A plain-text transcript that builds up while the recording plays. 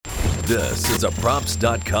This is a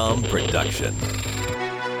Props.com production.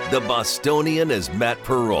 The Bostonian is Matt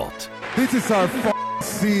Perrault. This is our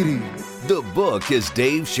city. The Book is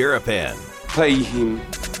Dave Sharapan. Pay him.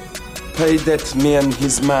 Pay that man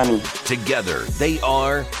his money. Together, they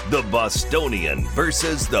are the Bostonian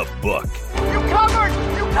versus the Book. You covered!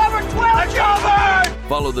 You covered 12! I covered!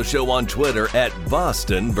 Follow the show on Twitter at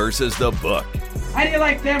Boston versus the Book. How do you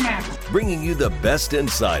like them apples? Bringing you the best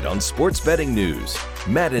insight on sports betting news,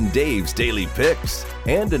 Matt and Dave's daily picks,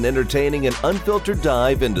 and an entertaining and unfiltered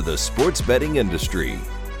dive into the sports betting industry.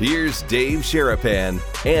 Here's Dave Sharapan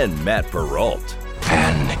and Matt Perrault.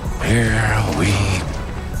 And here we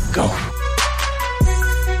go.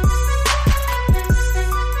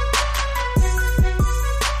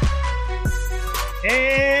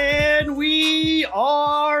 And we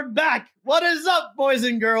are back. What is up, boys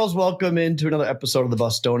and girls? Welcome into another episode of the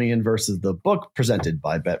Bostonian versus the Book, presented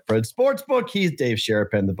by Betfred Sportsbook. He's Dave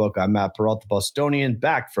Sharapan, the Book. I'm Matt Perrault, the Bostonian,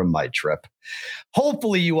 back from my trip.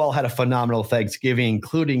 Hopefully you all had a phenomenal Thanksgiving,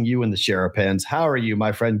 including you and the Sharapans. How are you,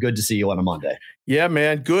 my friend? Good to see you on a Monday. Yeah,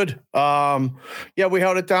 man. Good. We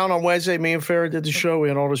held it down on Wednesday. Me and Farrah did the show. We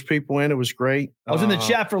had all those people in. It was great. I was in the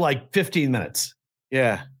chat for like 15 minutes.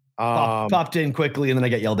 Yeah. Popped in quickly, and then I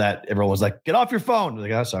got yelled at. Everyone was like, get off your phone. I was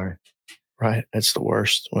like, oh, sorry. Right. That's the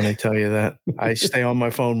worst when they tell you that. I stay on my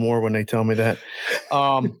phone more when they tell me that.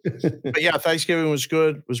 But yeah, Thanksgiving was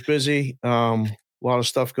good. Was busy. A lot of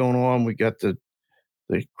stuff going on. We got the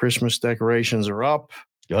Christmas decorations are up.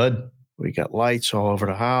 Good. We got lights all over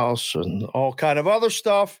the house and all kind of other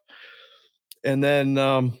stuff. And then,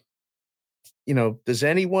 does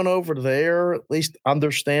anyone over there at least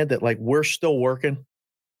understand that like we're still working?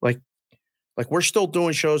 Like we're still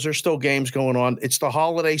doing shows. There's still games going on. It's the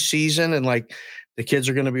holiday season, and like the kids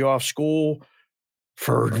are going to be off school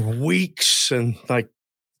for weeks, and like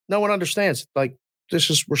no one understands. Like we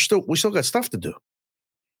still got stuff to do.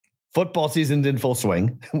 Football season's in full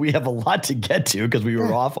swing. We have a lot to get to because we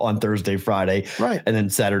were off on Thursday, Friday, right, and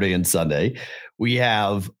then Saturday and Sunday. We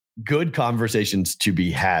have good conversations to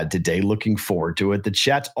be had today. Looking forward to it. The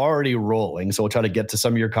chat's already rolling, so we'll try to get to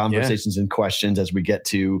some of your conversations and questions as we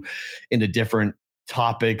get into different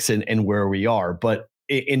topics and where we are. But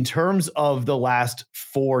in terms of the last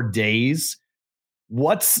 4 days,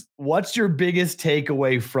 what's your biggest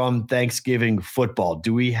takeaway from Thanksgiving football?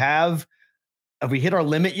 Have we hit our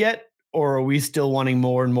limit yet, or are we still wanting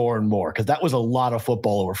more and more and more? Because that was a lot of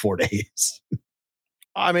football over 4 days.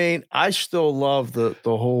 I mean, I still love the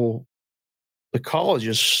college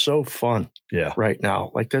is so fun right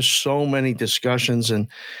now. Like there's so many discussions and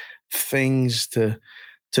things to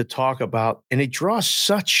talk about. And it draws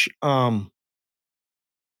such like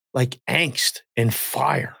angst and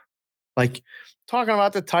fire. Like talking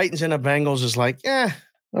about the Titans and the Bengals is like,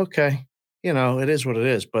 okay. It is what it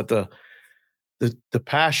is. But the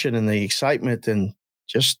passion and the excitement and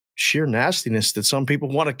just sheer nastiness that some people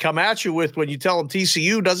want to come at you with when you tell them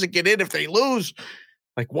TCU doesn't get in if they lose.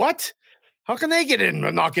 Like, what? How can they get in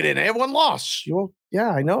or not get in? They have one loss.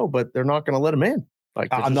 Yeah, I know, but they're not going to let them in. Like,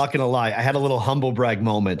 I'm not going to lie. I had a little humble brag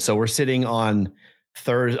moment. So we're sitting on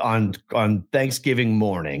Thanksgiving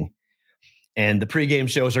morning, and the pregame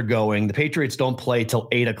shows are going. The Patriots don't play till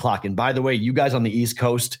 8:00. And by the way, you guys on the East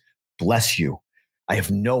Coast, bless you. I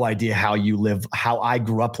have no idea how you live, how I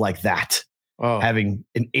grew up like that. Having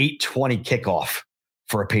an 8:20 kickoff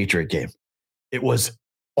for a Patriot game. It was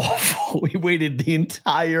awful. We waited the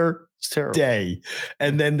entire day,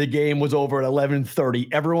 and then the game was over at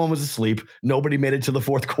 11:30. Everyone was asleep. Nobody made it to the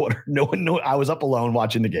fourth quarter. No one knew. I was up alone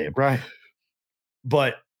watching the game. Right.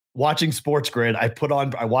 But watching Sports Grid, I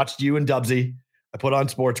watched you and Dubsy. I put on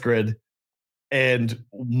Sports Grid, and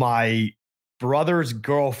my brother's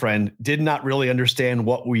girlfriend did not really understand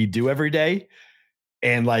what we do every day.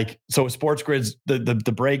 And so Sports Grid's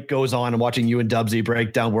the break goes on, and watching you and Dubsy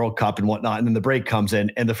break down World Cup and whatnot. And then the break comes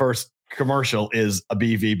in, and the first commercial is a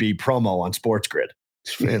BVB promo on Sports Grid.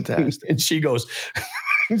 It's fantastic. And she goes,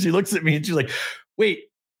 she looks at me and she's like, wait,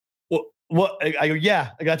 what? I go, yeah,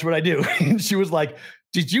 that's what I do. And she was like,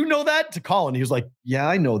 did you know that? To Colin. He was like, yeah,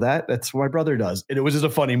 I know that. That's what my brother does. And it was just a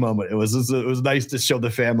funny moment. It was nice to show the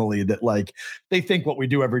family that like they think what we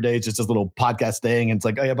do every day is just this little podcast thing. And it's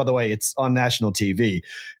like, oh yeah, by the way, it's on national TV.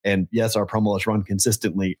 And yes, our promo is run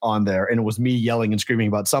consistently on there. And it was me yelling and screaming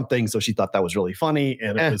about something. So she thought that was really funny,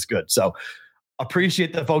 and it was good. So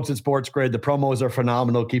appreciate the folks at Sports Grid. The promos are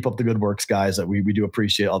phenomenal. Keep up the good works, guys. That we do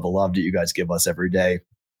appreciate all the love that you guys give us every day.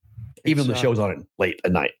 Even the show's on it late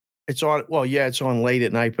at night. It's on. Well, yeah, it's on late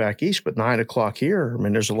at night back east, but 9:00 here. I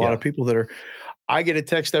mean, there's a lot of people that are. I get a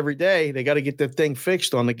text every day. They got to get the thing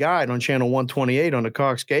fixed on the guide on channel 128 on the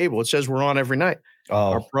Cox cable. It says we're on every night.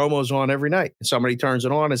 Our promo's on every night. And somebody turns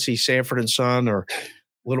it on and sees Sanford and Son or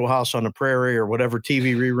Little House on the Prairie or whatever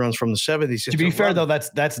TV reruns from the 70s. To be fair, though,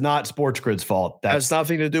 that's not Sports Grid's fault. That has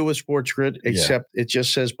nothing to do with Sports Grid, except it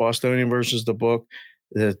just says Bostonian versus the book.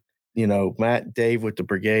 Matt, Dave with the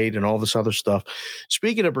Brigade and all this other stuff.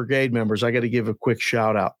 Speaking of Brigade members, I got to give a quick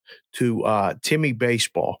shout out to Timmy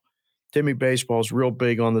Baseball. Timmy Baseball is real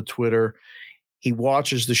big on the Twitter. He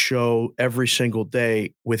watches the show every single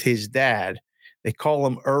day with his dad. They call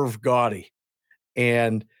him Irv Gotti.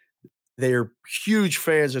 And they're huge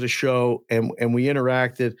fans of the show, and we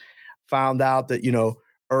interacted, found out that,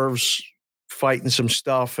 Irv's fighting some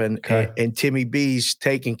stuff and Timmy B's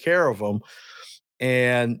taking care of him.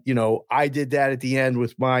 And, I did that at the end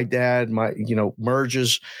with my dad,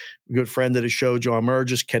 Merges, a good friend of the show, John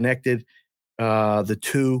Merges, connected the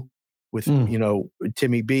two with,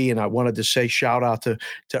 Timmy B. And I wanted to say shout out to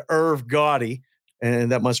Irv Gotti,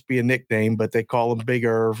 and that must be a nickname, but they call him Big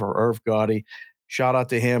Irv or Irv Gotti. Shout out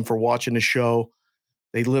to him for watching the show.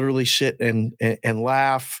 They literally sit and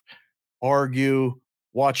laugh, argue,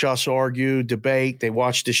 watch us argue, debate. They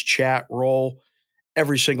watch this chat roll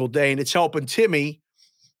every single day. And it's helping Timmy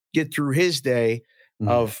get through his day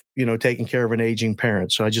of, taking care of an aging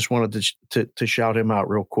parent. So I just wanted to shout him out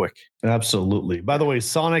real quick. Absolutely. By the way,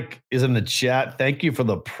 Sonic is in the chat. Thank you for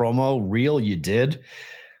the promo reel you did.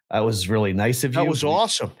 That was really nice of you. That was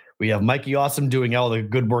awesome. We have Mikey Awesome doing all the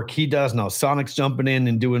good work he does. Now Sonic's jumping in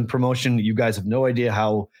and doing promotion. You guys have no idea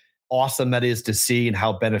how awesome that is to see and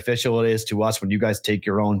how beneficial it is to us when you guys take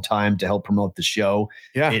your own time to help promote the show.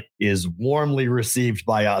 Yeah. It is warmly received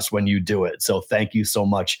by us when you do it. So thank you so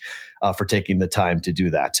much for taking the time to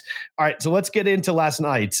do that. All right, so let's get into last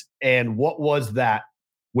night. And what was that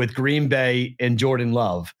with Green Bay and Jordan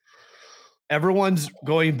Love? Everyone's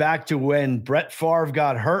going back to when Brett Favre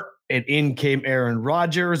got hurt and in came Aaron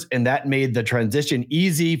Rodgers, and that made the transition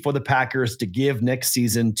easy for the Packers to give next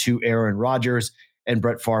season to Aaron Rodgers, and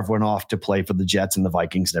Brett Favre went off to play for the Jets and the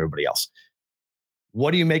Vikings and everybody else.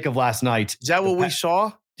 What do you make of last night? Is that what we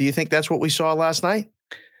saw? Do you think that's what we saw last night?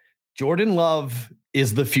 Jordan Love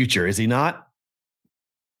is the future, is he not?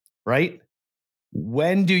 Right?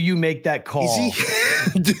 When do you make that call? Is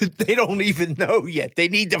he? They don't even know yet. They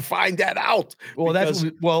need to find that out.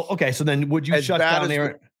 Well, okay. So then would you shut down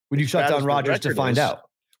Aaron? Would you shut down Rodgers to find out?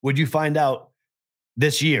 Would you find out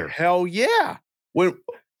this year? Hell yeah.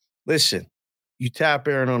 Listen, you tap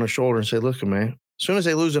Aaron on the shoulder and say, look, man, as soon as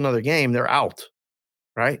they lose another game, they're out,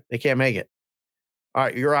 right? They can't make it. All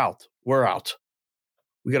right, you're out. We're out.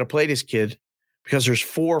 We got to play this kid because there's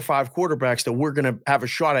 4 or 5 quarterbacks that we're going to have a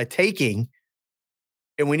shot at taking,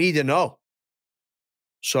 and we need to know.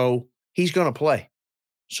 So he's going to play.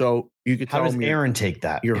 So you could tell me. How does Aaron take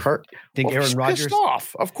that? You're hurt. Think Aaron Rodgers pissed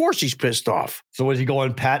off? Of course he's pissed off. So was he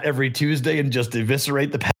going Pat every Tuesday and just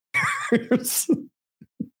eviscerate the Packers?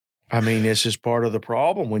 I mean, this is part of the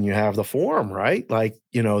problem when you have the form, right? Like,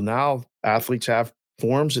 now athletes have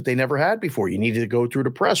forms that they never had before. You needed to go through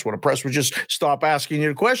the press when the press would just stop asking you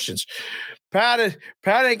the questions. Pat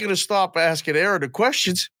ain't going to stop asking Aaron the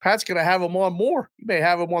questions. Pat's going to have him on more. You may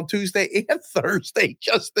have him on Tuesday and Thursday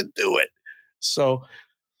just to do it. So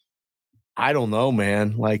I don't know,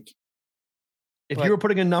 man. Like, if you were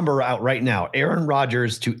putting a number out right now, Aaron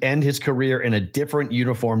Rodgers to end his career in a different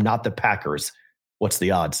uniform, not the Packers, what's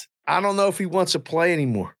the odds? I don't know if he wants to play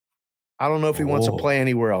anymore. I don't know if he wants to play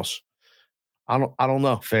anywhere else. I don't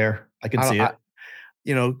know. Fair. I can see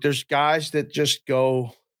it. There's guys that just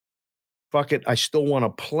go, fuck it, I still want to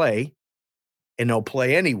play, and they'll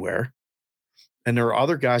play anywhere. And there are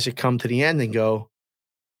other guys that come to the end and go,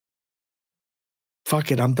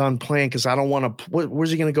 fuck it, I'm done playing because I don't want to.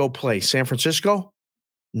 Where's he going to go play? San Francisco?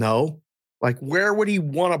 No. Like, where would he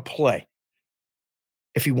want to play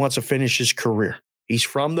if he wants to finish his career? He's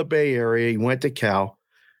from the Bay Area. He went to Cal.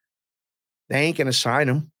 They ain't going to sign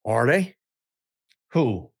him, are they?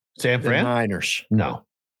 Who? San Fran? The Niners. No.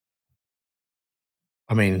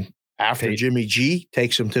 I mean, after Jimmy G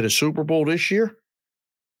takes him to the Super Bowl this year,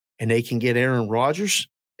 and they can get Aaron Rodgers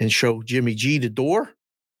and show Jimmy G the door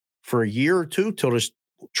for a year or two till this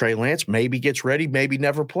Trey Lance maybe gets ready, maybe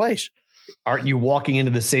never plays. Aren't you walking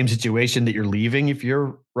into the same situation that you're leaving if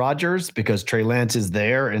you're Rodgers because Trey Lance is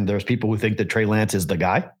there and there's people who think that Trey Lance is the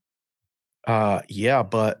guy? Yeah,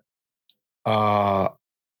 but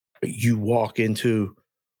you walk into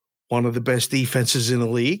one of the best defenses in the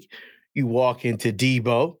league. You walk into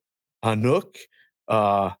Debo, Anook,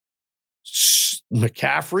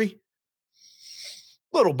 McCaffrey.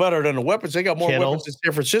 A little better than the weapons. They got more weapons in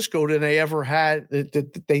San Francisco than they ever had. I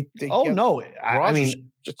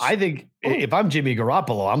mean, I think if I'm Jimmy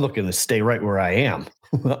Garoppolo, I'm looking to stay right where I am.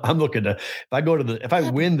 I'm looking to, if I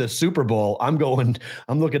win the Super Bowl, I'm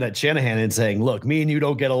looking at Shanahan and saying, look, me and you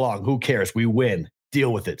don't get along. Who cares? We win.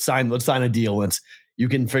 Deal with it. Let's sign a deal. You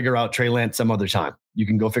can figure out Trey Lance some other time. You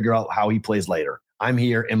can go figure out how he plays later. I'm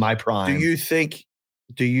here in my prime.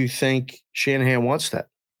 Do you think Shanahan wants that?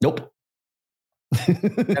 Nope. And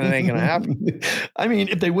it ain't gonna happen. I mean,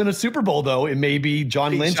 if they win a Super Bowl, though, it may be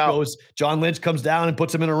John Lynch comes down and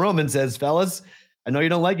puts him in a room and says, fellas, I know you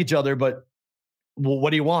don't like each other, but what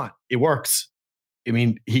do you want? It works. I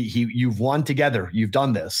mean, you've won together. You've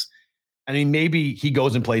done this. I mean, maybe he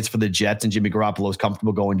goes and plays for the Jets and Jimmy Garoppolo is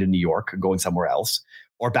comfortable going to New York or going somewhere else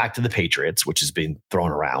or back to the Patriots, which has been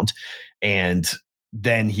thrown around. And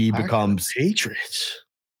then he becomes Patriots.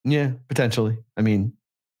 Yeah, potentially. I mean,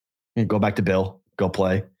 go back to Bill. Go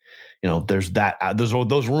play. There's that.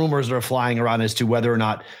 Those rumors that are flying around as to whether or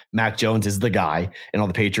not Mac Jones is the guy and all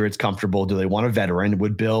the Patriots comfortable. Do they want a veteran?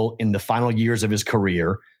 Would Bill, in the final years of his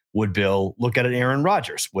career, would Bill look at an Aaron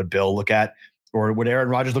Rodgers? Would Aaron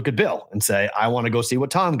Rodgers look at Bill and say, I want to go see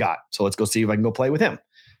what Tom got. So let's go see if I can go play with him.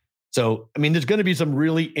 So, I mean, there's going to be some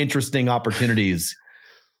really interesting opportunities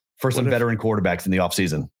for some veteran quarterbacks in the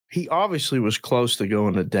offseason. He obviously was close to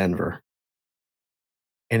going to Denver.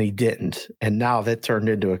 And he didn't. And now that turned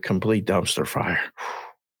into a complete dumpster fire.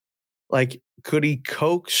 Like, could he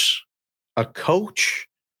coax a coach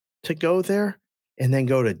to go there and then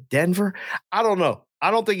go to Denver? I don't know.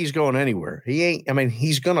 I don't think he's going anywhere.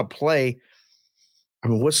 He's going to play. I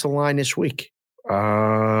mean, what's the line this week?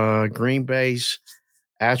 Green Bay's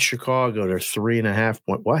at Chicago. They're 3.5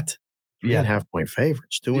 point. What? 3.5 point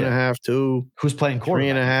favorites. 2.5, 2. Who's playing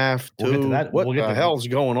quarterback? 3.5, 2. What the hell's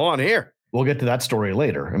going on here? We'll get to that story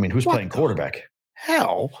later. I mean, who's playing quarterback?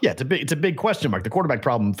 Hell. Yeah, it's a big question mark. The quarterback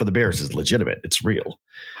problem for the Bears is legitimate. It's real.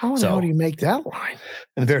 How the hell do you make that line?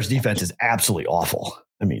 And the Bears defense is absolutely awful.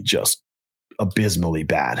 I mean, just abysmally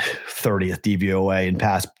bad. 30th DVOA in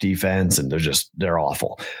pass defense, and they're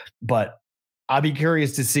awful. But I'd be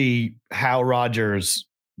curious to see how Rodgers,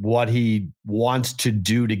 what he wants to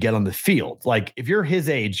do to get on the field. Like, if you're his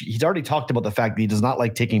age, he's already talked about the fact that he does not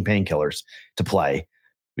like taking painkillers to play.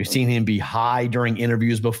 We've seen him be high during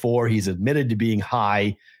interviews before. He's admitted to being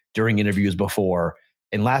high during interviews before.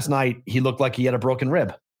 And last night, he looked like he had a broken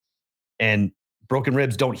rib. And broken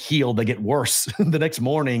ribs don't heal. They get worse. The next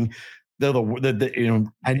morning,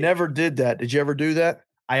 I never did that. Did you ever do that?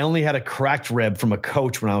 I only had a cracked rib from a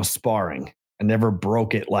coach when I was sparring. I never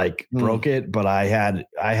broke it, but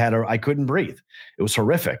I couldn't breathe. It was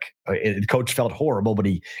horrific. The coach felt horrible, but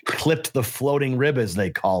he clipped the floating rib, as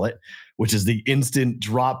they call it, which is the instant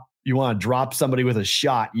drop. You want to drop somebody with a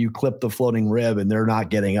shot, you clip the floating rib and they're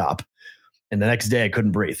not getting up. And the next day I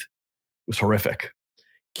couldn't breathe. It was horrific.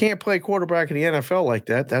 Can't play quarterback in the NFL like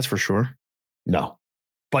that. That's for sure. No,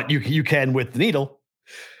 but you can with the needle.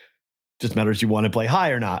 Just matters you want to play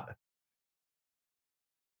high or not.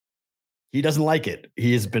 He doesn't like it.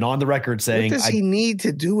 He has been on the record saying, what does he need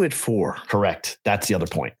to do it for? Correct. That's the other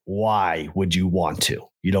point. Why would you want to?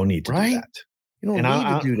 You don't need to do that. You don't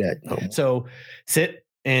need to do that. No. So sit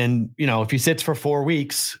and, if he sits for 4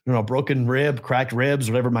 weeks, broken rib, cracked ribs,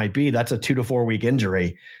 whatever it might be, that's a 2 to 4 week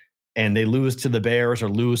injury. And they lose to the Bears or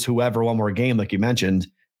lose whoever one more game, like you mentioned,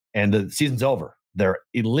 and the season's over. They're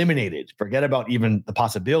eliminated. Forget about even the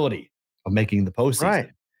possibility of making the postseason. Right.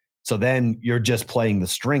 So then you're just playing the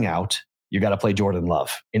string out. You got to play Jordan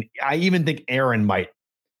Love. And I even think Aaron might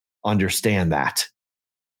understand that.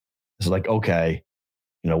 It's like, okay,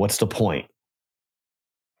 what's the point?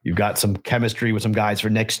 You've got some chemistry with some guys for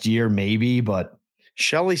next year, maybe, but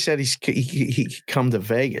Shelley said he could come to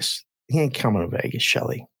Vegas. He ain't coming to Vegas,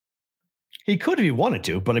 Shelley. He could if he wanted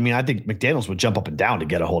to, but I think McDaniels would jump up and down to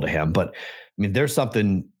get a hold of him. But there's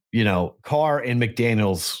something, Carr and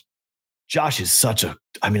McDaniels. Josh is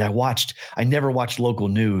I never watched local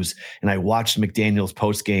news, and I watched McDaniels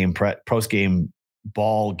post-game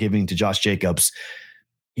ball giving to Josh Jacobs.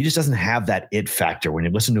 He just doesn't have that it factor when you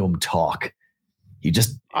listen to him talk.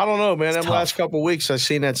 I don't know, man. Them last couple of weeks, I've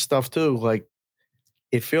seen that stuff too. Like,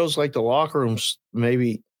 it feels like the locker room's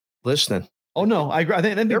maybe listening. Oh, no, I agree. I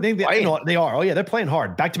think they are. Oh, yeah, they're playing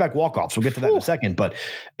hard. Back-to-back walk-offs. We'll get to that in a second. But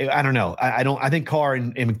I don't know. I think Carr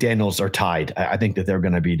and McDaniels are tied. I think that they're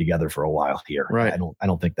going to be together for a while here. Right. I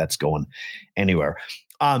don't think that's going anywhere.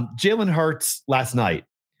 Jalen Hurts last night.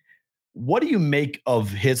 What do you make of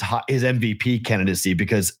his MVP candidacy?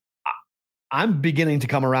 Because I'm beginning to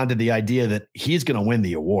come around to the idea that he's going to win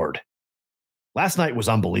the award. Last night was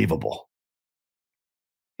unbelievable.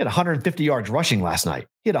 He had 150 yards rushing last night.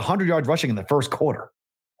 He had 100 yards rushing in the first quarter.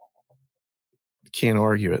 Can't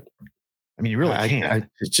argue it. You really can't.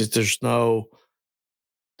 It's just there's no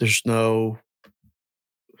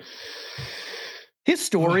His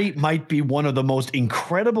story might be one of the most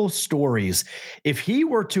incredible stories. If he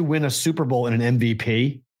were to win a Super Bowl and an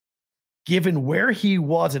MVP, given where he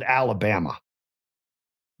was at Alabama,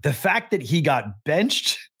 the fact that he got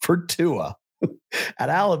benched for Tua at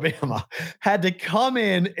Alabama, had to come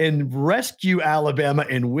in and rescue Alabama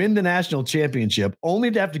and win the national championship,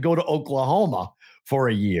 only to have to go to Oklahoma for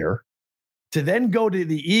a year, to then go to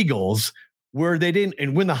the Eagles, where they didn't,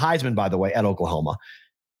 and win the Heisman, by the way, at Oklahoma.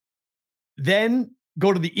 Then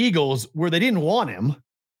go to the Eagles, where they didn't want him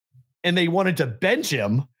and they wanted to bench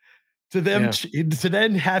him, to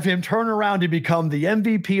then have him turn around to become the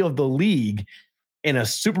MVP of the league and a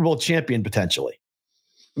Super Bowl champion potentially.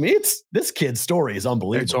 I mean, this kid's story is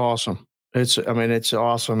unbelievable. It's awesome. It's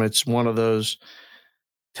awesome. It's one of those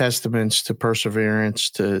testaments to perseverance,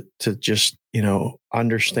 to just,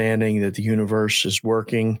 understanding that the universe is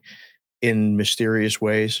working in mysterious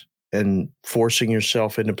ways, and forcing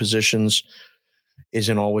yourself into positions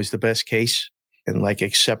isn't always the best case, and like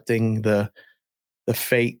accepting the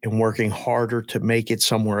fate and working harder to make it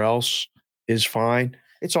somewhere else is fine.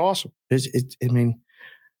 It's awesome.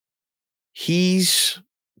 He's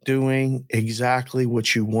doing exactly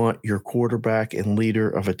what you want your quarterback and leader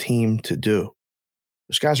of a team to do.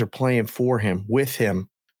 Those guys are playing for him, with him.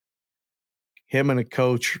 Him and a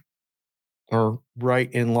coach are right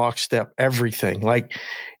in lockstep, everything. Like,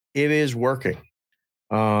 it is working.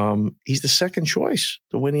 He's the second choice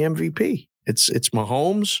to win the MVP. It's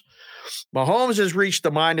Mahomes. Mahomes has reached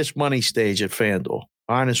the minus money stage at FanDuel,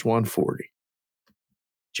 minus 140.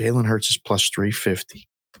 Jalen Hurts is plus 350.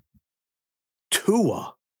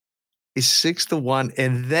 Tua is 6-1,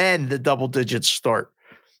 and then the double digits start.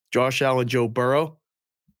 Josh Allen, Joe Burrow,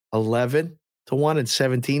 11-1 and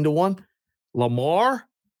 17-1. Lamar,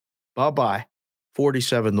 bye-bye,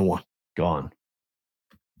 47-1. Gone.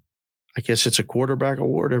 I guess it's a quarterback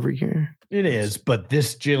award every year. It is, but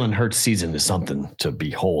this Jalen Hurts season is something to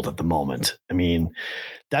behold at the moment. I mean,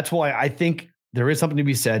 that's why I think there is something to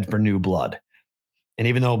be said for new blood. And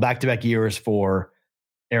even though back-to-back years for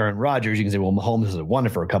Aaron Rodgers, you can say, well, Mahomes has won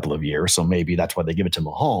it for a couple of years, so maybe that's why they give it to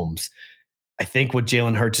Mahomes. I think what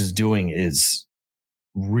Jalen Hurts is doing is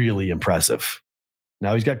really impressive.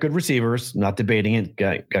 Now, he's got good receivers, not debating it,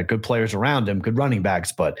 got good players around him, good running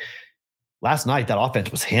backs, but last night, that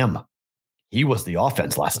offense was him. He was the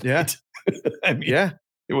offense last night. I mean,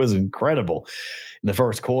 it was incredible. In the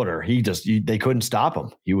first quarter, they couldn't stop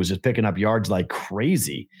him. He was just picking up yards like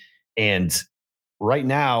crazy. And right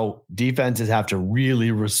now, defenses have to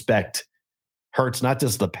really respect Hurts, not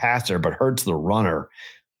just the passer, but Hurts the runner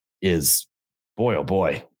is, boy, oh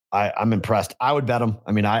boy, I'm impressed. I would bet him.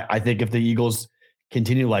 I mean, I think if the Eagles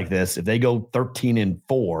continue like this, if they go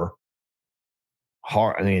 13-4,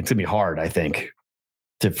 hard. I mean, it's gonna be hard, I think,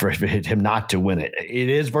 for him not to win it. It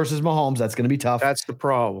is versus Mahomes. That's going to be tough. That's the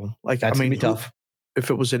problem. That's going to be tough.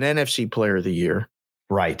 If it was an NFC Player of the Year,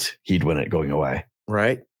 right, he'd win it going away.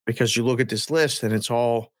 Right, because you look at this list and it's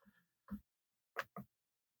all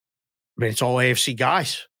AFC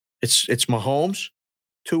guys. It's Mahomes,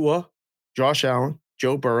 Tua, Josh Allen,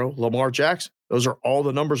 Joe Burrow, Lamar Jackson. Those are all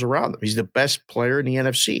the numbers around him. He's the best player in the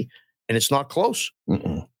NFC, and it's not close.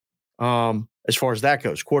 As far as that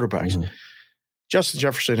goes, quarterbacks. Mm-hmm. Justin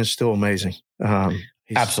Jefferson is still amazing.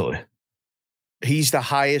 Absolutely. He's the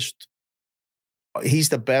highest. He's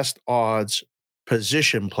the best odds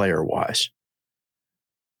position player wise.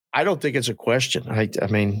 I don't think it's a question. I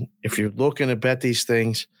mean, if you're looking to bet these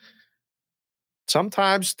things,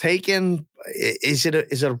 sometimes is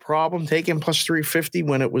it a problem taking plus 350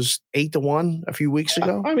 when it was 8-1 a few weeks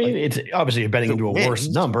ago? I mean, it's obviously you're betting into a worse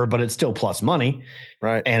number, but it's still plus money.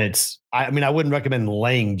 Right. And I wouldn't recommend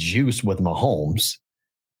laying juice with Mahomes.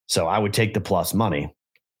 So I would take the plus money.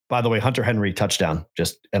 By the way, Hunter Henry touchdown,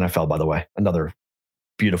 just NFL, by the way, another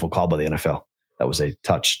beautiful call by the NFL. That was a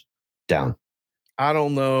touchdown. I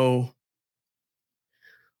don't know.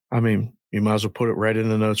 I mean, you might as well put it right in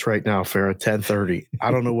the notes right now, Farrah, 10:30.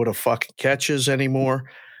 I don't know what a fucking catch is anymore.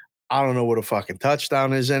 I don't know what a fucking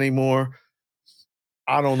touchdown is anymore.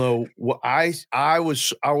 I don't know what I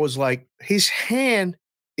was like, his hand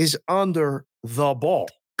is under the ball.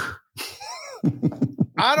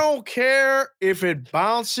 I don't care if it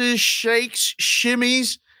bounces, shakes,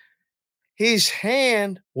 shimmies. His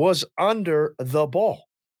hand was under the ball,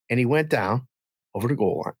 and he went down over the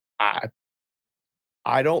goal line.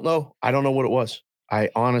 I don't know. I don't know what it was. I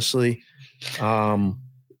honestly,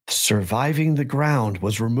 surviving the ground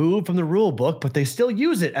was removed from the rule book, but they still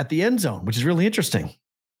use it at the end zone, which is really interesting.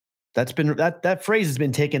 That phrase has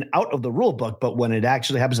been taken out of the rule book, but when it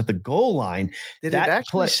actually happens at the goal line, did it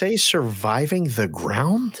actually say surviving the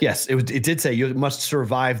ground? Yes, it did say you must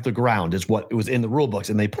survive the ground is what it was in the rule books,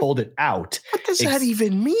 and they pulled it out. What does that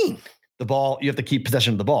even mean? The ball, you have to keep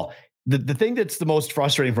possession of the ball. The thing that's the most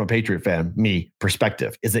frustrating from a Patriot fan,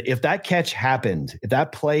 perspective, is that if that catch happened, if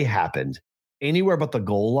that play happened anywhere but the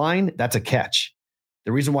goal line, that's a catch.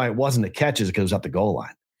 The reason why it wasn't a catch is because it was at the goal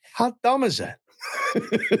line. How dumb is that?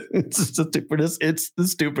 It's the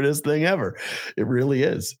stupidest thing ever. It really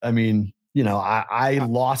is. I mean, I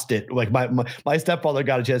lost it. Like my stepfather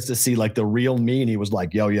got a chance to see like the real me, and he was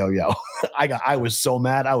like, yo. I was so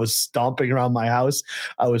mad. I was stomping around my house.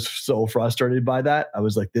 I was so frustrated by that. I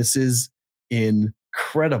was like, this is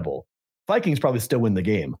incredible. Vikings probably still win the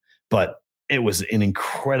game, but it was an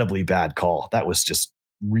incredibly bad call. That was just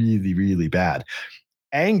really, really bad.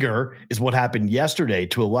 Anger is what happened yesterday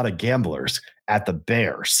to a lot of gamblers at the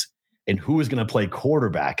Bears and who is going to play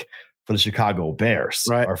quarterback for the Chicago Bears.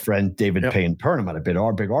 Right. Our friend David Payne Purnham had a big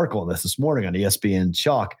article on this morning on ESPN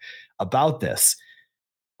Chalk about this.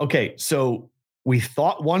 Okay, so we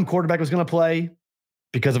thought one quarterback was going to play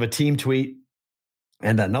because of a team tweet,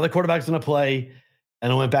 and another quarterback was going to play,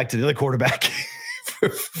 and I went back to the other quarterback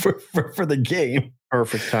for the game.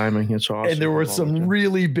 Perfect timing. It's awesome. And there were some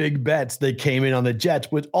really big bets that came in on the Jets,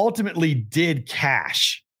 which ultimately did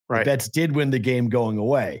cash. Right. The bets did win the game going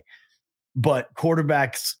away. But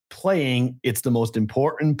quarterbacks playing, it's the most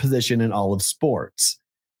important position in all of sports.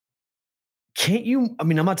 Can't you? I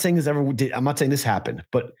mean, I'm not saying this happened,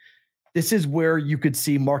 but this is where you could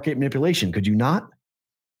see market manipulation. Could you not?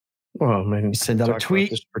 Well, I mean, you send out a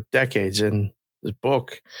tweet for decades in this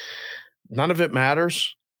book. None of it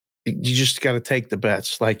matters. You just got to take the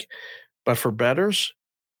bets. But for bettors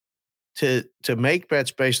to make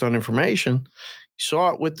bets based on information, you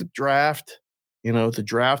saw it with the draft. The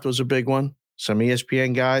draft was a big one. Some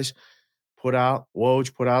ESPN guys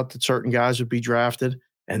Woj put out that certain guys would be drafted,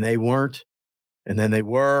 and they weren't. And then they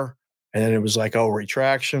were. And then it was like,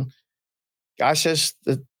 retraction. Guy says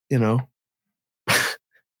that,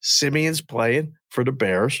 Simeon's playing for the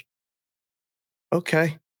Bears.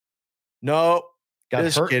 Okay. No.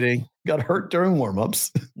 Kidding. Got hurt during warmups.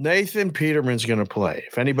 Nathan Peterman's going to play.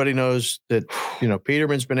 If anybody knows that,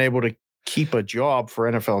 Peterman's been able to keep a job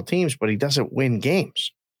for NFL teams, but he doesn't win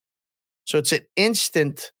games. So it's an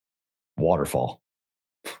instant waterfall.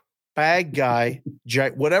 Bad guy.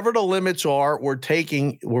 Whatever the limits are, we're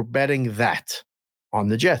betting that on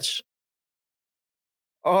the Jets.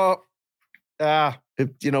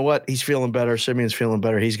 You know what? He's feeling better. Simeon's feeling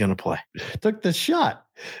better. He's going to play. Took the shot.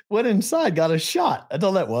 Went inside, got a shot. That's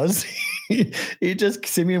all that was.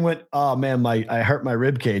 Simeon went, oh man, I hurt my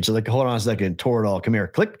rib cage. So hold on a second. Tore it all. Come here.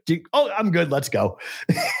 Click. Oh, I'm good. Let's go.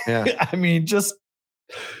 Yeah. I mean, just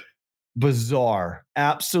bizarre.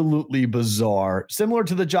 Absolutely bizarre. Similar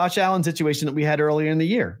to the Josh Allen situation that we had earlier in the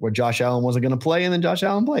year where Josh Allen wasn't going to play and then Josh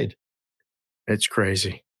Allen played. It's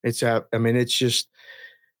crazy. It's just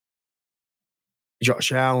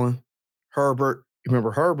Josh Allen, Herbert. You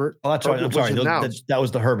remember Herbert? Oh, that's right. I'm sorry. That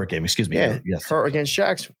was the Herbert game. Excuse me. Yeah. Yes. Against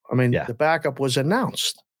Jackson. The backup was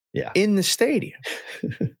announced. Yeah. In the stadium.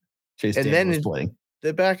 Chase Daniel was playing.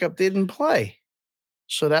 The backup didn't play.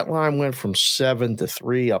 So that line went from 7 to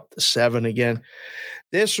 3 up to 7 again.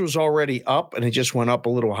 This was already up, and it just went up a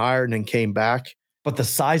little higher and then came back. But the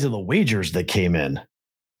size of the wagers that came in.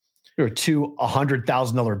 There were two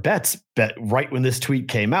 $100,000 bets bet right when this tweet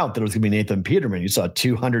came out that it was going to be Nathan Peterman. You saw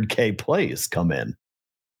 200K plays come in.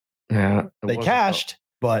 Yeah. They cashed,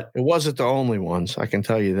 but it wasn't the only ones. I can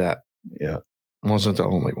tell you that. Yeah. It wasn't the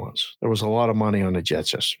only ones. There was a lot of money on the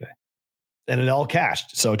Jets yesterday. And it all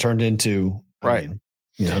cashed. So it turned into, because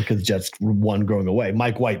the Jets won going away.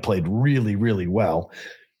 Mike White played really, really well.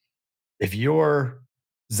 If you're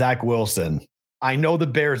Zach Wilson, I know the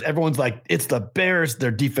Bears, everyone's like, it's the Bears. Their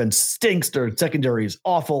defense stinks. Their secondary is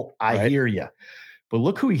awful. I hear you. But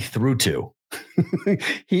look who he threw to.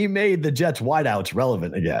 He made the Jets wideouts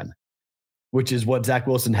relevant again, which is what Zach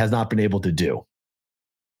Wilson has not been able to do.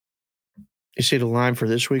 You see the line for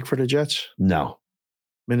this week for the Jets? No.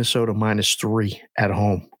 Minnesota -3 at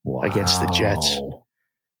home against the Jets.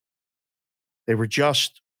 They were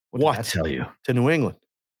just what did I tell you to New England?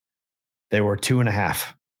 They were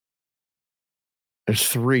 2.5. There's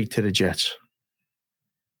 3 to the Jets.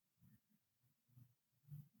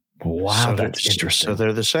 Wow, so that's interesting. So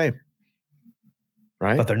they're the same,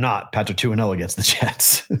 right? But they're not. Pats are 2-0 against the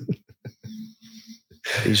Jets.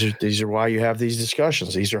 These are why you have these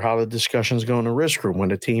discussions. These are how the discussions go in the risk room when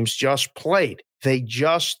the teams just played. They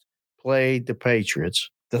just played the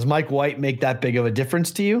Patriots. Does Mike White make that big of a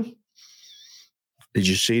difference to you? Did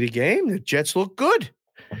you see the game? The Jets look good.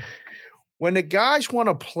 When the guys want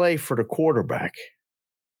to play for the quarterback,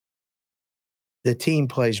 the team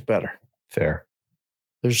plays better. Fair.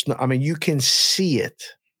 You can see it.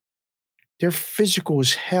 They're physical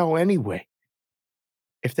as hell anyway.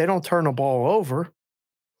 If they don't turn the ball over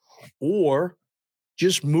or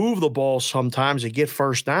just move the ball sometimes and get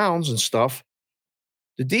first downs and stuff,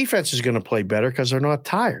 the defense is going to play better because they're not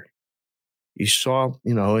tired. You saw,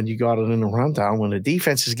 and you got it in the rundown, when the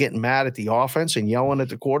defense is getting mad at the offense and yelling at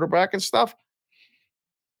the quarterback and stuff,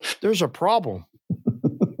 there's a problem.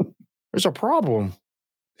 There's a problem.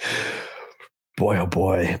 Boy, oh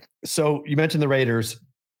boy. So you mentioned the Raiders.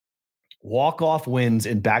 Walk-off wins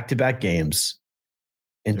in back-to-back games.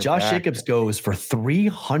 And Josh Jacobs goes for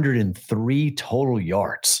 303 total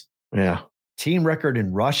yards. Yeah. Team record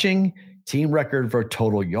in rushing, team record for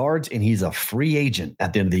total yards, and he's a free agent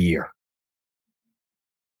at the end of the year.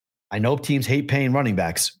 I know teams hate paying running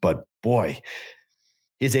backs, but boy,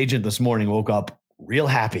 his agent this morning woke up real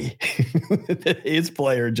happy that his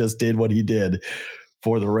player just did what he did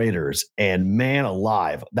for the Raiders. And man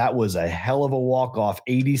alive, that was a hell of a walk-off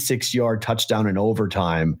 86-yard touchdown in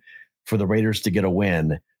overtime for the Raiders to get a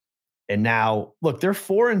win. And now, look, they're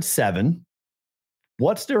 4-7.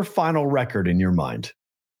 What's their final record in your mind?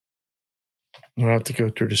 We'll have to go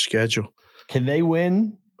through the schedule. Can they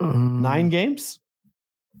win 9 games?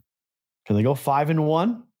 Can they go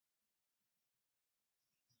 5-1?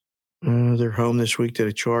 They're home this week to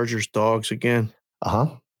the Chargers. Dogs again.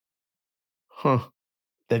 Huh.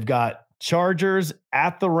 They've got Chargers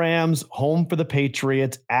at the Rams, home for the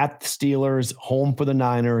Patriots, at the Steelers, home for the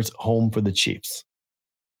Niners, home for the Chiefs.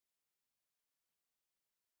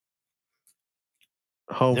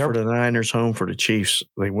 Home for the Niners, home for the Chiefs.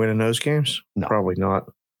 They winning those games? No. Probably not.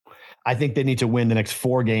 I think they need to win the next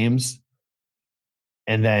 4 games,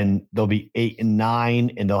 and then they'll be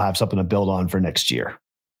 8-9, and they'll have something to build on for next year.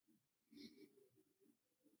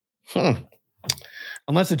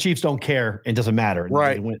 Unless the Chiefs don't care, it doesn't matter.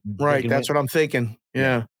 Right. Right. That's what I'm thinking.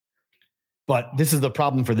 Yeah. But this is the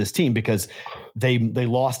problem for this team because they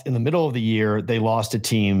lost in the middle of the year. They lost to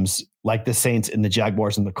teams like the Saints and the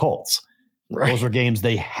Jaguars and the Colts. Right. Those were games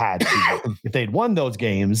they had to. If they'd won those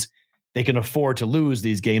games, they can afford to lose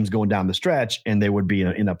these games going down the stretch, and they would be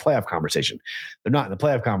in a playoff conversation. They're not in the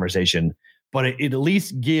playoff conversation, but it at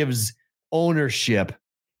least gives ownership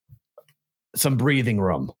some breathing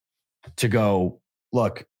room to go,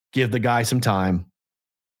 look, give the guy some time.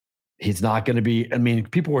 He's not going to be,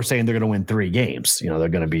 people were saying they're going to win 3 games. They're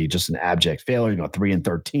going to be just an abject failure,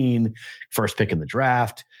 3-13, first pick in the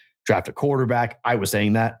draft a quarterback. I was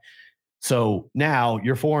saying that. So now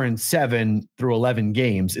you're 4-7 through 11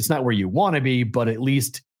 games. It's not where you want to be, but at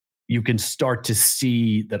least you can start to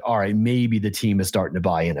see that, all right, maybe the team is starting to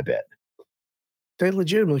buy in a bit. They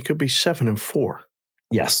legitimately could be 7-4.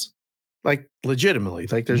 Yes. Like legitimately,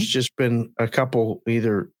 there's just been a couple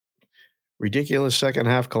either ridiculous second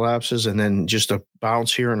half collapses and then just a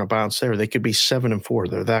bounce here and a bounce there. They could be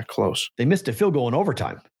 7-4. They're that close. They missed a field goal in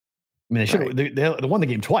overtime. They should have. They won the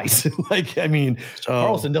game twice.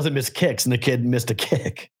 Carlson doesn't miss kicks, and the kid missed a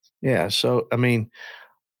kick. Yeah. So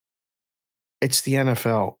it's the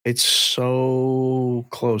NFL. It's so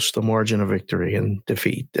close to margin of victory and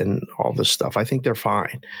defeat and all this stuff. I think they're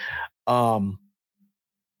fine. I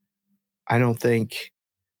don't think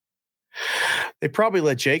they probably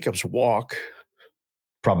let Jacobs walk.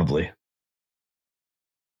 Probably.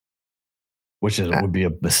 Which would be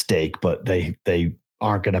a mistake, but they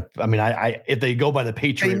aren't going to. If they go by the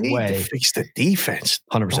Patriot way, they need to fix the defense,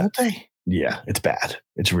 100%. Don't they? Yeah, it's bad.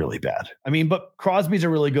 It's really bad. But Crosby's a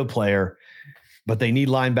really good player, but they need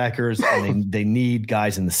linebackers and they need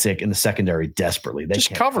guys in the secondary desperately. They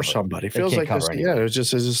just cover somebody. It feels like this. Yeah, it's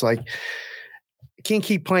just like you can't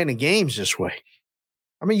keep playing the games this way.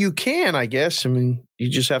 You can, I guess. You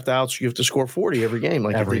just have to you have to score 40 every game,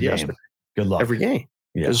 like every game. Yesterday. Good luck every game,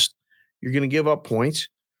 because you're going to give up points,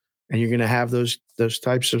 and you're going to have those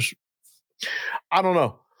types of. I don't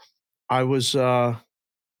know. I wasn't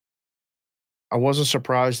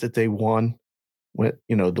surprised that they won. When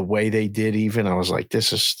the way they did, even I was like,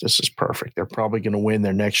 this is perfect. They're probably going to win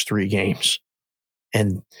their next 3 games,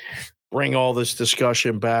 and bring all this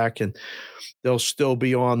discussion back, and they'll still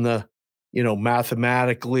be on the.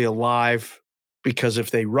 Mathematically alive, because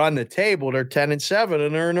if they run the table, they're 10-7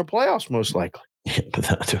 and they're in the playoffs most likely. Yeah, but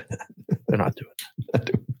they're not doing that. They're not doing that.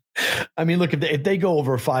 Look, if they go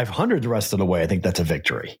over 500 the rest of the way, I think that's a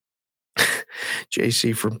victory.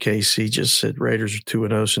 JC from KC just said Raiders are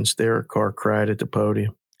 2-0 since Derek Carr cried at the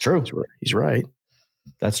podium. True. He's right.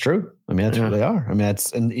 That's true. That's where they are.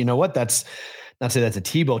 That's, and you know what? That's not to say that's a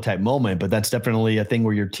Tebow type moment, but that's definitely a thing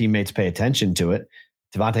where your teammates pay attention to it.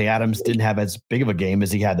 Devontae Adams didn't have as big of a game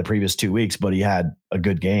as he had the previous 2 weeks, but he had a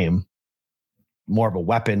good game. More of a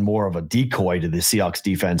weapon, more of a decoy to the Seahawks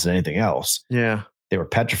defense than anything else. Yeah. They were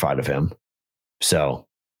petrified of him. So,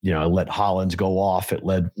 it let Hollins go off. It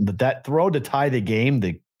led that throw to tie the game,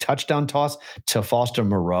 the touchdown toss to Foster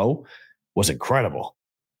Moreau was incredible.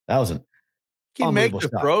 That was an He make the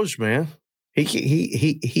throws, man.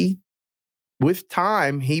 He with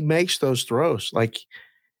time, he makes those throws.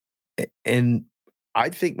 And I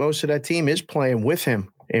think most of that team is playing with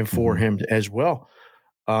him and for him as well.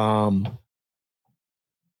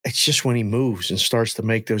 It's just when he moves and starts to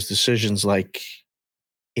make those decisions, like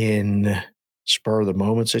in spur of the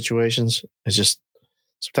moment situations, it's just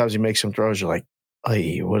sometimes he makes some throws. You're like,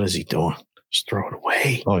 hey, what is he doing? Just throw it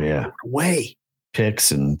away. Oh, yeah. Throw it away.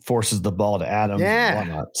 Picks and forces the ball to Adams and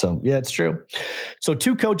whatnot. So, yeah, it's true. So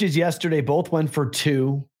 2 coaches yesterday both went for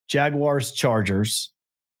 2. Jaguars, Chargers.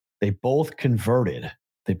 They both converted.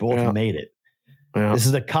 They both made it. Yeah. This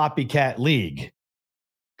is a copycat league.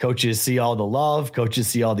 Coaches see all the love. Coaches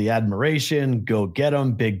see all the admiration. Go get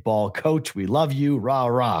them. Big ball coach. We love you. Rah,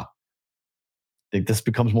 rah. Think this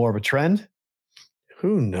becomes more of a trend?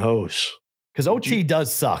 Who knows? Because OT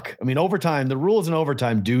does suck. I mean, overtime, the rules in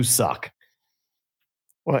overtime do suck.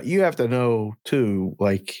 Well, you have to know, too,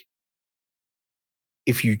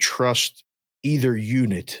 if you trust either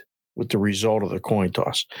unit with the result of the coin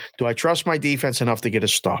toss. Do I trust my defense enough to get a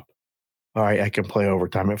stop? All right, I can play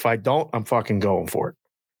overtime. If I don't, I'm fucking going for it.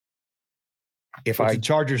 The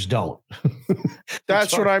Chargers don't.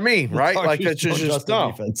 That's what I mean, right? It's just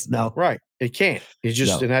no. Defense. No. Right. It can't. It's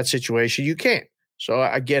just in that situation, you can't. So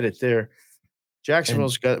I get it there.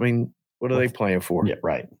 Jacksonville's got, what are they playing for? Yeah,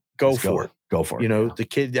 right. Go for it. Go for it. The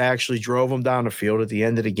kid actually drove him down the field at the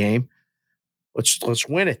end of the game. Let's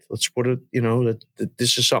win it. Let's put it, that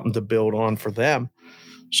this is something to build on for them.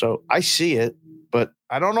 So I see it, but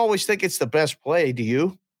I don't always think it's the best play. Do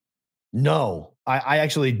you? No. I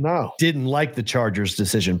actually didn't like the Chargers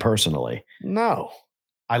decision personally. No.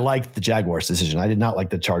 I liked the Jaguars decision. I did not like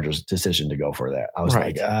the Chargers decision to go for that. I was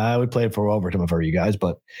like, I would play it for overtime for you guys,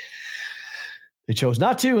 but they chose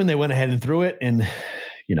not to, and they went ahead and threw it. And,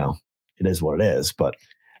 it is what it is. But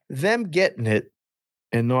them getting it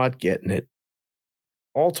and not getting it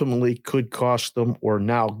ultimately could cost them or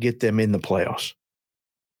now get them in the playoffs.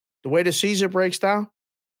 The way the season breaks down,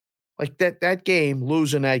 that game,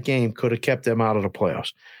 losing that game could have kept them out of the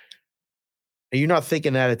playoffs. And you're not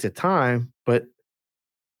thinking that at the time, but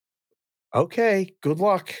okay, good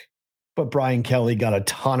luck. But Brian Kelly got a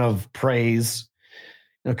ton of praise.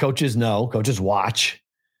 Coaches know, coaches watch.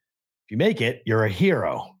 If you make it, you're a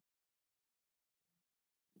hero.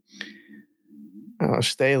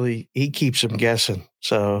 Staley, he keeps them guessing.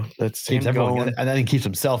 So that's keeps him going. And then he keeps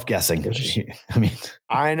himself guessing.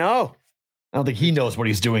 I know. I don't think he knows what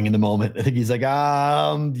he's doing in the moment. I think he's like,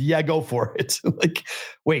 go for it.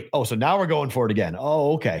 Wait. Oh, so now we're going for it again.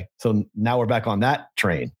 Oh, okay. So now we're back on that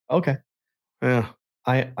train. Okay. Yeah.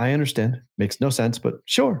 I understand. Makes no sense, but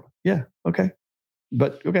sure. Yeah. Okay.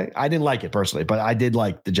 But okay. I didn't like it personally, but I did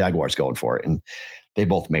like the Jaguars going for it, and they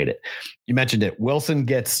both made it. You mentioned it. Wilson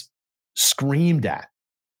gets screamed at.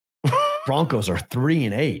 Broncos are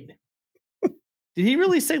 3-8. Did he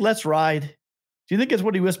really say, let's ride? Do you think it's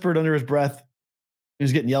what he whispered under his breath? He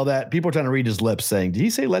was getting yelled at. People are trying to read his lips saying, did he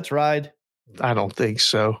say, let's ride? I don't think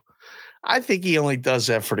so. I think he only does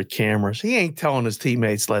that for the cameras. He ain't telling his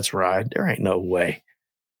teammates, let's ride. There ain't no way.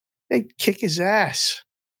 They kick his ass.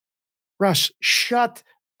 Russ, shut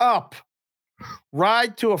up.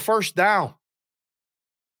 Ride to a first down.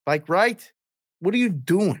 Right? What are you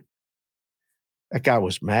doing? That guy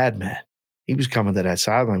was mad, man. He was coming to that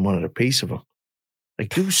sideline, wanted a piece of him.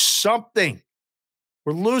 Do something.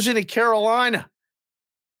 We're losing to Carolina.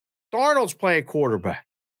 Darnold's playing quarterback.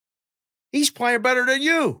 He's playing better than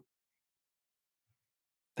you.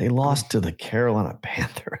 They lost to the Carolina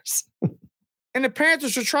Panthers. And the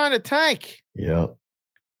Panthers are trying to tank. Yep.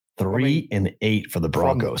 3-8 for the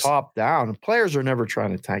Broncos. From the top down. And players are never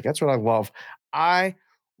trying to tank. That's what I love. I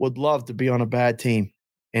would love to be on a bad team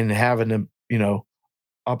and having them,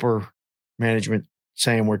 upper management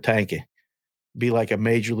saying we're tanking. Be like a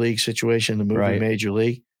major league situation, the movie Major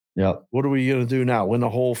League. Yep. What are we going to do now? Win the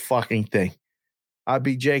whole fucking thing. I'd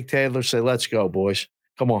be Jake Taylor, say, let's go, boys.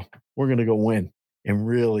 Come on. We're going to go win and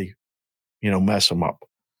really, mess them up.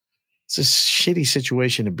 It's a shitty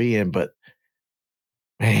situation to be in, but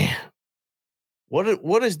man, what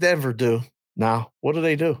does Denver do now? What do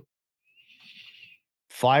they do?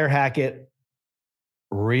 Fire Hackett,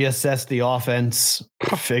 reassess the offense,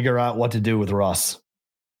 figure out what to do with Russ.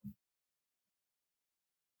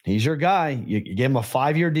 He's your guy. You gave him a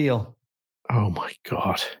 5-year deal. Oh, my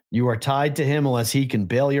God. You are tied to him unless he can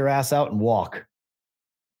bail your ass out and walk.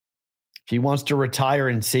 If he wants to retire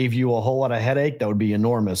and save you a whole lot of headache, that would be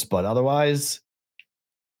enormous. But otherwise,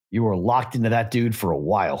 you are locked into that dude for a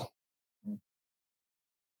while.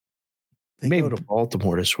 They go to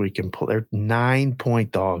Baltimore this week and they're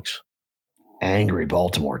 9-point dogs. Angry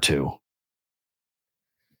Baltimore, too.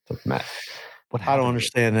 So, Matt, I don't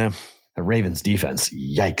understand them. The Ravens defense,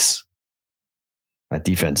 yikes. That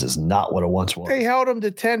defense is not what it once was. They held them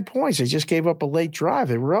to 10 points. They just gave up a late drive.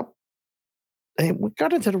 They were up. They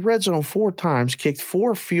got into the red zone 4 times, kicked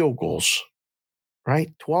 4 field goals,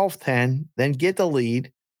 right? 12-10, then get the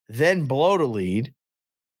lead, then blow the lead.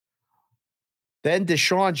 Then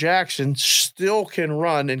Deshaun Jackson still can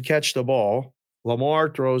run and catch the ball. Lamar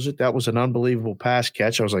throws it. That was an unbelievable pass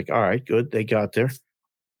catch. I was like, all right, good. They got there.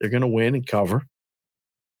 They're going to win and cover.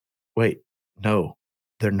 Wait, no,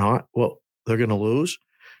 they're not. Well, they're going to lose.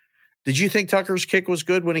 Did you think Tucker's kick was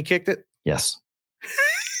good when he kicked it? Yes.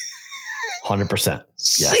 100%.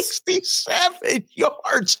 Yes. 67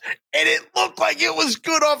 yards, and it looked like it was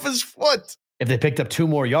good off his foot. If they picked up 2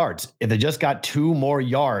 more yards, if they just got 2 more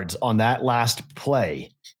yards on that last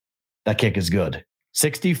play, that kick is good.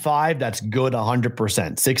 65, that's good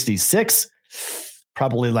 100%. 66,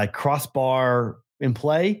 probably like crossbar in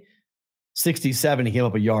play. 67, he came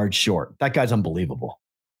up a yard short. That guy's unbelievable.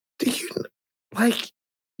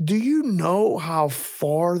 Do you know how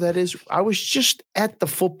far that is? I was just at the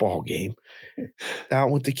football game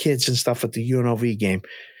down with the kids and stuff at the UNLV game,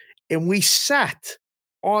 and we sat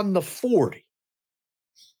on the 40.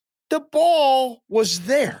 The ball was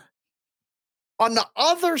there on the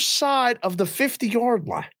other side of the 50-yard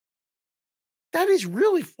line. That is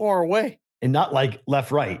really far away. And not like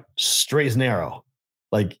left, right, straight as narrow.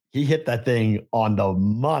 Like he hit that thing on the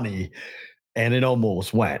money and it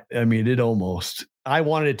almost went. I mean, I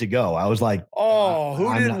wanted it to go. I was like, oh,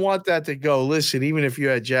 who didn't want that to go? Listen, even if you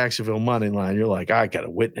had Jacksonville money line, you're like, I got to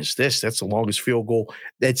witness this. That's the longest field goal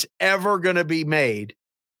that's ever going to be made.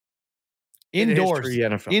 Indoors,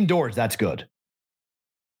 NFL. Indoors, that's good.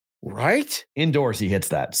 Right? Indoors, he hits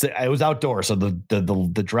that. So it was outdoors, so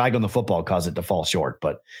the drag on the football caused it to fall short,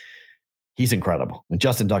 but he's incredible. And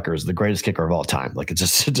Justin Tucker is the greatest kicker of all time. Like, it's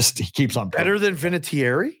just he keeps on better than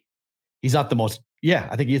Vinatieri? He's not the most. Yeah,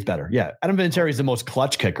 I think he is better. Yeah. Adam Vinatieri is the most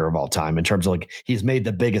clutch kicker of all time in terms of like he's made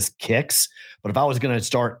the biggest kicks. But if I was going to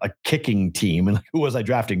start a kicking team and who was I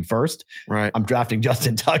drafting first? Right. I'm drafting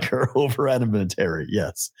Justin Tucker over Adam Vinatieri.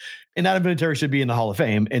 Yes. And Adam Vinatieri should be in the Hall of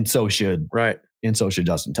Fame. And so should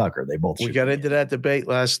Justin Tucker. They both should. We got into that debate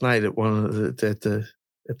last night at one of at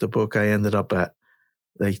the book I ended up at.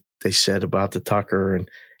 They said about the Tucker and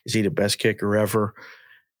is he the best kicker ever?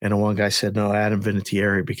 And the one guy said, no, Adam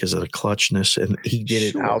Vinatieri because of the clutchness. And he did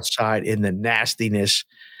it outside in the nastiness.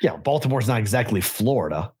 Yeah, Baltimore's not exactly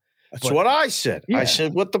Florida. That's what I said. Yeah. I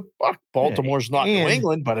said, what the fuck? Baltimore's not New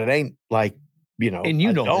England, but it ain't like, And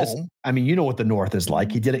you know this. I mean, you know what the North is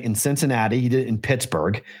like. He did it in Cincinnati. He did it in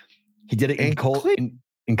Pittsburgh. He did it in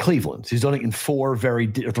Cleveland. He's done it in three very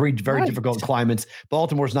difficult climates.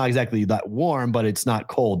 Baltimore's not exactly that warm, but it's not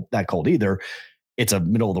that cold either. It's a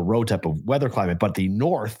middle of the road type of weather climate, but the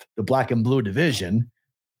North, the black and blue division,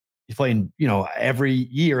 he's playing, every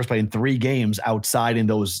year is playing 3 games outside in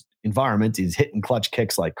those environments. He's hitting clutch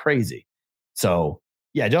kicks like crazy. So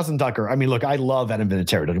yeah, Justin Tucker. I mean, look, I love Adam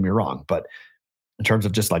Vinatieri, don't get me wrong, but in terms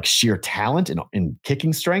of just like sheer talent and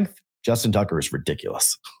kicking strength, Justin Tucker is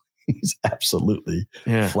ridiculous. He's absolutely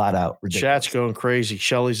flat out ridiculous. Chat's going crazy.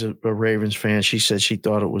 Shelly's a Ravens fan. She said she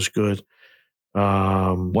thought it was good.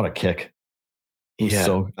 What a kick. Yeah.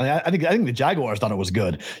 So I think the Jaguars thought it was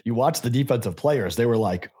good. You watch the defensive players; they were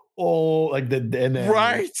like, "Oh," like then they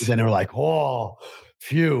were like, "Oh,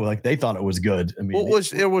 phew!" Like they thought it was good. I mean,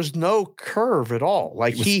 there was no curve at all.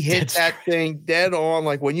 Like he hit that thing dead on.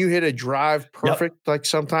 Like when you hit a drive perfect, like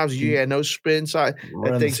sometimes you had no spin side.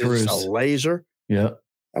 That thing's just a laser. Yeah,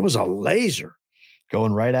 that was a laser.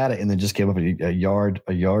 Going right at it and then just came up a yard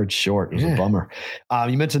short. It was a bummer.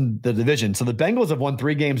 You mentioned the division. So the Bengals have won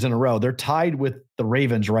 3 games in a row. They're tied with the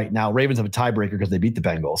Ravens right now. Ravens have a tiebreaker because they beat the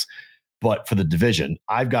Bengals. But for the division,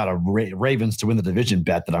 I've got a Ravens to win the division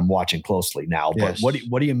bet that I'm watching closely now. Yes. But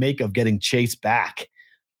what do you make of getting Chase back?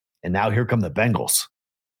 And now here come the Bengals.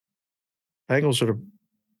 Bengals are the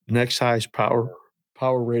next highest power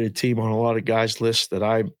rated team on a lot of guys' lists that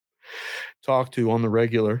I talk to on the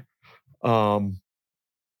regular.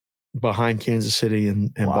 Behind Kansas City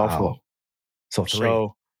and Buffalo.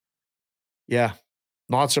 So, yeah,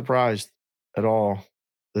 not surprised at all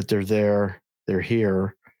that they're there. They're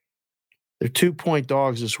here. They're 2-point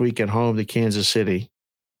dogs this week at home to Kansas City.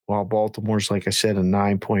 while Baltimore's, like I said, a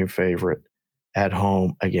 9-point favorite at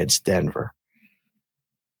home against Denver.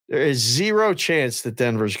 There is zero chance that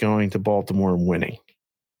Denver's going to Baltimore and winning.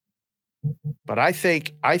 But I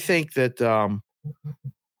think that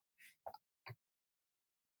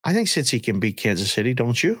I think Cincy can beat Kansas City,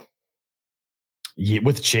 don't you? Yeah,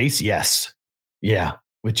 with Chase, yes. Yeah,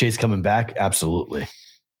 with Chase coming back, absolutely.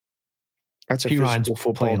 That's a Perine's physical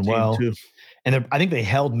football playing team well. too. And I think they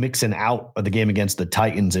held Mixon out of the game against the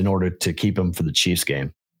Titans in order to keep him for the Chiefs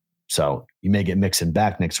game. So you may get Mixon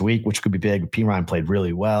back next week, which could be big. Perine played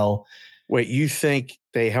really well. Wait, you think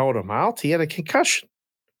they held him out? He had a concussion.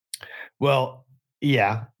 Well,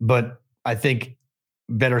 yeah, but I think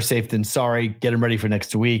better safe than sorry. Get him ready for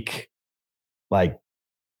next week. Like,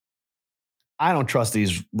 I don't trust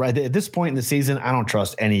these right at this point in the season. I don't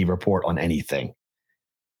trust any report on anything.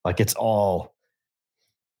 Like, it's all.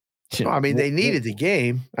 I mean, they needed the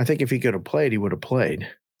game. I think if he could have played, he would have played.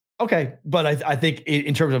 Okay, but I think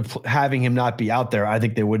in terms of having him not be out there, I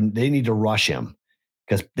think they wouldn't. They need to rush him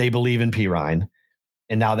because they believe in Perine,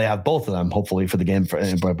 and now they have both of them. Hopefully, for the game, for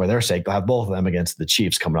their sake, they'll have both of them against the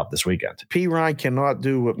Chiefs coming up this weekend. Perine cannot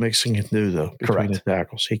do what Mixon can do, though. Between Correct. the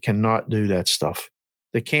tackles, he cannot do that stuff.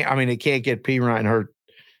 They can't. I mean, they can't get Perine hurt,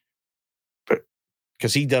 but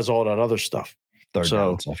because he does all that other stuff. Third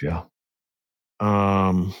down stuff, yeah.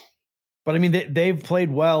 But I mean, they've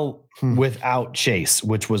played well without Chase,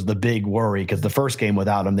 which was the big worry because the first game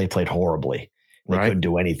without him, they played horribly. They couldn't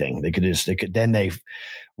do anything. Then they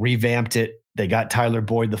revamped it. They got Tyler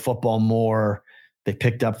Boyd the football more. They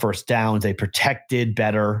picked up first downs. They protected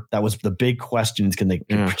better. That was the big question: can they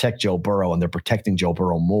protect Joe Burrow? And they're protecting Joe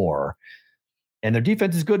Burrow more. And their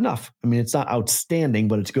defense is good enough. I mean, it's not outstanding,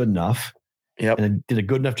 but it's good enough. Yep. And they did a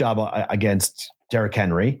good enough job against Derrick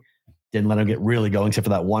Henry. Didn't let him get really going, except for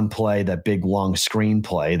that one play, that big long screen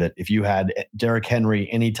play that if you had Derrick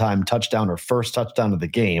Henry anytime touchdown or first touchdown of the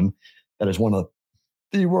game, that is one of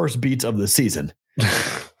the worst beats of the season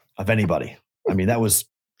of anybody. I mean, that was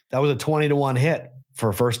a 20-1 hit for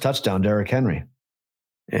a first touchdown, Derrick Henry.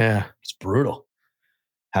 Yeah. It's brutal.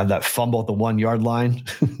 Have that fumble at the 1 yard line.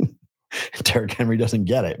 Derrick Henry doesn't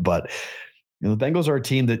get it, but the Bengals are a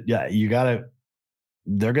team that,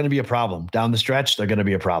 they're going to be a problem down the stretch. They're going to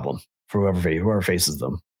be a problem for whoever faces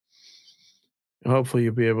them. Hopefully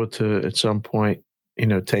you'll be able to, at some point,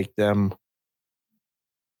 take them.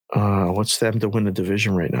 What's them to win the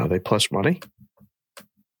division right now? They plus money?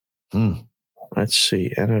 Let's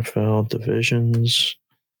see. NFL divisions.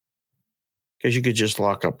 Because you could just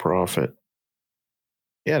lock up profit.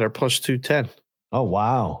 Yeah, they're plus 210. Oh,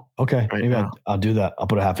 wow. Okay. Right Maybe now. I'll do that. I'll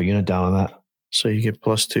put a half a unit down on that. So you get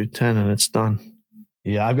plus 210 and it's done.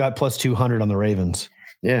 Yeah, I've got plus 200 on the Ravens.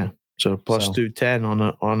 Yeah. So plus 210 on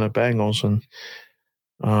the Bengals. And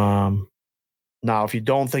now if you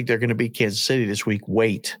don't think they're going to beat Kansas City this week,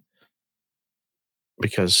 wait.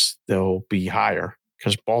 Because they'll be higher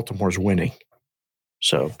because Baltimore's winning.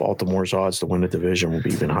 So Baltimore's odds to win the division will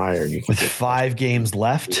be even higher. And you can With 5 games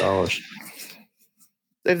left.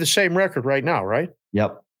 They have the same record right now, right?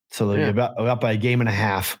 Yep. So they're about by a game and a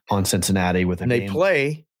half on Cincinnati with a and they game.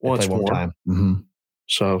 play once more. Time. Mm-hmm.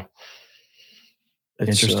 So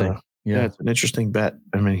it's interesting. Yeah, it's an interesting bet.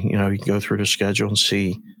 I mean, you can go through the schedule and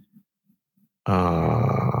see.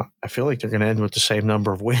 I feel like they're going to end with the same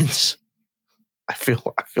number of wins. I feel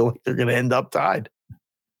like they're going to end up tied.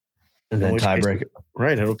 And then tiebreaker.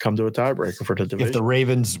 Right. It'll come to a tiebreaker for the division. If the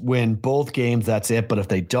Ravens win both games, that's it. But if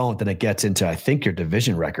they don't, then it gets into, I think, your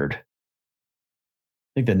division record. I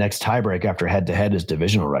think the next tiebreak after head-to-head is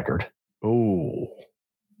divisional record. Oh.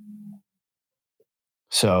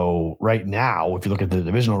 So right now, if you look at the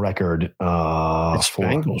divisional record, it's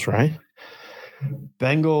Bengals, right?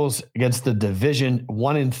 Bengals against the division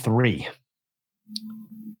 1-3.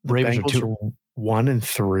 The Ravens Bengals are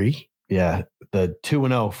 1-3. Yeah, the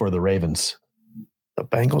 2-0 for the Ravens. The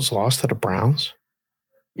Bengals lost to the Browns.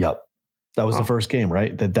 Yep, that was the first game,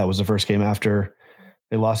 right? That was the first game after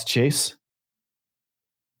they lost Chase.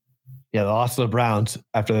 Yeah, they lost to the Browns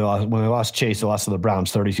after when they lost Chase. They lost to the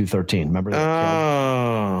Browns 32-13. Remember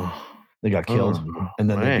that? They got killed, and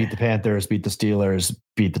then they beat the Panthers, beat the Steelers,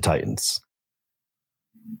 beat the Titans.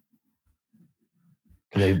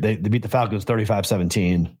 They beat the Falcons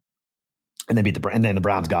 35-17, and they then the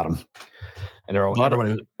Browns got them. And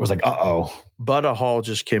everybody was like, "Uh-oh." Butta Hall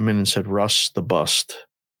just came in and said, "Russ the bust"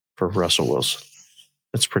 for Russell Wilson.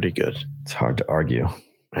 That's pretty good. It's hard to argue.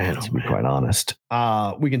 To be quite honest,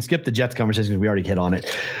 we can skip the Jets conversation because we already hit on it.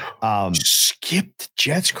 Skip the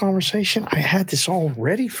Jets conversation. I had this all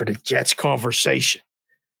ready for the Jets conversation.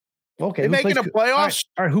 Okay, they making the playoffs.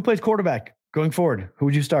 All right, who plays quarterback going forward? Who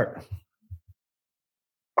would you start?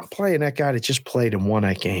 I'm playing that guy that just played and won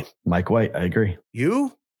that game. Mike White, I agree.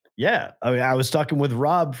 You? Yeah. I mean, I was talking with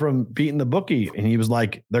Rob from Beating the Bookie, and he was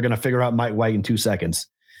like, they're going to figure out Mike White in 2 seconds.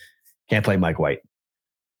 Can't play Mike White.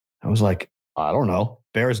 I was like, I don't know.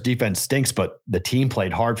 Bears defense stinks, but the team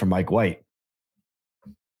played hard for Mike White.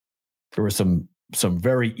 There were some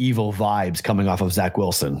very evil vibes coming off of Zach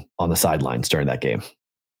Wilson on the sidelines during that game.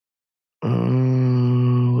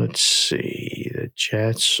 Let's see. The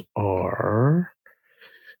Jets are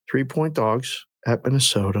 3-point dogs at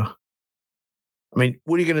Minnesota. I mean,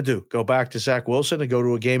 what are you going to do? Go back to Zach Wilson and go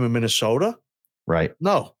to a game in Minnesota? Right.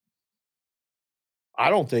 No. I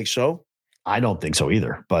don't think so. I don't think so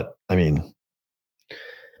either. But I mean,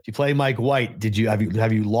 if you play Mike White,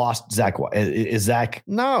 have you lost Zach White? Is Zach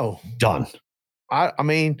no done? I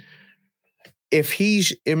mean, if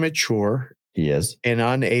he's immature, he is, and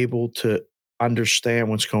unable to understand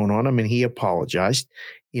what's going on. I mean, he apologized.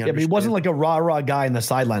 But he wasn't like a rah guy in the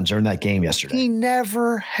sidelines during that game yesterday. He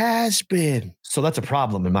never has been. So that's a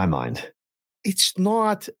problem in my mind. It's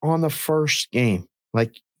not on the first game.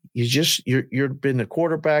 Like you've been the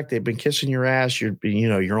quarterback. They've been kissing your ass.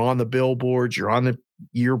 You're on the billboards. You're on the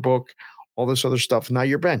yearbook. All this other stuff. Now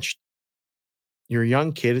you're benched. You're a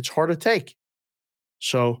young kid. It's hard to take.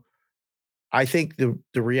 So I think the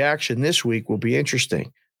reaction this week will be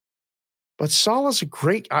interesting. But Saleh's a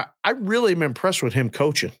great. I really am impressed with him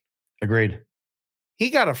coaching. Agreed. He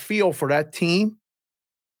got a feel for that team,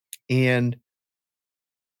 and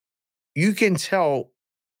you can tell.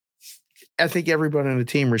 I think everybody on the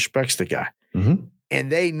team respects the guy,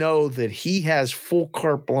 and they know that he has full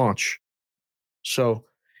carte blanche. So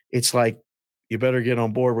it's like you better get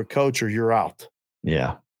on board with coach or you're out.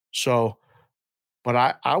 Yeah. So,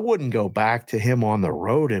 but I wouldn't go back to him on the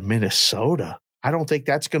road in Minnesota. I don't think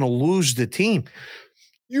that's going to lose the team.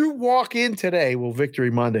 You walk in today, Victory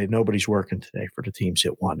Monday, nobody's working today for the teams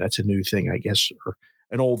that won. That's a new thing, I guess, or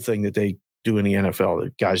an old thing that they do in the NFL.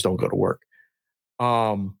 The guys don't go to work.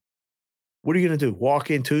 What are you going to do? Walk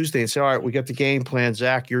in Tuesday and say, all right, we got the game plan.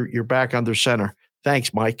 Zach, you're back under center.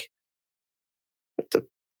 Thanks, Mike. What the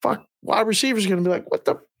fuck? Wide receivers are going to be like, what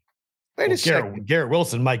the? Wait a second. Garrett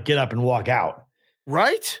Wilson might get up and walk out.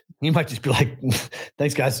 Right? He might just be like,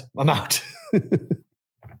 thanks, guys. I'm out.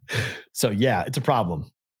 So, yeah, it's a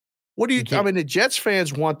problem. What do you I mean, the Jets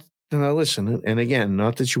fans want to listen. And again,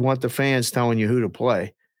 not that you want the fans telling you who to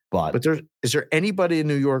play, but is there anybody in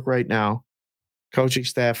New York right now, coaching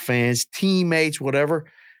staff, fans, teammates, whatever,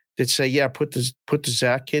 that say, yeah, put the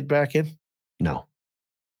Zach kid back in? No.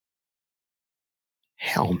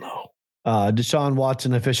 Hell no. Deshaun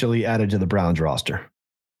Watson officially added to the Browns roster.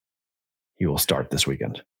 He will start this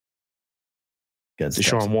weekend.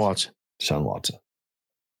 Deshaun Watson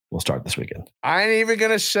will start this weekend. I ain't even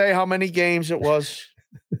gonna say how many games it was.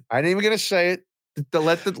 I ain't even gonna say it.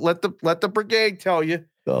 Let the brigade tell you.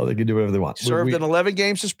 Oh, they can do whatever they want. Served an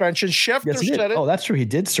 11-game suspension. Schefter said it. Oh, that's true. He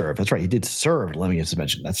did serve. That's right. He did serve an 11-game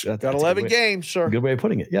suspension. That's got 11 games, sir. Good way of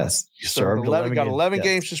putting it. Yes, he served 11. Got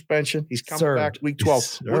 11-game suspension. He's coming back week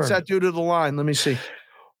 12. What's that do to the line? Let me see.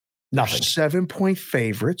 Nothing. 7-point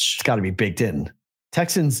favorites. It's got to be baked in.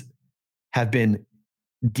 Texans have been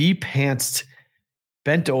de-pantsed,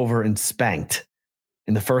 bent over, and spanked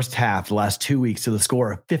in the first half the last 2 weeks to the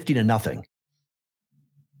score of 50-0.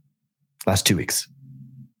 Last 2 weeks.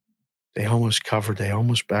 They almost covered. They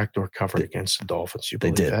almost backdoor covered against the Dolphins.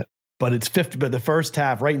 They did that? But it's 50. But the first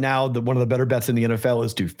half, right now, one of the better bets in the NFL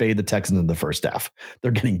is to fade the Texans in the first half.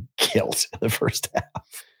 They're getting killed in the first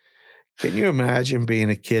half. Can you imagine being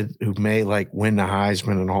a kid who may win the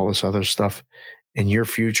Heisman and all this other stuff, and your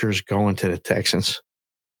future is going to the Texans?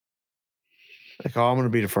 I'm going to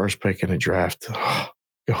be the first pick in the draft.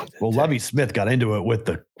 Well, Lovie Smith got into it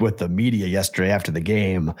with the media yesterday after the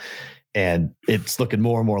game. And it's looking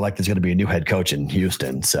more and more like there's going to be a new head coach in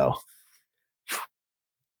Houston. So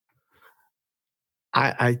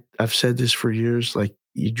I've said this for years.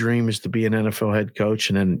 Your dream is to be an NFL head coach,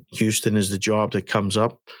 and then Houston is the job that comes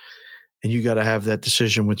up. And you got to have that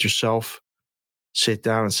decision with yourself. Sit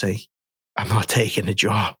down and say, I'm not taking the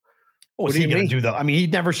job. What are you going to do, though? I mean, he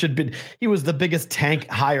never should be. He was the biggest tank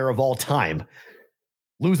hire of all time.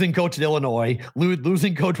 Losing coach at Illinois,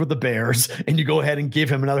 losing coach with the Bears, and you go ahead and give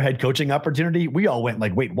him another head coaching opportunity. We all went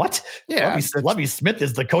wait, what? Yeah. Lovie Smith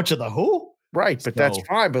is the coach of the who? Right, but that's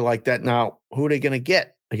fine. But that now, who are they going to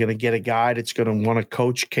get? They're going to get a guy that's going to want to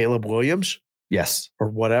coach Caleb Williams? Yes. Or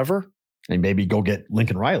whatever. And maybe go get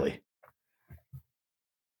Lincoln Riley.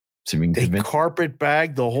 So we can carpet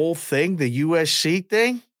bag the whole thing, the USC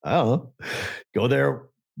thing? I don't know. Go there,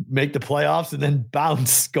 make the playoffs, and then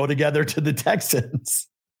bounce, go together to the Texans.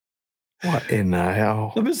 What in the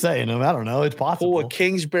hell? I'm just saying. I don't know. It's possible. Pull a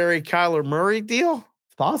Kingsbury Kyler Murray deal?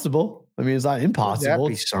 It's possible. I mean, it's not impossible. That'd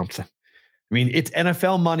be something. I mean, it's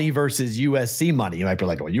NFL money versus USC money. You might be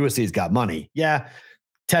like, well, USC's got money. Yeah.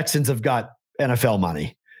 Texans have got NFL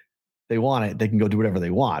money. They want it. They can go do whatever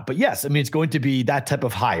they want. But yes, I mean, it's going to be that type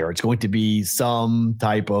of hire. It's going to be some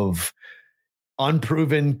type of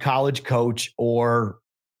unproven college coach or,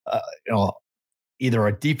 either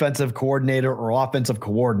a defensive coordinator or offensive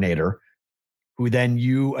coordinator who then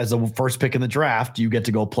you, as a first pick in the draft, you get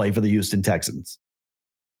to go play for the Houston Texans.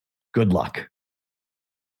 Good luck.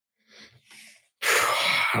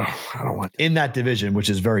 I don't want that. In that division, which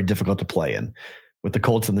is very difficult to play in with the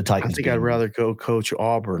Colts and the Titans. I think I'd rather go coach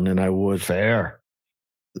Auburn than I would fair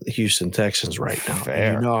the Houston Texans right now.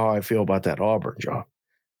 Fair. You know how I feel about that Auburn job.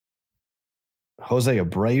 Jose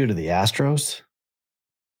Abreu to the Astros.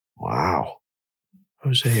 Wow.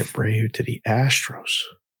 Jose Abreu to the Astros.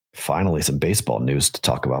 Finally, some baseball news to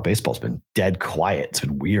talk about. Baseball's been dead quiet. It's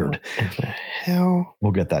been weird. What the hell?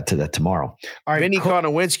 We'll get to that tomorrow. All right. Vinny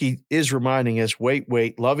Konowinski is reminding us, wait.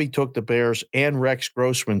 Lovey took the Bears and Rex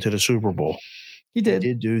Grossman to the Super Bowl. He did. He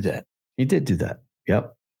did do that. He did do that.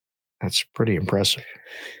 Yep. That's pretty impressive.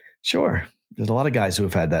 Sure. There's a lot of guys who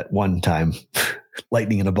have had that one time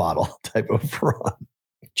lightning in a bottle type of run.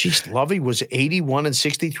 Jeez, Lovey was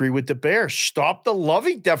 81-63 with the Bears. Stop the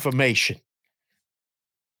Lovey defamation.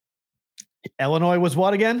 Illinois was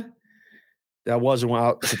what again? That wasn't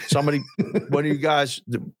out. Somebody, one of you guys,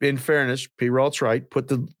 in fairness, P. Rolt's right. Put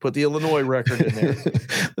the Illinois record in there.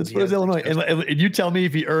 Let's put his Illinois. And you tell me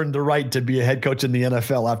if he earned the right to be a head coach in the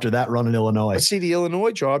NFL after that run in Illinois. Let's see the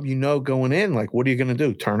Illinois job. Going in, like, what are you going to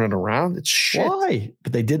do? Turn it around? It's shit. Why?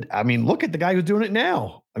 But they did. I mean, look at the guy who's doing it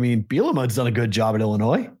now. I mean, Bielema's done a good job at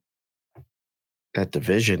Illinois. That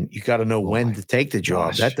division, you got to know when to take the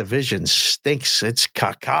job. Gosh. That division stinks. It's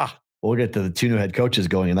caca. We'll get to the two new head coaches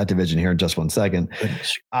going in that division here in just 1 second.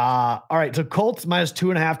 All right. So Colts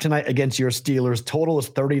 -2.5 tonight against your Steelers. Total is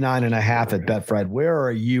 39.5 at Betfred. Where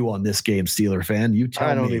are you on this game, Steeler fan? You tell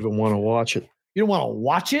me. I don't even want to watch it. You don't want to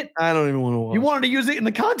watch it? I don't even want to watch it. You wanted to use it in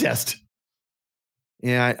the contest.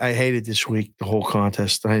 Yeah, I hated this week, the whole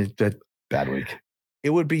contest. Bad week. It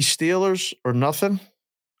would be Steelers or nothing.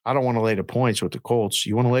 I don't want to lay the points with the Colts.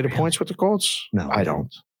 You want to lay the points with the Colts? No, I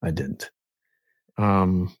don't. I didn't.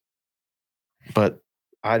 But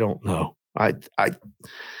I don't know.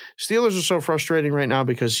 Steelers are so frustrating right now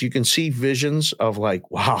because you can see visions of like,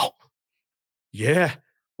 wow, yeah,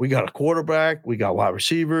 we got a quarterback, we got wide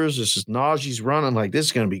receivers. This is Najee's running, like this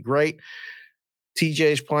is going to be great.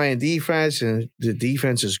 TJ's playing defense, and the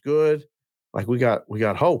defense is good. Like we got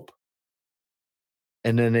hope.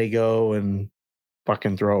 And then they go and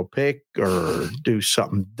fucking throw a pick or do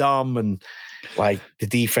something dumb, and like the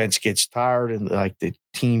defense gets tired, and like the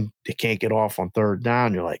team, they can't get off on third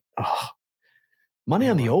down. You're like, oh, Money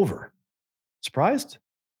on the over. Surprised?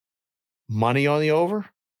 money on the over.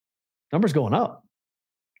 Numbers going up.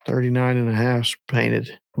 39.5 painted.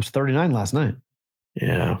 It was 39 last night.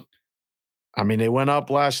 Yeah. I mean, they went up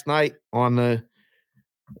last night on the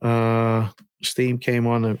Steam came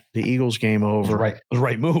on the Eagles game over. Right. It was the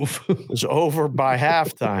right move. It was over by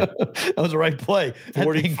halftime. That was the right play. That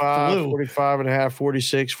thing 45, flew. 45.5,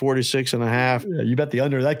 46, 46.5. Yeah, you bet the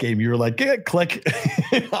under of that game. You were like, click.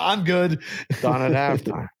 I'm good. Done at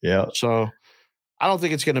halftime. Yeah. So I don't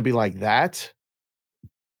think it's going to be like that.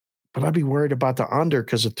 But I'd be worried about the under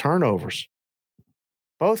because of turnovers.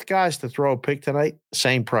 Both guys to throw a pick tonight,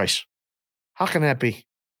 same price. How can that be?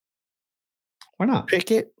 Why not?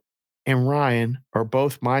 Pickett and Ryan are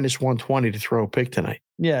both -120 to throw a pick tonight.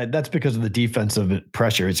 Yeah, that's because of the defensive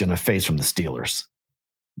pressure he's going to face from the Steelers.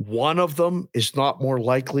 One of them is not more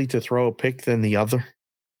likely to throw a pick than the other.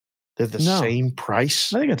 They're the same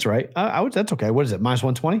price. I think that's right. That's okay. What is it?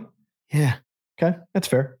 -120? Yeah. Okay. That's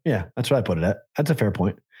fair. Yeah. That's what I put it at. That's a fair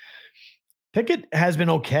point. Pickett has been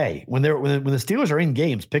okay. When the Steelers are in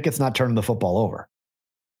games, Pickett's not turning the football over.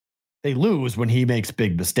 They lose when he makes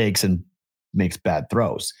big mistakes and makes bad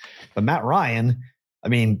throws. But Matt Ryan, I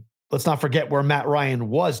mean, let's not forget where Matt Ryan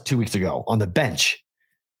was 2 weeks ago, on the bench.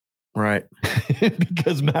 Right.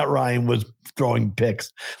 Because Matt Ryan was throwing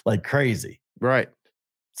picks like crazy. Right.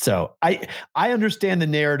 So I understand the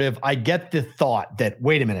narrative. I get the thought that,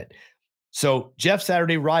 wait a minute. So Jeff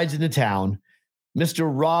Saturday rides into town, Mr.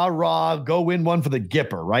 Rah, go win one for the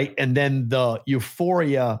Gipper, right? And then the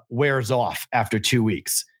euphoria wears off after 2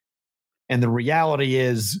 weeks. And the reality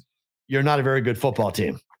is you're not a very good football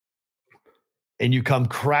team. And you come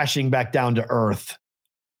crashing back down to earth.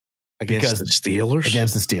 Against the Steelers?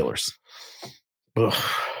 Against the Steelers. Ugh.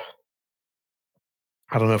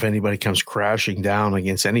 I don't know if anybody comes crashing down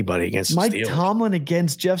against anybody against Mike the Steelers. Tomlin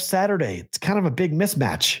against Jeff Saturday. It's kind of a big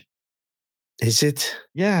mismatch. Is it?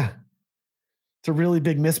 Yeah. It's a really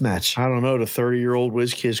big mismatch. I don't know. The 30-year-old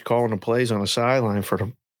whiz kid's calling the plays on the sideline for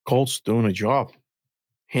the Colts doing a job.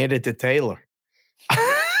 Hand it to Taylor.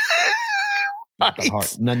 Not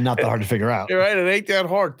that hard to figure out. You're right. It ain't that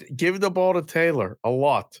hard. Give the ball to Taylor a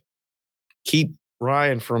lot. Keep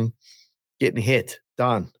Ryan from getting hit.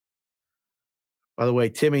 Done. By the way,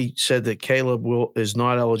 Timmy said that Caleb is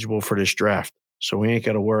not eligible for this draft. So we ain't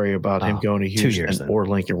got to worry about him going to Houston or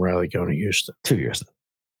Lincoln Riley going to Houston. 2 years.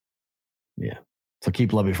 Yeah. So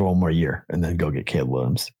keep Lovey for one more year and then go get Caleb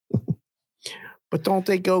Williams. But don't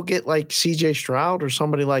they go get like CJ Stroud or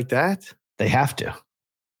somebody like that? They have to.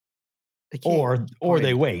 Or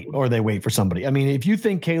they wait for somebody. I mean, if you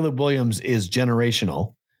think Caleb Williams is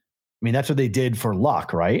generational, I mean, that's what they did for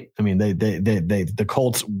Luck, right? I mean, the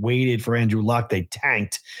Colts waited for Andrew Luck. They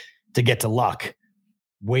tanked to get to Luck,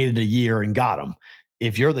 waited a year and got him.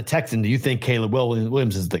 If you're the Texan, do you think Caleb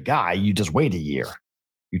Williams is the guy? You just wait a year.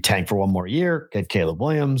 You tank for one more year, get Caleb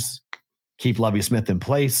Williams, keep Lovie Smith in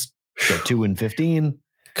place, get 2-15.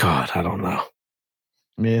 God, I don't know.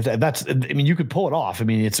 I mean, you could pull it off. I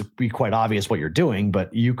mean, it's be quite obvious what you're doing,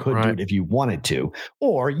 but you could do it if you wanted to.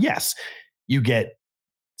 Or yes, you get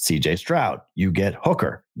CJ Stroud, you get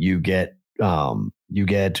Hooker, you get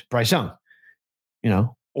Bryce Young,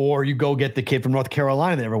 or you go get the kid from North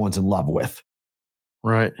Carolina that everyone's in love with.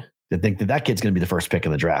 Right. They think that kid's going to be the first pick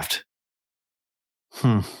in the draft.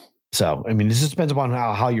 So, I mean, this just depends upon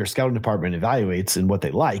how your scouting department evaluates and what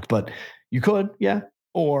they like, but you could, yeah.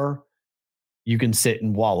 Or you can sit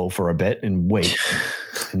and wallow for a bit and wait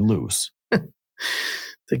and lose.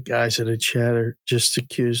 The guys in the chat are just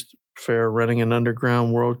accused Farrah running an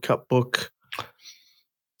underground World Cup book.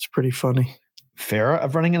 It's pretty funny. Farrah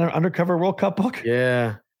of running an undercover World Cup book?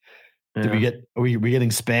 Yeah. Are we getting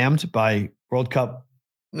spammed by World Cup?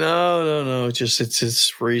 No. It's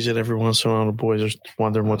freezing every once in a while. The boys are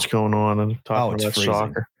wondering what's going on and talking about freezing.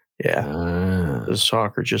 soccer. Yeah. The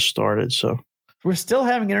soccer just started, so. We're still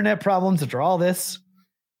having internet problems after all this.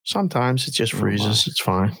 Sometimes it just freezes. It's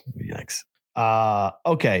fine. Yikes.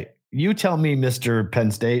 Okay. You tell me, Mr. Penn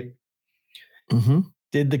State. Mm-hmm.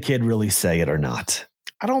 Did the kid really say it or not?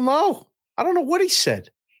 I don't know. I don't know what he said.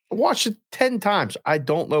 I watched it 10 times. I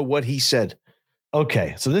don't know what he said.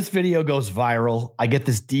 Okay. So this video goes viral. I get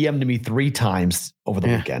this DM to me 3 times over the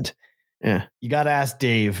weekend. Yeah. You got to ask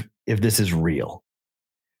Dave if this is real.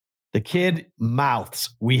 The kid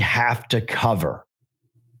mouths, "We have to cover."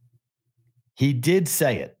 He did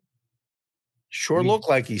say it. Sure looked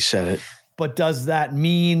like he said it. But does that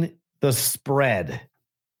mean the spread?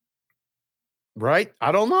 Right?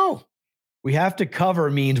 I don't know. We have to cover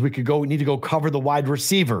means we need to go cover the wide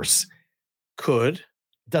receivers. Could.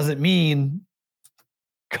 Doesn't mean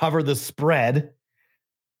cover the spread.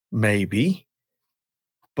 Maybe.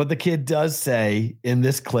 But the kid does say in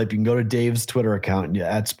this clip, you can go to Dave's Twitter account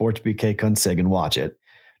at SportsBKConsig and watch it.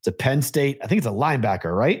 It's a Penn State. I think it's a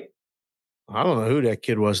linebacker, right? I don't know who that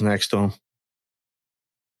kid was next to him.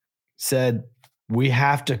 Said, "We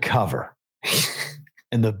have to cover."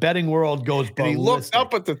 And the betting world goes ballistic. And he looked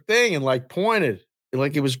up at the thing and pointed.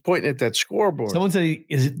 Like he was pointing at that scoreboard. Someone said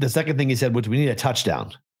the second thing he said was, "We need a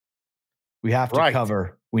touchdown. We have to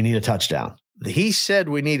cover. We need a touchdown." He said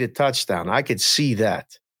we need a touchdown. I could see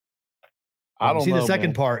that. I don't know. The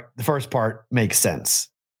second part, the first part makes sense.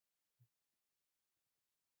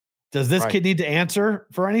 Does this kid need to answer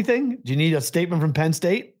for anything? Do you need a statement from Penn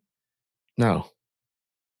State? No.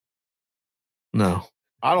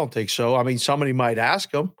 I don't think so. I mean, somebody might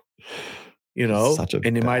ask him, and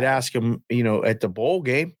they might ask him, at the bowl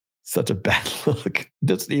game. Such a bad look.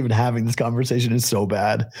 Just even having this conversation is so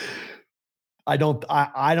bad. I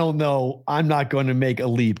don't know. I'm not going to make a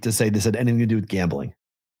leap to say this had anything to do with gambling.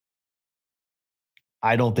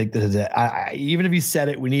 I don't think this is it. Even if he said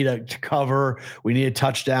it, we need a cover, we need a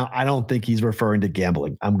touchdown. I don't think he's referring to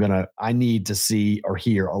gambling. I need to see or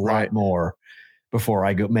hear a lot more before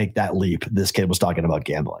I go make that leap. This kid was talking about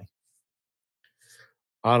gambling.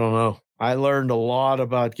 I don't know. I learned a lot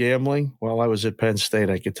about gambling while I was at Penn State.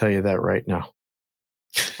 I can tell you that right now.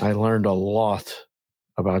 I learned a lot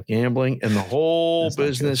about gambling and the whole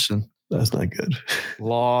business. And that's not good. A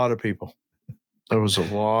lot of people. There was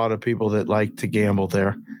a lot of people that liked to gamble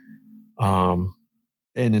there. And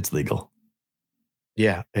it's legal.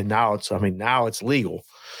 Yeah. And now it's legal.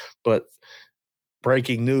 But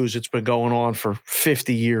breaking news, it's been going on for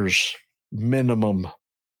 50 years minimum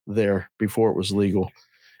there before it was legal.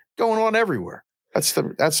 Going on everywhere. That's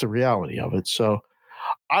the reality of it. So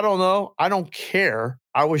I don't know. I don't care.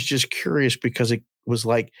 I was just curious because was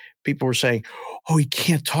like, people were saying, oh, he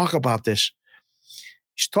can't talk about this.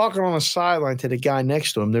 He's talking on the sideline to the guy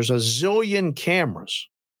next to him. There's a zillion cameras.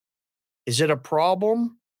 Is it a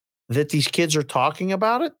problem that these kids are talking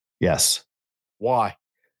about it? Yes. Why?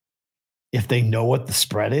 If they know what the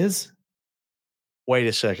spread is. Wait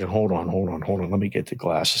a second. Hold on. Let me get the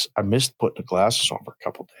glasses. I missed putting the glasses on for a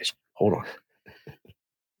couple of days. Hold on.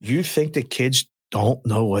 You think the kids don't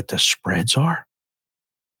know what the spreads are?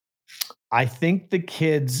 I think the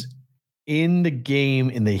kids in the game,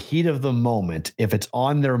 in the heat of the moment, if it's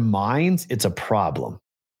on their minds, it's a problem.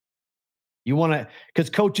 You want to, because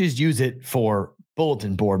coaches use it for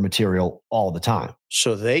bulletin board material all the time.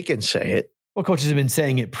 So they can say it. Well, coaches have been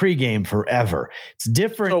saying it pregame forever. It's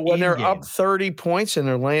different. So when they're in-game. up 30 points and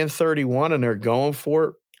they're laying 31 and they're going for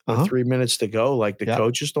it with 3 minutes to go, like the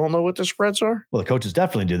coaches don't know what the spreads are? Well, the coaches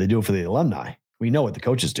definitely do. They do it for the alumni. We know what the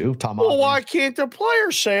coaches do. Tom. Well, why can't the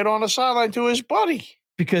player say it on the sideline to his buddy?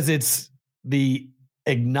 Because it's the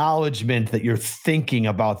acknowledgement that you're thinking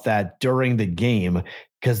about that during the game.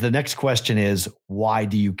 Because the next question is, why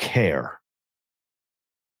do you care?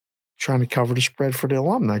 Trying to cover the spread for the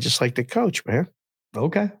alumni, just like the coach, man.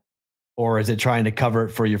 Okay. Or is it trying to cover it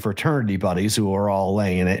for your fraternity buddies who are all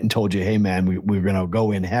laying it and told you, hey, man, we're going to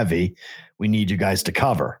go in heavy. We need you guys to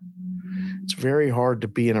cover. It's very hard to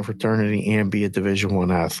be in a fraternity and be a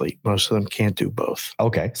Division I athlete. Most of them can't do both.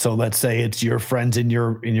 Okay. So let's say it's your friends in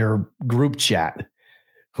your group chat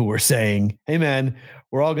who are saying, hey, man,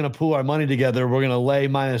 we're all going to pool our money together. We're going to lay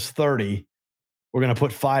minus 30. We're going to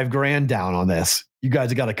put $5,000 down on this. You guys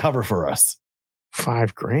have got to cover for us.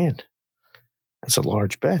 $5,000. That's a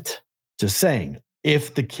large bet. Just saying,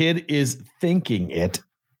 if the kid is thinking it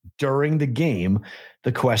during the game,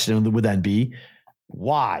 the question would then be,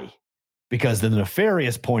 why? Because the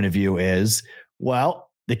nefarious point of view is,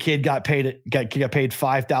 well, the kid got paid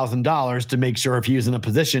 $5,000 to make sure if he was in a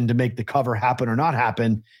position to make the cover happen or not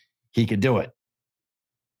happen, he could do it.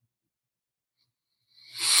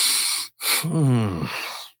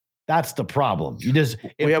 That's the problem.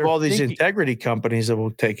 We have all these integrity companies that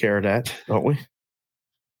will take care of that, don't we?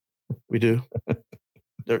 We do.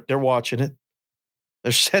 They're watching it.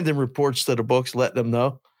 They're sending reports to the books, letting them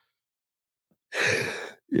know.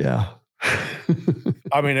 Yeah.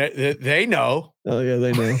 I mean, they know. Oh yeah,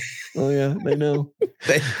 they know. Oh yeah, they know.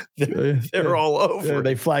 They're all over. Yeah,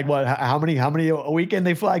 they flag what? How many a weekend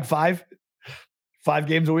they flag? 5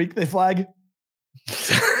 games a week they flag.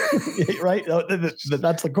 Right?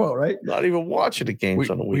 That's the quote, right? Not even watching the games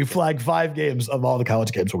on the weekend. We flag 5 games of all the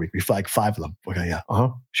college games a week. We flag 5 of them. Okay, yeah.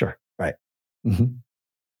 Sure. Right. Mm-hmm.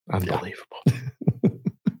 Unbelievable.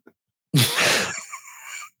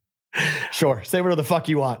 Sure. Say whatever the fuck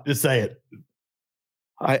you want. Just say it.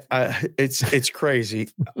 It's crazy.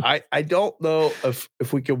 I don't know if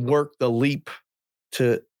we can work the leap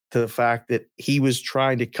to the fact that he was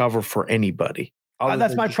trying to cover for anybody.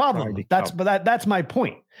 That's my problem. That's my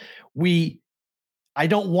point. I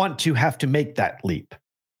don't want to have to make that leap,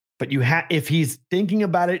 but if he's thinking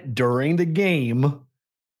about it during the game,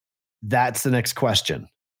 that's the next question.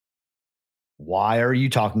 Why are you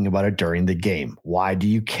talking about it during the game? Why do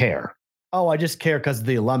you care? Oh, I just care because of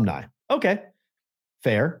the alumni. Okay.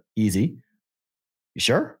 Fair. Easy. You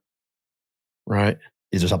sure? Right.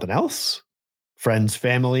 Is there something else? Friends,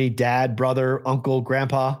 family, dad, brother, uncle,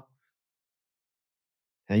 grandpa?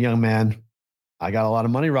 Hey, young man, I got a lot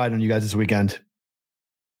of money riding on you guys this weekend.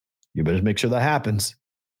 You better make sure that happens.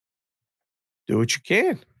 Do what you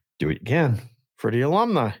can. Do what you can. For the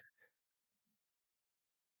alumni.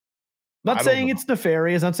 Not saying it's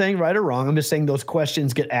nefarious. Not saying right or wrong. I'm just saying those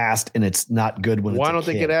questions get asked, and it's not good when. Why don't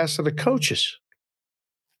they get asked to the coaches?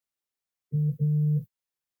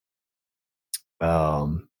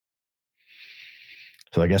 So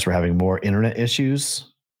I guess we're having more internet issues.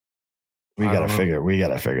 We gotta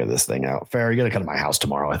figure this thing out. Fair, you gotta come to my house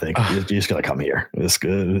tomorrow. I think you just gotta come here. This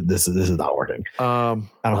is not working. I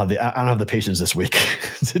don't have the patience this week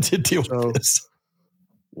to deal with this.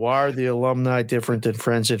 Why are the alumni different than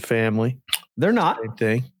friends and family? They're not. Same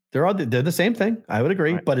thing. They're the same thing. I would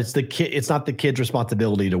agree, but it's the kid. It's not the kid's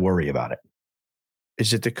responsibility to worry about it.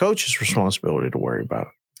 Is it the coach's responsibility to worry about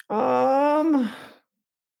it?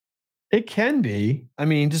 It can be. I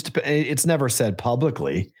mean, it's never said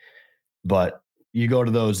publicly, but you go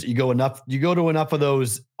to enough of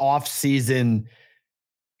those off-season,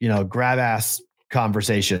 grab ass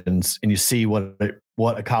conversations, and you see what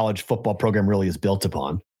a college football program really is built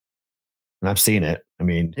upon. And I've seen it. I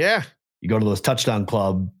mean, yeah, you go to those touchdown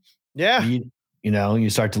club. Yeah. You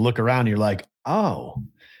start to look around and you're like, oh,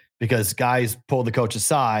 because guys pull the coach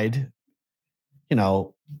aside,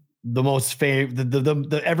 the most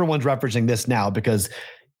the everyone's referencing this now because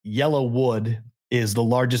Yellow Wood is the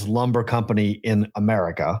largest lumber company in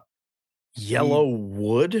America.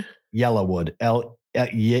 Yellowwood? Yellowwood. Yella.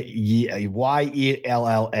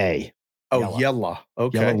 Oh, Yella.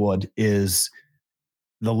 Okay. Yellowwood is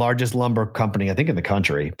the largest lumber company, I think, in the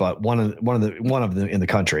country, but one of them in the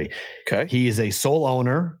country. Okay. He is a sole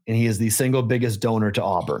owner, and he is the single biggest donor to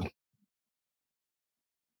Auburn.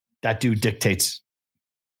 That dude dictates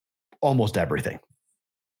almost everything.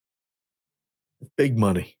 Big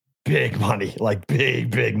money. Big money, like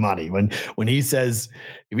big money. When he says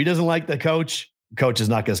if he doesn't like the coach is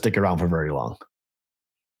not going to stick around for very long.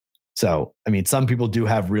 So, I mean, some people do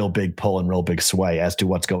have real big pull and real big sway as to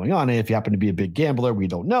what's going on. And if you happen to be a big gambler, we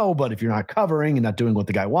don't know. But if you're not covering and not doing what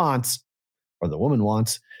the guy wants or the woman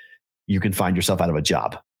wants, you can find yourself out of a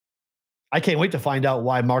job. I can't wait to find out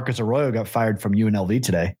why Marcus Arroyo got fired from UNLV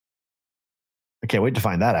today. I can't wait to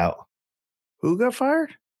find that out. Who got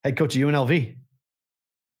fired? Head coach of UNLV.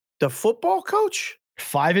 The football coach?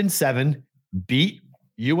 5-7, beat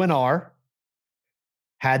UNR,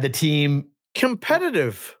 had the team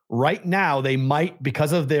competitive. Right now, they might,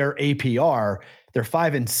 because of their APR, they're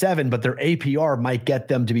 5-7, but their APR might get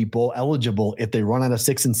them to be bowl eligible if they run out of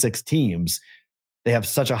 6-6 teams. They have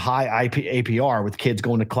such a high APR with kids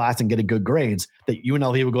going to class and getting good grades that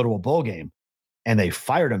UNLV would go to a bowl game, and they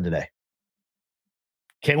fired him today.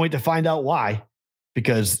 Can't wait to find out why,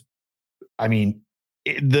 because, I mean,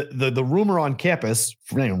 the rumor on campus,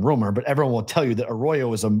 not even rumor, but everyone will tell you that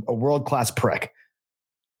Arroyo is a world-class prick.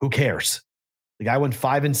 Who cares? The guy went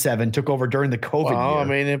 5-7, took over during the COVID year. I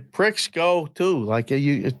mean, if pricks go too, like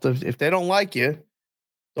if they don't like you,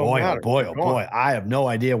 boy, I have no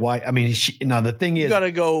idea why. I mean, the thing is, you got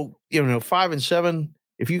to go, 5-7.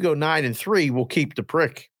 If you go 9-3, we'll keep the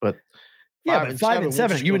prick. But 5-7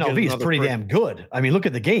 at UNLV is pretty damn good. I mean, look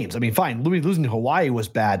at the games. I mean, fine, losing to Hawaii was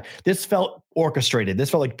bad. This felt orchestrated. This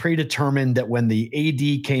felt like predetermined that when the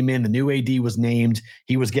AD came in, the new AD was named,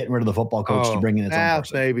 he was getting rid of the football coach to bring in his own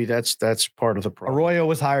person. Maybe that's part of the problem. Arroyo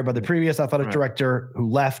was hired by the previous athletic director who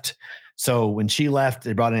left. So when she left,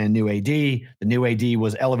 they brought in a new AD. The new AD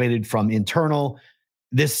was elevated from internal.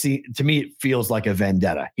 This, to me, it feels like a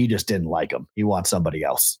vendetta. He just didn't like him. He wants somebody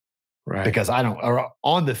else. Right. Because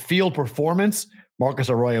on the field performance, Marcus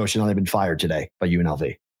Arroyo should not have been fired today by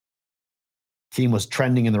UNLV. Team was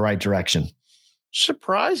trending in the right direction.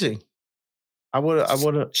 Surprising. I would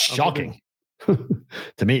have. Shocking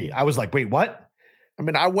to me. I was like, wait, what? I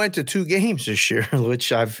mean, I went to 2 games this year, which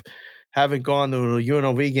haven't gone to a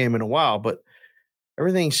UNLV game in a while, but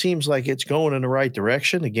everything seems like it's going in the right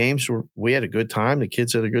direction. The games we had a good time. The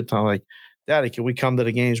kids had a good time. Like, Daddy, can we come to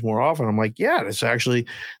the games more often? I'm like, yeah, this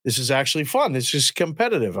is actually fun. This is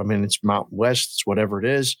competitive. I mean, it's Mountain West, it's whatever it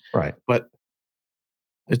is. Right. But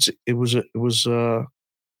I'm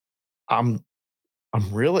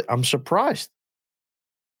surprised.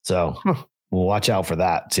 So we'll watch out for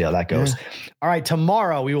that. See how that goes. Yeah. All right.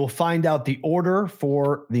 Tomorrow we will find out the order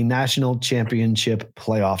for the national championship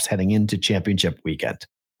playoffs heading into championship weekend.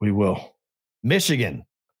 We will. Michigan.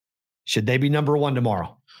 Should they be number 1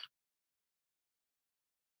 tomorrow?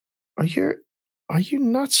 Are you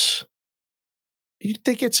nuts? You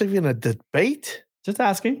think it's even a debate? Just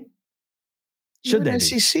asking. Should they be?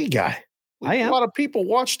 SEC guy. I am. A lot of people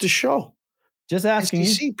watch the show. Just asking.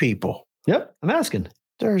 SEC people. Yep, I'm asking.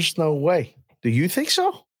 There's no way. Do you think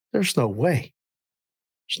so? There's no way.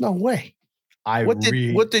 There's no way.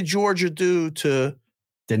 What did Georgia do to?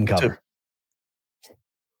 Didn't cover.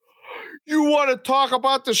 You want to talk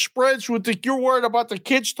about the spreads you're worried about the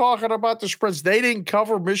kids talking about the spreads. They didn't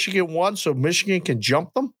cover. Michigan won, so Michigan can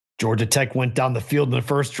jump them. Georgia Tech went down the field in the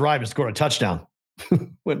first drive and scored a touchdown.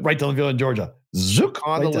 Went right down the field in Georgia. Zook.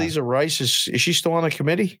 Condoleezza Rice, is she still on the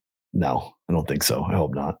committee? No, I don't think so. I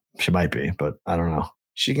hope not. She might be, but I don't know.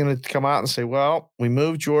 She's going to come out and say, well, we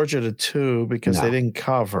moved Georgia to 2 because they didn't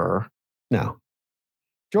cover. No.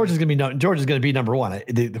 Georgia's going to be number 1.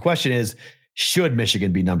 The question is, should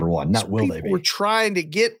Michigan be number 1? Not will they be? We're trying to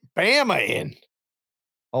get Bama in.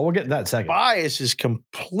 Oh, we'll get to that in a second. Bias is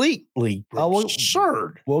completely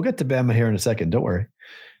absurd. We'll get to Bama here in a second. Don't worry.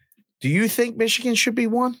 Do you think Michigan should be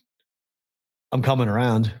 1? I'm coming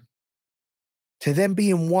around. To them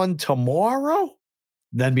being 1 tomorrow?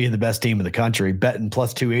 Then being the best team in the country, betting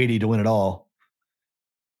plus 280 to win it all.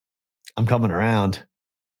 I'm coming around.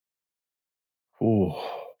 Ooh.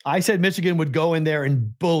 I said Michigan would go in there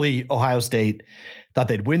and bully Ohio State. Thought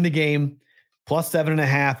they'd win the game. Plus 7.5.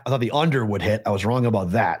 I thought the under would hit. I was wrong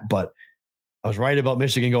about that, but I was right about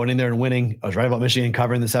Michigan going in there and winning. I was right about Michigan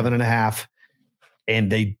covering the 7.5.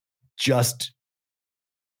 And they just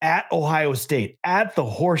at Ohio State, at the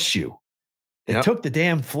Horseshoe. They took the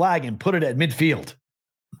damn flag and put it at midfield.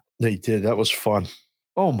 They did. That was fun.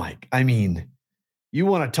 Oh, Mike. I mean, you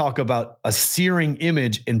want to talk about a searing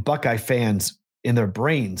image in Buckeye fans in their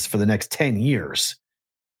brains for the next 10 years.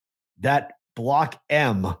 That block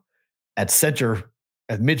M at center,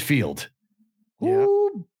 at midfield.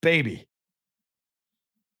 Ooh, baby.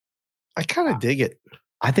 I kind of dig it.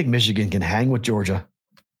 I think Michigan can hang with Georgia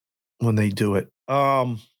when they do it.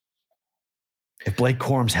 If Blake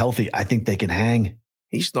Corum's healthy, I think they can hang.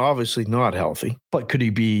 He's obviously not healthy. But could he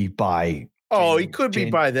be by... he could be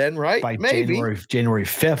by then, right? By maybe. January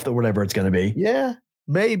 5th or whatever it's going to be. Yeah,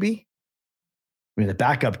 maybe. I mean, the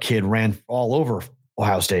backup kid ran all over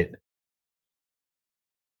Ohio State.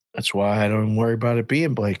 That's why I don't worry about it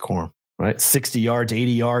being Blake Corum. Right? 60 yards,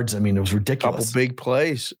 80 yards. I mean, it was ridiculous. Couple big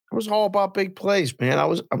plays. It was all about big plays, man. I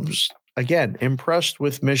was again, impressed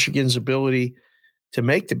with Michigan's ability to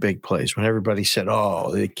make the big plays when everybody said,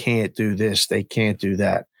 oh, they can't do this, they can't do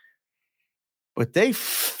that. But they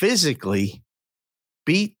physically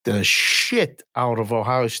beat the shit out of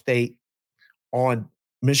Ohio State on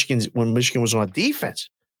when Michigan was on defense.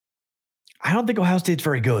 I don't think Ohio State's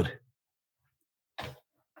very good.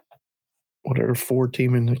 Whatever 4th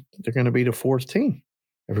team, and they're going to be the 4th team.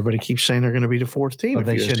 Everybody keeps saying they're going to be the 4th team. But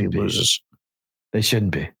they shouldn't be. Loses. They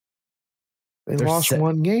shouldn't be. They lost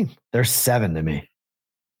one game. They're 7 to me.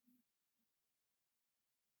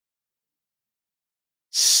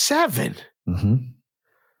 7? Mm-hmm.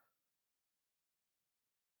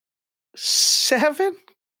 7?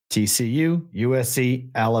 TCU, USC,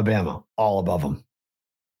 Alabama, all above them.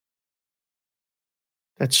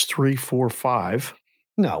 That's 3, 4, 5.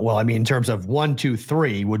 No, well, I mean, in terms of 1, 2,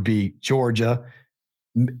 3 would be Georgia,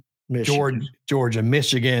 Georgia,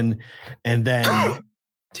 Michigan, and then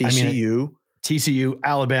TCU, TCU,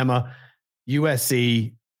 Alabama,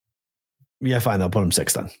 USC. Yeah, fine. They'll put them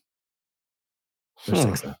 6th then. They're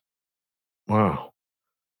 6th then. Wow.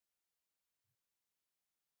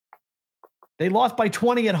 They lost by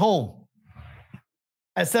 20 at home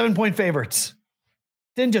as 7-point favorites.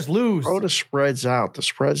 Didn't just lose. Throw the spreads out. The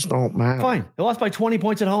spreads don't matter. Fine. They lost by 20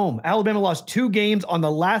 points at home. Alabama lost 2 games on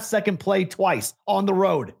the last second play twice on the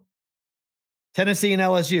road. Tennessee and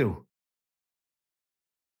LSU.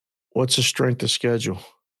 What's the strength of schedule?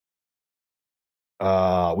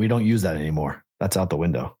 We don't use that anymore. That's out the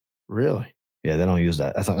window. Really? Yeah, they don't use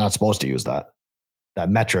that. That's not supposed to use that. That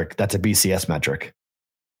metric, that's a BCS metric.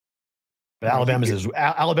 But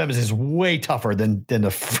Alabama's is way tougher than the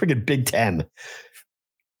friggin' Big Ten.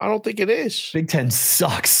 I don't think it is. Big Ten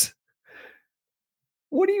sucks.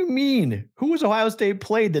 What do you mean? Who has Ohio State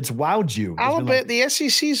played that's wowed you? Alabama, the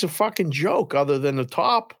SEC is a fucking joke other than the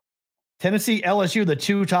top. Tennessee, LSU, the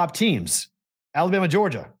 2 top teams. Alabama,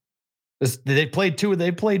 Georgia. They played 2 of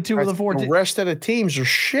the 4 teams. The rest of the teams are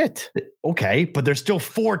shit. Okay, but there's still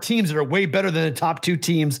 4 teams that are way better than the top 2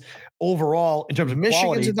 teams overall in terms of Michigan's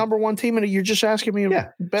quality. the number 1 team, and you're just asking me. Yeah,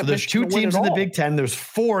 so there's 2 teams in the Big Ten. There's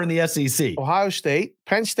 4 in the SEC. Ohio State,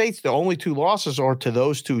 Penn State's the only 2 losses are to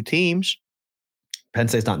those 2 teams. Penn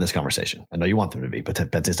State's not in this conversation. I know you want them to be, but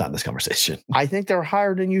Penn State's not in this conversation. I think they're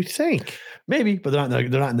higher than you think. Maybe, but they're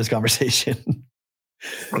not in this conversation.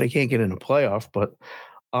 Well, they can't get in the playoff, but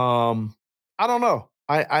I don't know.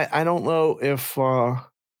 I don't know if I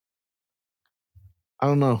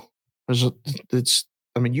don't know.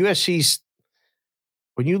 USC's,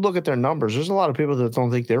 when you look at their numbers, there's a lot of people that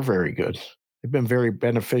don't think they're very good. They've been very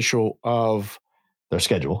beneficial of their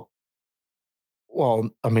schedule. Well,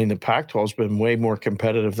 I mean, the Pac-12 has been way more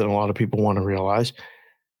competitive than a lot of people want to realize.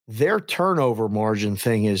 Their turnover margin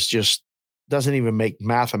thing is just doesn't even make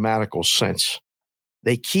mathematical sense.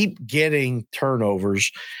 They keep getting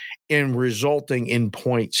turnovers and resulting in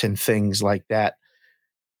points and things like that.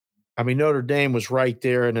 I mean, Notre Dame was right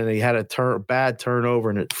there, and then they had a bad turnover,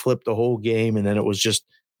 and it flipped the whole game, and then it was just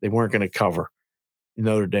they weren't going to cover.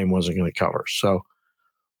 Notre Dame wasn't going to cover. So,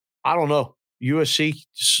 I don't know. USC,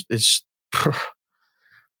 it's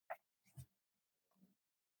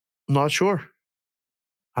not sure.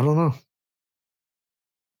 I don't know.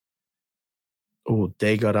 Oh,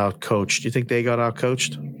 they got out coached. Do you think they got out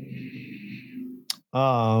coached?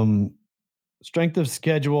 Strength of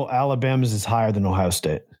schedule, Alabama's is higher than Ohio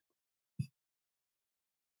State.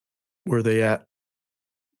 Where are they at?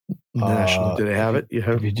 National. Do they have it?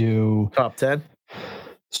 If you do top 10.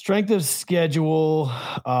 Strength of schedule,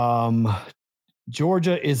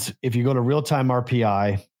 Georgia is, if you go to real-time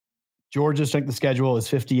RPI, Georgia's strength of schedule is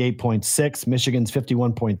 58.6, Michigan's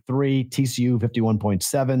 51.3, TCU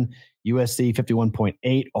 51.7, USC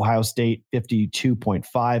 51.8, Ohio State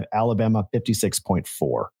 52.5, Alabama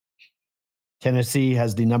 56.4. Tennessee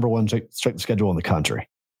has the number one strength schedule in the country.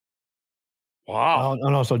 Wow. Oh,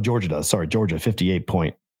 no, so Georgia does. Sorry, Georgia,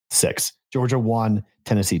 58.6. Georgia 1,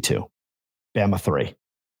 Tennessee 2. Bama 3.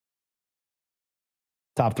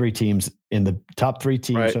 Top three teams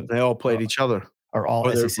Right. They all played each other. Are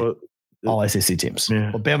all SEC. All SEC teams.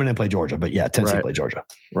 Yeah. Well, Bama didn't play Georgia, but yeah, Tennessee played Georgia.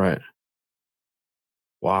 Right.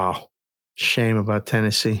 Wow. Shame about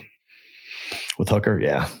Tennessee. With Hooker,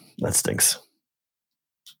 yeah, that stinks.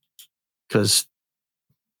 Because,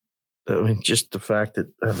 I mean, just the fact that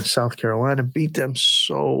South Carolina beat them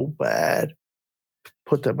so bad,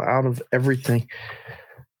 put them out of everything.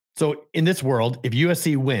 So in this world, if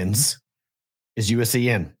USC wins, is USC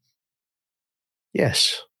in?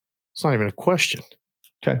 Yes. It's not even a question.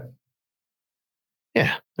 Okay.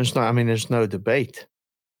 Yeah. There's no debate.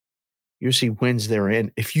 USC wins, they're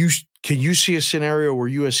in. Can you see a scenario where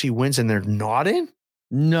USC wins and they're not in?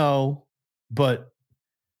 No, but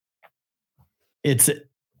it's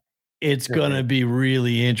going to be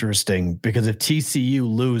really interesting because if TCU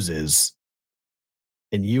loses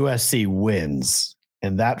and USC wins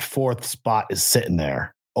and that fourth spot is sitting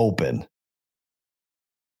there open,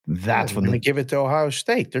 that's when they give it to Ohio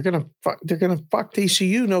State. They're gonna fuck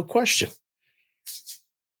TCU, no question.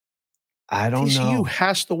 I don't know. TCU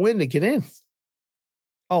has to win to get in.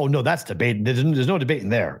 Oh no, that's debate. There's no debate in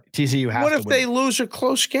there. TCU has. What if they lose a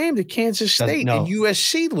close game to Kansas State and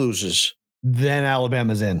USC loses? Then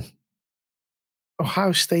Alabama's in.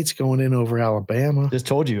 Ohio State's going in over Alabama. I just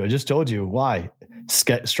told you why.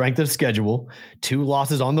 Strength of schedule, 2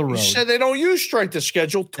 losses on the road. You said they don't use strength of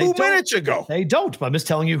schedule 2 minutes ago. They don't. But I'm just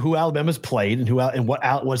telling you who Alabama's played and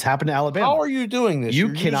what's happened to Alabama. How are you doing this?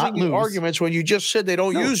 You're cannot lose arguments when you just said they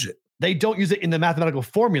don't use it. They don't use it in the mathematical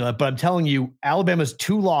formula, but I'm telling you, Alabama's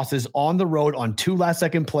 2 losses on the road on 2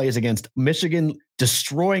 last-second plays against Michigan,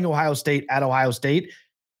 destroying Ohio State at Ohio State.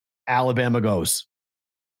 Alabama goes.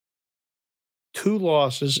 2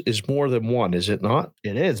 losses is more than 1, is it not?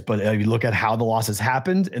 It is, but if you look at how the losses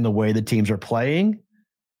happened and the way the teams are playing,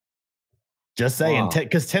 just saying,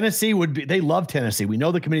 because Tennessee they love Tennessee. We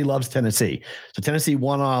know the committee loves Tennessee. So Tennessee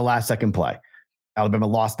won on a last-second play. Alabama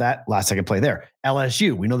lost that last-second play there.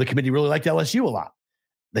 LSU, we know the committee really liked LSU a lot.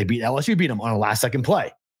 LSU beat them on a last-second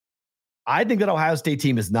play. I think that Ohio State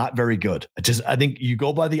team is not very good. I think you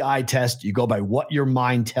go by the eye test. You go by what your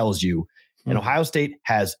mind tells you. And Ohio State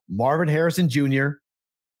has Marvin Harrison Jr.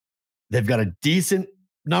 They've got a decent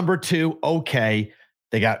number 2. Okay.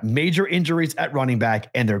 They got major injuries at running back,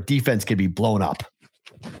 and their defense can be blown up.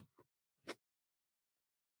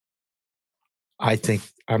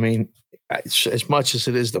 As much as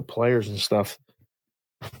it is the players and stuff,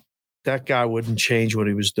 that guy wouldn't change what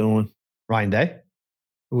he was doing. Ryan Day?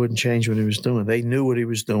 Wouldn't change what he was doing. They knew what he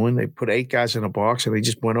was doing. They put 8 guys in a box, and they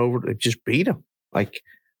just went over. They just beat him.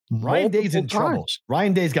 Ryan Day's in trouble.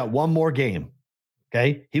 Ryan Day's got one more game.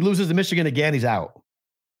 Okay. He loses to Michigan again. He's out.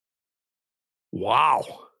 Wow.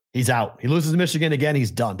 He's out. He loses to Michigan again.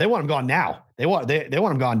 He's done. They want him gone now. They want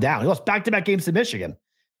him gone down. He lost back-to-back games to Michigan.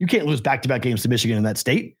 You can't lose back-to-back games to Michigan in that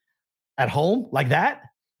state at home like that.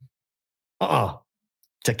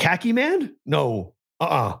 To Khaki Man? No.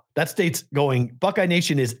 That state's going. Buckeye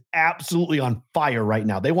Nation is absolutely on fire right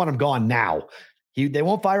now. They want him gone now. They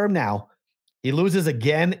won't fire him now. He loses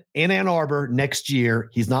again in Ann Arbor next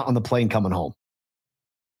year. He's not on the plane coming home.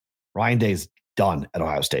 Ryan Day's done at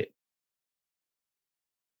Ohio State.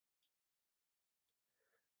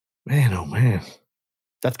 Man, oh man.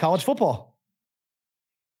 That's college football.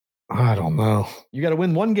 I don't know. You got to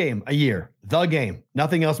win 1 game a year. The game.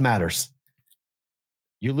 Nothing else matters.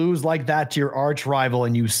 You lose like that to your arch rival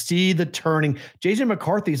and you see the turning. JJ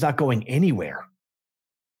McCarthy's not going anywhere.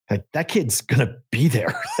 Like, that kid's going to be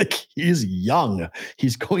there. He's young.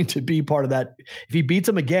 He's going to be part of that. If he beats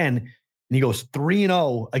him again and he goes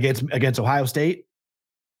 3-0 against Ohio State,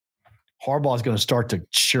 Harbaugh is going to start to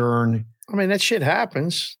churn. That shit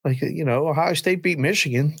happens. Ohio State beat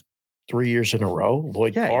Michigan 3 years in a row.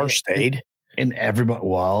 Lloyd Carr stayed. And everybody,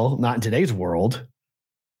 not in today's world.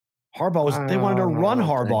 Harbaugh they wanted to run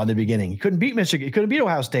Harbaugh in the beginning. He couldn't beat Michigan. He couldn't beat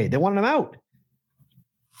Ohio State. They wanted him out.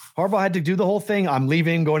 Harbaugh had to do the whole thing. I'm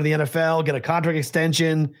leaving, going to the NFL, get a contract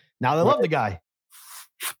extension. Now they love the guy.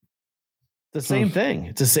 The same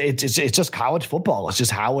thing. It's just college football. It's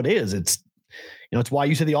just how it is. It's why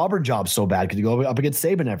you say the Auburn job's so bad, because you go up against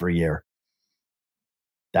Saban every year.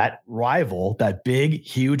 That rival, that big,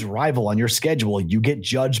 huge rival on your schedule, you get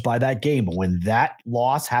judged by that game. But when that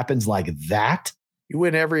loss happens like that, you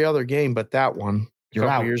win every other game but that one. You're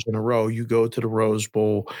out. Years in a row, you go to the Rose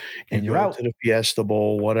Bowl and you're out to the Fiesta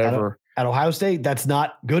Bowl, whatever. At Ohio State, that's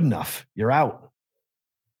not good enough. You're out.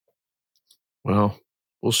 Well,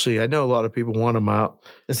 We'll see. I know a lot of people want him out.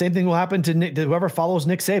 The same thing will happen to whoever follows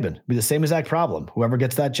Nick Saban. It'll be the same exact problem. Whoever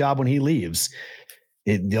gets that job when he leaves,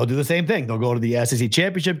 they'll do the same thing. They'll go to the SEC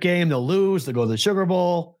championship game. They'll lose. They'll go to the Sugar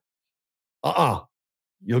Bowl.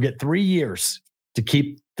 You'll get 3 years to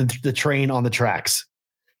keep the train on the tracks.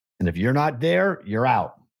 And if you're not there, you're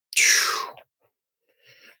out.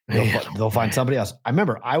 They'll find somebody else. I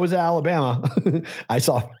remember I was at Alabama. I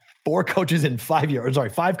saw 5 coaches in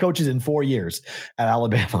 4 years at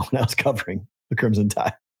Alabama when I was covering the Crimson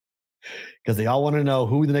Tide. Because they all want to know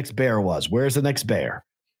who the next Bear was. Where's the next Bear?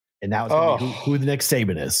 And now it's going to be who the next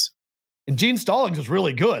Saban is. And Gene Stallings was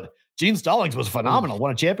really good. Gene Stallings was phenomenal.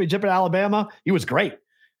 Won a championship at Alabama. He was great.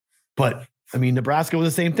 But, I mean, Nebraska was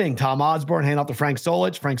the same thing. Tom Osborne handed off to Frank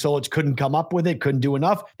Solich. Frank Solich couldn't come up with it, couldn't do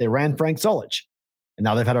enough. They ran Frank Solich. And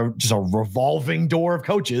now they've had just a revolving door of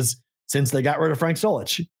coaches since they got rid of Frank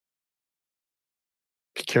Solich.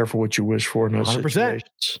 Be careful what you wish for in those 100%.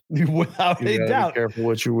 Situations. Without a doubt. Be careful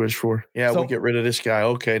what you wish for. Yeah, we'll get rid of this guy.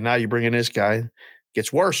 Okay, now you bring in this guy.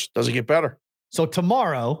 Gets worse. Doesn't get better. So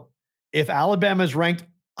tomorrow, if Alabama is ranked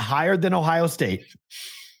higher than Ohio State,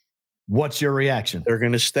 what's your reaction? They're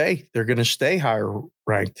going to stay. They're going to stay higher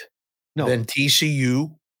ranked. No. Then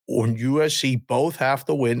TCU or USC both have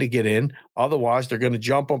to win to get in. Otherwise, they're going to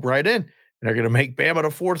jump them right in. And they're going to make Bama the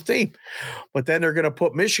 4th team. But then they're going to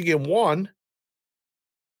put Michigan 1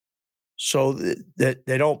 so that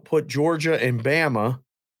they don't put Georgia and Bama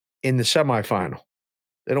in the semifinal.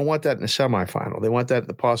 They don't want that in the semifinal. They want that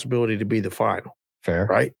the possibility to be the final. Fair.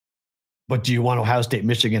 Right? But do you want Ohio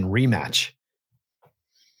State-Michigan rematch?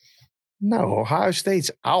 No, Ohio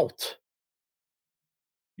State's out.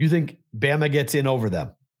 You think Bama gets in over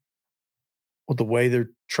them? Well, the way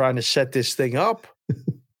they're trying to set this thing up,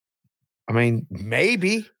 I mean,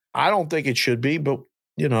 maybe. I don't think it should be, but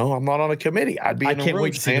I'm not on a committee. I'd be. I can't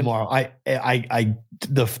wait to see tomorrow. The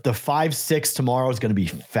 5-6 tomorrow is going to be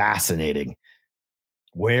fascinating.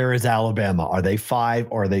 Where is Alabama? Are they 5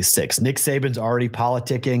 or are they 6? Nick Saban's already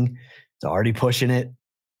politicking. He's already pushing it.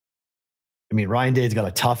 I mean, Ryan Day's got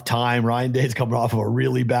a tough time. Ryan Day's coming off of a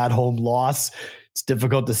really bad home loss. It's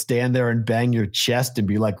difficult to stand there and bang your chest and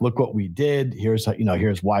be like, look what we did. Here's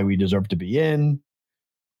why we deserve to be in.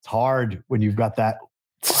 It's hard when you've got that.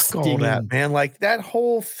 Fuck all that, man. Like that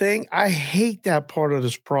whole thing. I hate that part of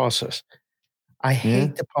this process. I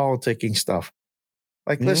hate the politicking stuff.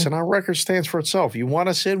 Like, listen, our record stands for itself. You want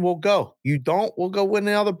us in, we'll go. You don't, we'll go win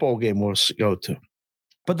the other bowl game we'll go to.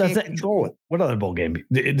 But that's control it. What other bowl game?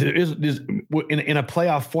 There is in a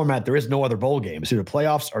playoff format, there is no other bowl game. It's either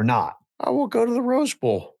playoffs or not. I will go to the Rose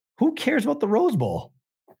Bowl. Who cares about the Rose Bowl?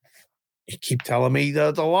 You keep telling me the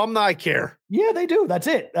alumni care. Yeah, they do. That's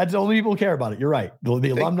it. That's the only people who care about it. You're right. The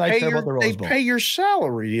alumni care about the Rose Bowl. They pay your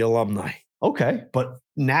salary, the alumni. Okay. But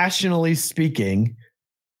nationally speaking,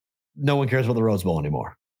 no one cares about the Rose Bowl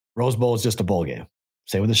anymore. Rose Bowl is just a bowl game.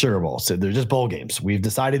 Same with the Sugar Bowl. So they're just bowl games. We've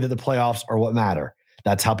decided that the playoffs are what matter.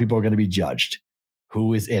 That's how people are going to be judged.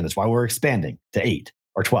 Who is in? That's why we're expanding to 8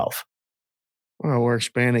 or 12. Well, we're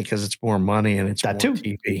expanding because it's more money and it's that more too.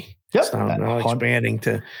 TV. Yep. It's not expanding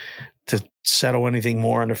to settle anything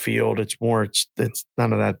more on the field. It's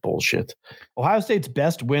none of that bullshit. Ohio State's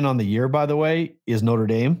best win on the year, by the way, is Notre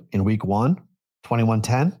Dame in week 1,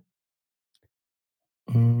 21-10.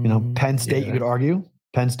 Penn State, you could argue.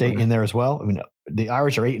 Penn State in there as well. I mean, the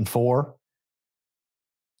Irish are 8-4.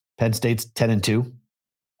 Penn State's 10-2.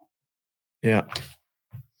 Yeah.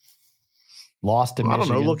 Lost to Michigan. I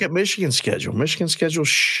don't know. Look at Michigan's schedule. Michigan's schedule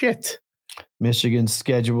shit. Michigan's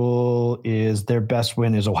schedule is their best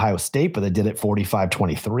win is Ohio State, but they did it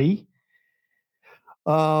 45-23.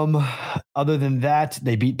 Other than that,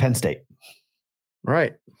 they beat Penn State.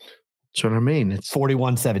 Right. That's what I mean. It's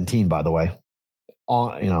 41-17, by the way.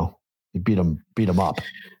 They beat them up.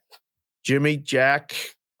 Jimmy, Jack,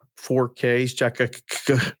 4Ks, Jack.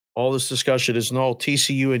 All this discussion is null.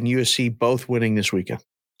 TCU and USC both winning this weekend.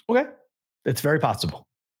 Okay. It's very possible.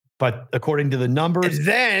 But according to the numbers, and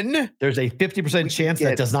then there's a 50% chance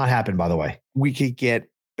that does not happen, by the way. We could get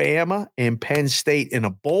Bama and Penn State in a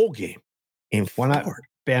bowl game. Why not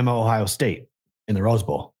Bama, Ohio State in the Rose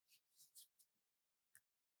Bowl?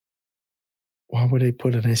 Why would they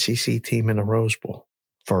put an SEC team in a Rose Bowl?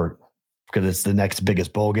 Because it's the next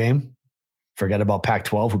biggest bowl game. Forget about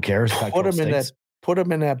Pac-12. Who cares? Put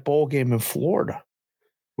them in that bowl game in Florida.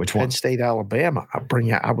 Which one? Penn State, Alabama.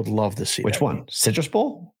 I would love to see which that one? game. Citrus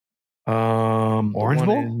Bowl? Orange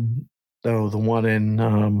Bowl? No, the one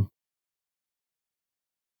in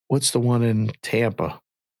what's the one in Tampa?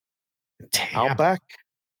 Outback?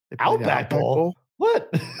 Outback Bowl? What?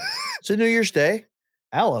 It's a New Year's Day.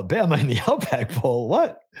 Alabama in the Outback Bowl.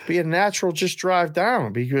 What? Be a natural just drive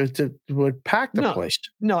down because it would pack the place.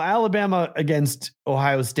 No, Alabama against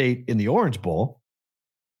Ohio State in the Orange Bowl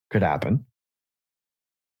could happen.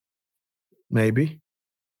 Maybe.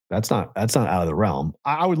 That's not out of the realm.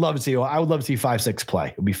 I would love to see 5-6 play.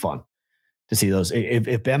 It would be fun to see those. If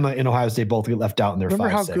Bama and Ohio State both get left out in their 5-6. Remember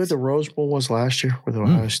how good the Rose Bowl was last year with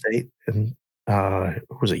Ohio State and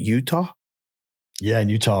was it Utah? Yeah,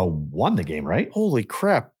 and Utah won the game, right? Holy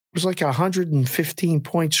crap. It was like 115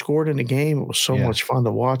 points scored in the game. It was so much fun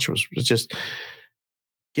to watch. It was just,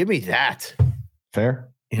 give me that. Fair.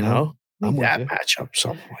 You know? That matchup,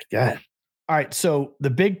 something like that. All right, so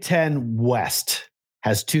the Big Ten West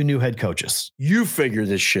has 2 new head coaches. You figure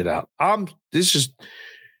this shit out.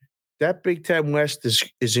 That Big Ten West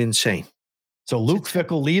is insane. So Luke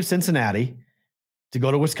Fickell leaves Cincinnati to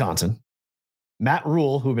go to Wisconsin. Matt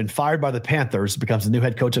Rule, who had been fired by the Panthers, becomes the new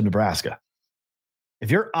head coach of Nebraska. If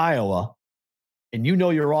you're Iowa and you know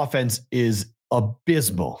your offense is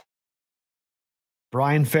abysmal,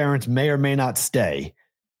 Brian Ferentz may or may not stay,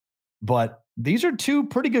 but these are 2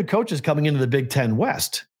 pretty good coaches coming into the Big Ten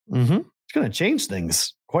West. Mm-hmm. It's going to change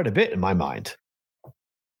things quite a bit in my mind.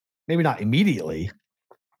 Maybe not immediately,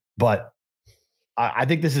 but I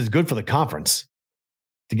think this is good for the conference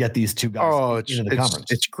to get these 2 guys into the conference.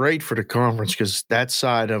 It's great for the conference because that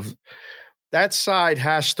side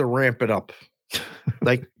has to ramp it up.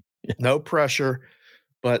 Like no pressure,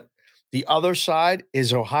 but the other side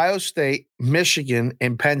is Ohio State, Michigan,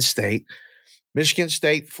 and Penn State. Michigan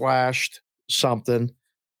State flashed something.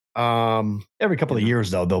 Every couple of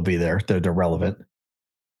years, though, they'll be there. They're relevant.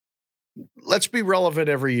 Let's be relevant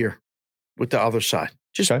every year with the other side.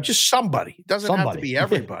 Just somebody. It doesn't have to be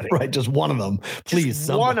everybody. Right, just one of them. Please,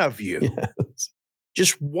 just one of you. Yes.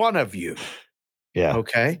 Just one of you. Yeah.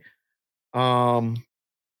 Okay.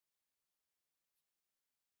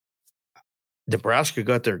 Nebraska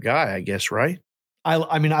got their guy, I guess, right?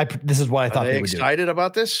 I mean, this is what I thought they would do. Excited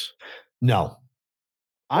about this? No.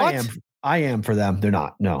 What? I am for them. They're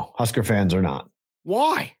not. No. Husker fans are not.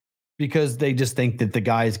 Why? Because they just think that the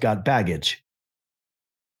guy's got baggage.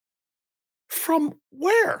 From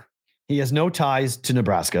where? He has no ties to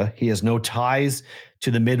Nebraska. He has no ties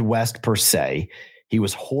to the Midwest per se. He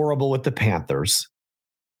was horrible with the Panthers.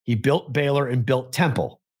 He built Baylor and built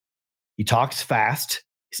Temple. He talks fast.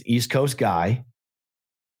 He's an East Coast guy.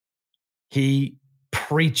 He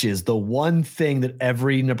preaches the one thing that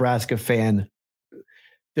every Nebraska fan,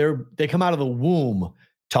 they come out of the womb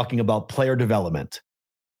talking about player development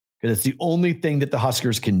because it's the only thing that the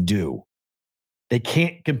Huskers can do. They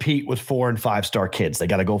can't compete with 4 and 5 star kids. They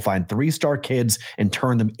got to go find 3-star kids and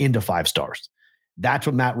turn them into 5 stars. That's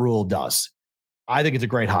what Matt Rule does. I think it's a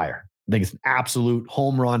great hire. I think it's an absolute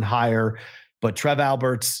home run hire. But Trev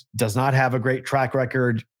Alberts does not have a great track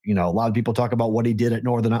record. You know, a lot of people talk about what he did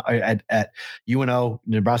at at UNO,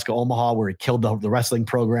 Nebraska Omaha, where he killed the wrestling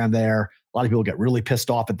program there. A lot of people get really pissed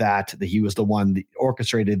off at that he was the one that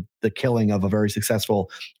orchestrated the killing of a very successful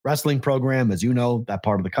wrestling program. As you know, that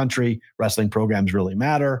part of the country, wrestling programs really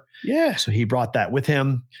matter. Yeah. So he brought that with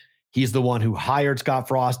him. He's the one who hired Scott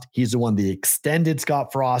Frost. He's the one that extended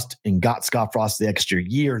Scott Frost and got Scott Frost the extra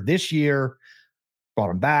year this year,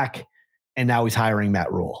 brought him back, and now he's hiring Matt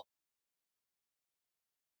Rule.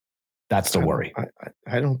 That's the worry.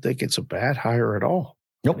 I don't think it's a bad hire at all.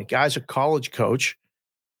 Nope. The guy's a college coach.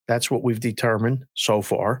 That's what we've determined so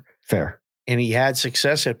far. Fair. And he had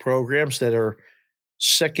success at programs that are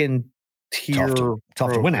second tier.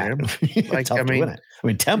 Tough to win at. Like, tough to win at. I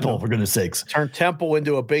mean, Temple, for goodness sakes. Turned Temple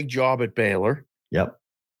into a big job at Baylor. Yep.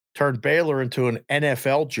 Turned Baylor into an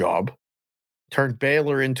NFL job. Turned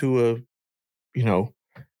Baylor into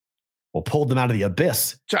pulled them out of the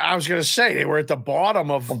abyss. So I was going to say they were at the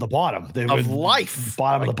bottom of the bottom of life.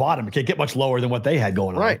 Bottom of the bottom. It can't get much lower than what they had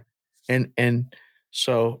going on. Right. And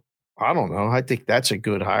so I don't know. I think that's a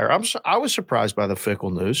good hire. I was surprised by the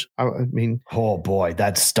Fickell news. I mean, oh boy,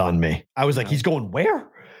 that stunned me. I was like, he's going where?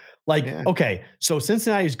 Like, okay, so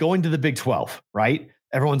Cincinnati's going to the Big 12, right?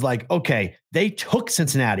 Everyone's like, okay, they took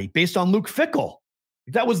Cincinnati based on Luke Fickell.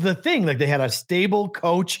 That was the thing. Like, they had a stable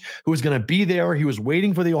coach who was going to be there. He was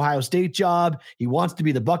waiting for the Ohio State job. He wants to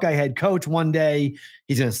be the Buckeye head coach one day.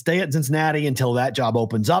 He's going to stay at Cincinnati until that job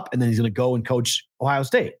opens up, and then he's going to go and coach Ohio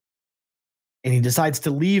State. And he decides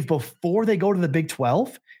to leave before they go to the Big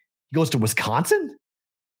 12. He goes to Wisconsin.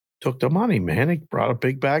 Took the money, man. He brought a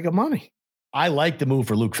big bag of money. I like the move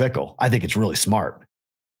for Luke Fickell. I think it's really smart.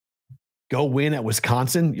 Go win at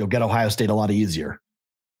Wisconsin. You'll get Ohio State a lot easier.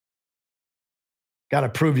 Got to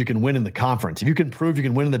prove you can win in the conference. If you can prove you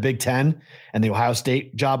can win in the Big 10 and the Ohio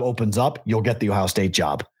State job opens up, you'll get the Ohio State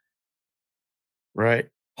job. Right.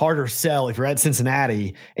 Harder sell if you're at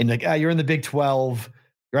Cincinnati and like, you're in the Big 12,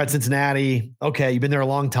 you're at Cincinnati. Okay, you've been there a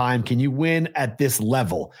long time. Can you win at this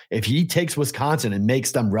level? If he takes Wisconsin and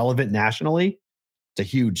makes them relevant nationally, it's a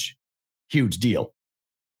huge, huge deal.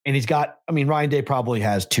 And he's got, Ryan Day probably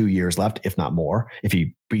has 2 years left, if not more, if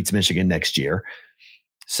he beats Michigan next year.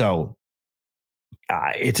 So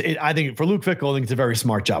I think for Luke Fickell, I think it's a very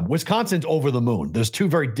smart job. Wisconsin's over the moon. There's two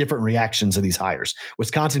very different reactions to these hires.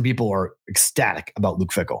 Wisconsin people are ecstatic about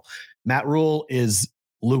Luke Fickell. Matt Rule is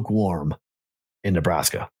lukewarm in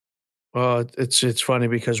Nebraska. Well, it's funny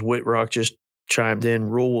because Whitrock just chimed in.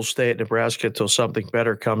 Rule will stay at Nebraska until something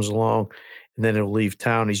better comes along, and then he'll leave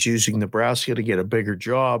town. He's using Nebraska to get a bigger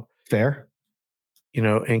job. Fair.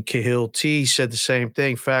 And Cahill T said the same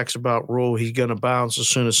thing. Facts about Rule. He's going to bounce as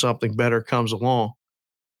soon as something better comes along.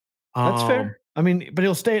 That's fair. But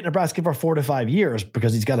he'll stay at Nebraska for 4 to 5 years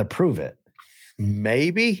because he's got to prove it.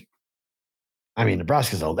 Maybe.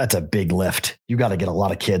 Nebraska's that's a big lift. You got to get a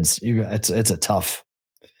lot of kids. It's a tough.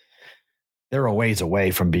 They're a ways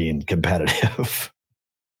away from being competitive.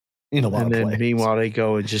 In a lot of plays. Meanwhile, they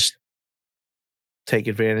go and just take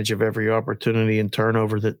advantage of every opportunity and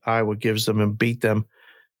turnover that Iowa gives them and beat them,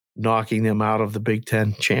 knocking them out of the Big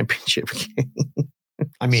Ten championship game.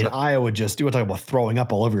 Iowa you were talking about throwing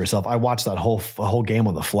up all over yourself. I watched that whole game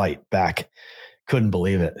on the flight back. Couldn't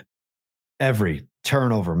believe it. Every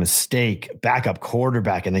turnover, mistake, backup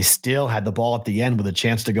quarterback, and they still had the ball at the end with a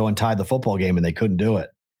chance to go and tie the football game, and they couldn't do it.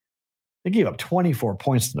 They gave up 24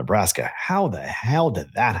 points to Nebraska. How the hell did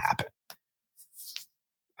that happen?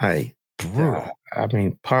 Brutal.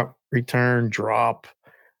 Punt, return, drop,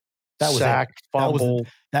 sack, fumble.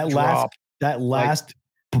 That last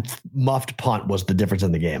muffed punt was the difference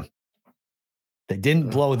in the game. They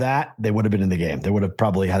didn't blow that, they would have been in the game. They would have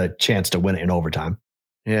probably had a chance to win it in overtime.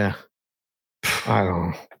 Yeah. I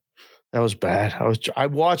don't know. That was bad. I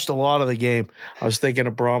watched a lot of the game. I was thinking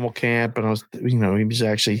of Brommelkamp, and I was,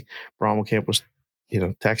 Brommelkamp was,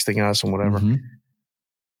 texting us and whatever. Mm-hmm.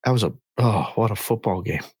 That was what a football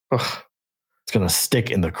game. Ugh. It's going to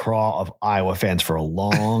stick in the craw of Iowa fans for a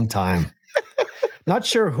long time. Not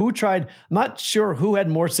sure who had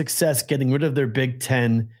more success getting rid of their Big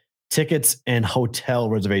Ten tickets and hotel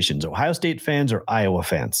reservations, Ohio State fans or Iowa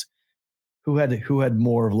fans. Who had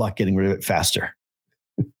more of luck getting rid of it faster?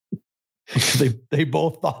 They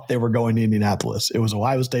both thought they were going to Indianapolis. It was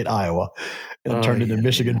Ohio State, Iowa, and it turned into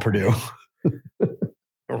Michigan, Purdue.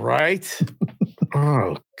 Right?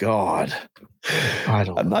 Oh, God.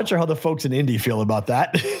 I'm not sure how the folks in Indy feel about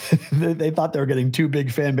that. They thought they were getting two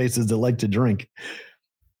big fan bases that like to drink.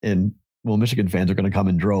 And, Michigan fans are going to come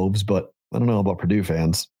in droves, but I don't know about Purdue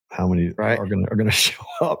fans. How many are going to show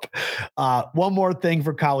up? One more thing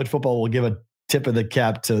for college football. We'll give a tip of the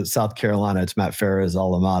cap to South Carolina. It's Matt Farah's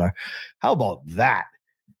alma mater. How about that?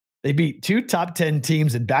 They beat 2 top 10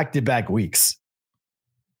 teams in back-to-back weeks.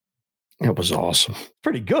 It was awesome.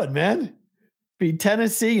 Pretty good, man. Beat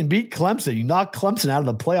Tennessee and beat Clemson. You knock Clemson out of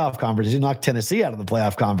the playoff conversation. You knock Tennessee out of the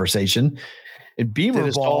playoff conversation. And Beamer did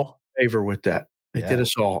us all favor with that. It did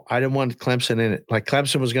us all. I didn't want Clemson in it. Like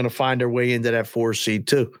Clemson was going to find their way into that 4 seed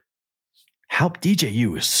too. How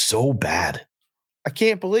DJU is so bad. I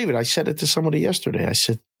can't believe it. I said it to somebody yesterday. I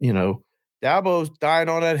said, Dabo's dying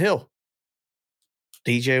on that hill.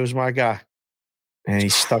 DJ was my guy. And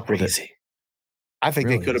he's stuck with it. I think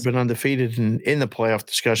they could have been undefeated in the playoff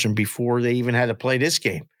discussion before they even had to play this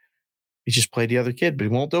game. He just played the other kid, but he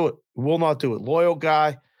won't do it. He will not do it. Loyal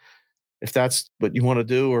guy. If that's what you want to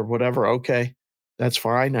do or whatever, okay, that's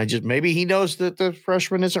fine. Maybe he knows that the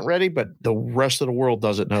freshman isn't ready, but the rest of the world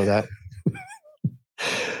doesn't know that.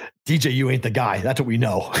 DJU ain't the guy. That's what we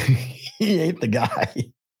know. He ain't the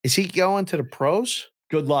guy. Is he going to the pros?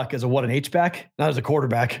 Good luck as an H-back, not as a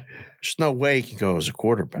quarterback. There's no way he can go as a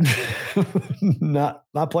quarterback. not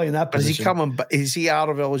playing that position. Is he coming? Is he out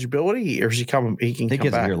of eligibility, or is he coming? He can. I think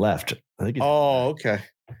come back. A year left. I think. Okay.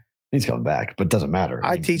 He's coming back, but it doesn't matter.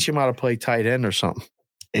 I teach him how to play tight end or something.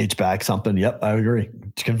 H-back, something. Yep, I agree.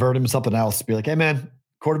 To convert him to something else. Be like, hey man,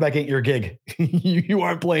 quarterback ain't your gig. You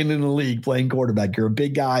aren't playing in the league playing quarterback. You're a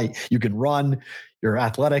big guy. You can run. You're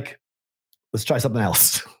athletic. Let's try something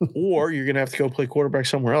else. Or you're going to have to go play quarterback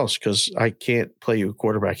somewhere else because I can't play you a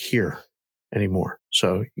quarterback here anymore.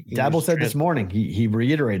 So Dabo said this morning, he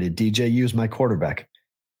reiterated, DJU's my quarterback.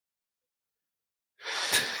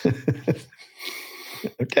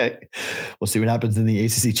 Okay. We'll see what happens in the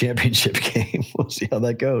ACC championship game. We'll see how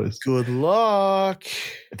that goes. Good luck.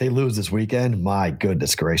 If they lose this weekend, my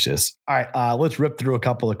goodness gracious. All right. Let's rip through a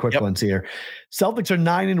couple of quick ones here. Celtics are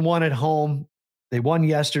 9-1 at home. They won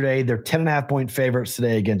yesterday. They're 10.5-point favorites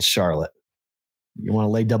today against Charlotte. You want to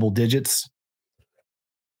lay double digits?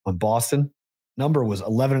 on Boston. Number was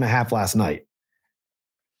 11.5 last night.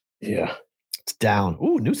 Yeah. It's down.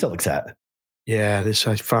 Ooh, new Celtics hat. Yeah,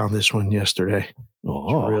 I found this one yesterday.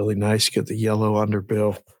 Oh, It's really nice. Got the yellow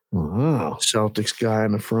underbill. wow. Celtics guy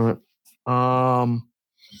in the front. Are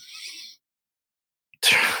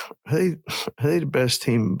they the best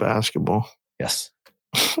team in basketball? Yes.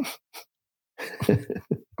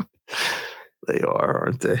 They are,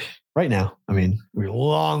 aren't they? Right now, I mean, we're a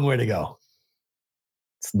long way to go.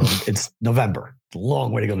 It's November. It's a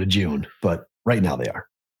long way to go to June, but right now they are.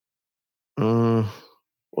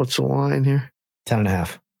 What's the line here?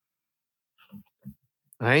 10.5.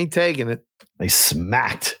 I ain't taking it. They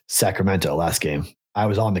smacked Sacramento last game. I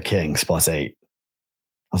was on the Kings +8. I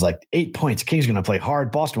was like, 8 points. Kings are going to play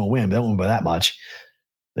hard. Boston will win, but they won't win by that much.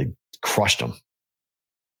 They crushed them.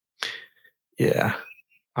 Yeah.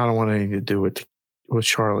 I don't want anything to do with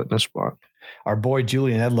Charlotte in this spot. Our boy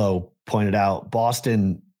Julian Edlow pointed out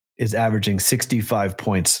Boston is averaging 65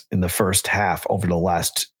 points in the first half over the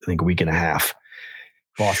last, I think, week and a half.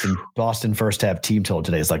 Boston first half team total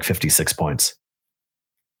today is like 56 points.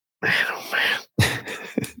 Man, oh man.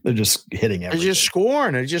 They're just hitting everything. They're just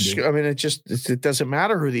scoring. It doesn't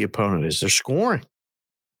matter who the opponent is. They're scoring.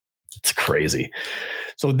 It's crazy.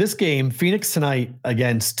 So this game, Phoenix tonight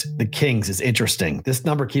against the Kings, is interesting. This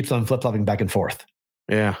number keeps on flip-flopping back and forth.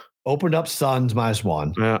 Yeah. Opened up Suns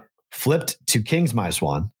 -1. Yeah. Flipped to Kings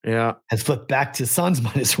 -1. Yeah. Has flipped back to Suns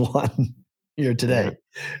 -1 here today.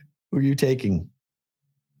 Yeah. Who are you taking?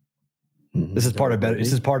 This is part of better.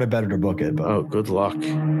 This is part of better to book it. But. Oh, good luck.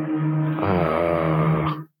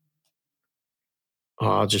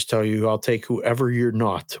 I'll just tell you, I'll take whoever you're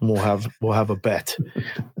not. And we'll have a bet.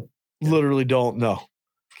 Literally don't know.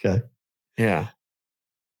 Okay. Yeah.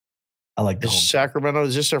 I like this. Sacramento,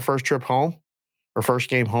 is this their first trip home? Or first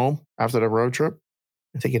game home after the road trip?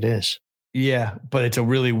 I think it is. Yeah, but it's a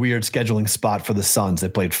really weird scheduling spot for the Suns. They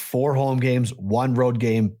played 4 home games, 1 road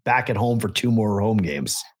game, back at home for 2 more home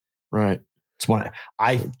games. Right. It's one.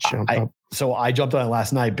 So I jumped on it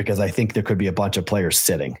last night because I think there could be a bunch of players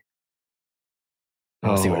sitting. I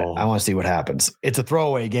want to see what happens. It's a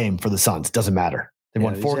throwaway game for the Suns. Doesn't matter. They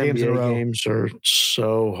won 4 games in a row. Games are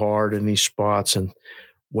so hard in these spots, and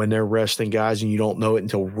when they're resting guys and you don't know it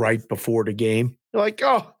until right before the game, you're like,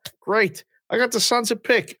 "Oh, great! I got the Suns a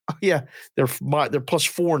pick." Oh, yeah, they're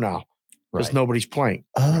 +4 now because nobody's playing.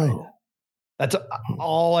 Oh, that's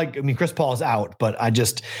all. I mean, Chris Paul is out, but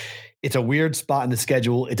it's a weird spot in the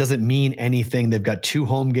schedule. It doesn't mean anything. They've got 2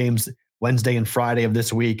 home games Wednesday and Friday of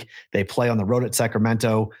this week. They play on the road at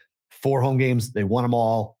Sacramento. 4 home games. They won them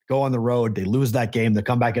all. Go on the road. They lose that game. They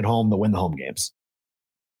come back at home. They win the home games.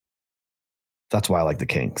 That's why I like the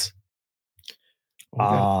Kings.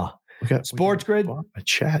 Sports Grid. A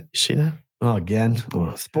chat. You see that? Oh, again.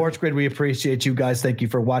 Sports Grid, we appreciate you guys. Thank you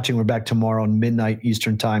for watching. We're back tomorrow on midnight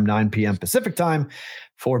Eastern time, 9 p.m. Pacific time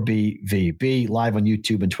for BVB. Live on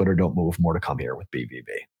YouTube and Twitter. Don't move. More to come here with BVB.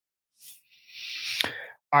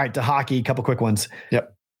 All right, to hockey, a couple quick ones.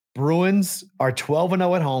 Yep. Bruins are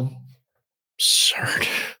 12-0 at home. Absurd.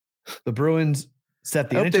 The Bruins set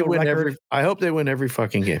the NHL record. I hope they win every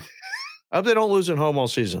fucking game. I hope they don't lose at home all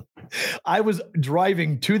season. I was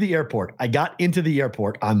driving to the airport. I got into the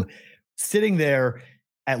airport. I'm sitting there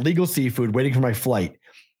at Legal Seafood waiting for my flight.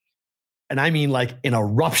 And I mean, like, an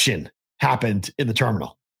eruption happened in the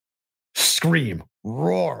terminal. Scream,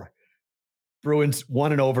 roar. Bruins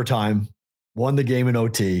won in overtime, won the game in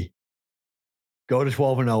OT, go to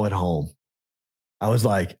 12-0 at home. I was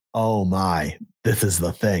like, oh my, this is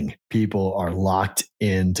the thing. People are locked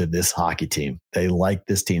into this hockey team. They like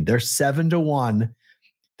this team. They're 7-1.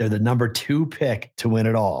 They're the number 2 pick to win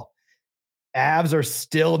it all. Avs are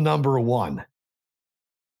still number 1.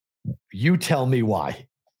 You tell me why.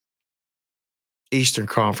 Eastern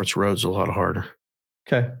Conference road's a lot harder.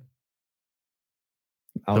 Okay.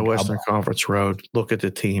 The Western Conference road, look at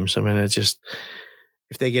the teams. I mean, it's just,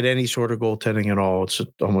 if they get any sort of goaltending at all, it's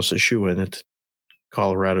almost a shoe-in that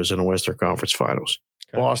Colorado's in the Western Conference Finals.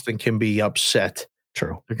 Okay. Boston can be upset.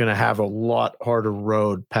 True. They're going to have a lot harder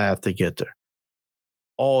road path to get there.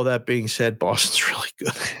 All that being said, Boston's really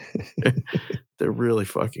good. They're really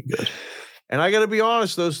fucking good. And I got to be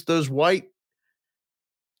honest, those white,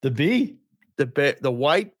 the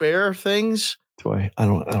white bear things. I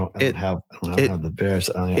don't have the Bears.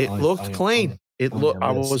 It looked clean.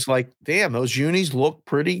 I was like, damn, those unis look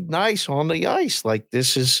pretty nice on the ice. Like,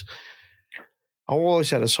 this is. I always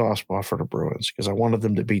had a soft spot for the Bruins because I wanted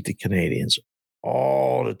them to beat the Canadians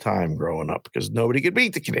all the time growing up because nobody could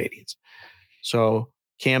beat the Canadians. So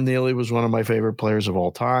Cam Neely was one of my favorite players of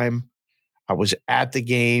all time. I was at the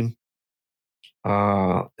game.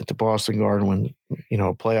 at the Boston Garden when,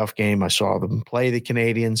 a playoff game. I saw them play the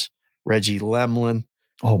Canadians, Reggie Lemlin.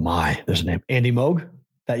 Oh my, there's a name. Andy Moog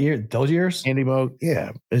that year, those years? Andy Moog.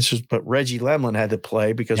 Yeah. But Reggie Lemlin had to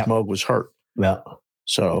play because Moog was hurt. Yeah.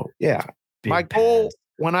 So, yeah. My goal,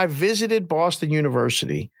 when I visited Boston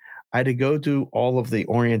University, I had to go do all of the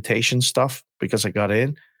orientation stuff because I got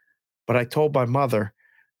in. But I told my mother,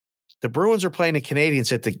 the Bruins are playing the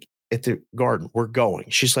Canadians at the Garden. We're going.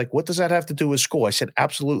 She's like, what does that have to do with school? I said,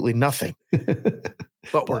 absolutely nothing.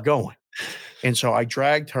 But we're going. And so I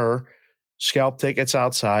dragged her, scalp tickets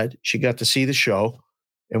outside. She got to see the show,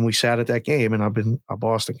 and we sat at that game, and I've been a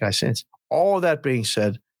Boston guy since. All of that being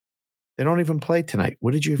said, they don't even play tonight.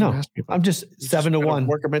 What did you even ask me about? I'm just 7-1.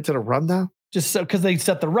 Work them into the rundown? Just because they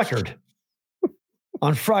set the record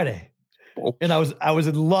on Friday. And I was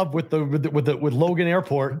in love with Logan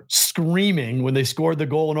Airport screaming when they scored the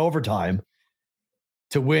goal in overtime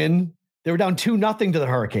to win. They were down 2-0 to the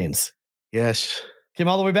Hurricanes. Yes. Came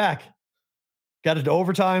all the way back. Got it to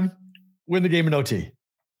overtime, win the game in OT.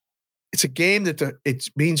 It's a game that it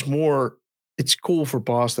means more. It's cool for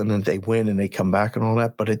Boston that they win and they come back and all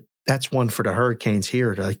that, but that's one for the Hurricanes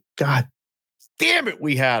here. They're like, God damn it,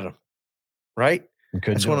 we had them. Right?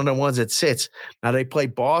 That's one of the ones that sits. Now they play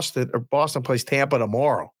Boston, or Boston plays Tampa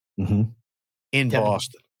tomorrow in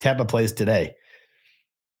Boston. Tampa plays today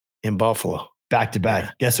in Buffalo. Back to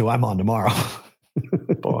back. Guess who I'm on tomorrow?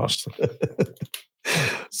 Boston.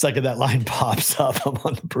 Second that line pops up, I'm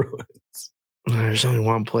on the Bruins. There's only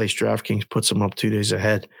one place DraftKings puts them up 2 days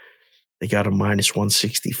ahead. They got a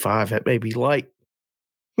 -165. That may be light.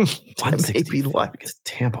 That may be light because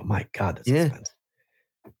Tampa. My God, that's expensive.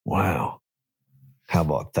 Wow. How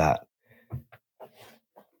about that?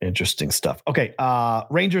 Interesting stuff. Okay.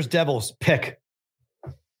 Rangers Devils pick.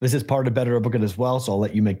 This is part of Better Book It as well, so I'll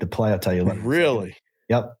let you make the play. I'll tell you later. Really?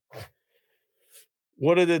 Yep.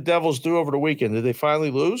 What did the Devils do over the weekend? Did they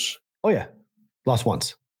finally lose? Oh, yeah. Lost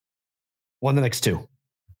once. Won the next 2.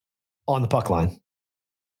 On the puck line.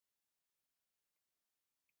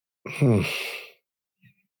 You're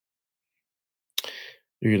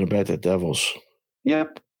going to bet the Devils.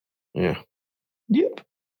 Yep. Yeah. Yep.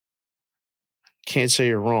 Can't say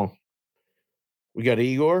you're wrong. We got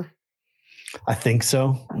Igor? I think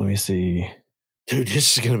so. Let me see. Dude,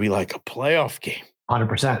 this is going to be like a playoff game.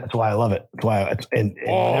 100%. That's why I love it. That's why.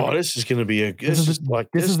 This is going to be this is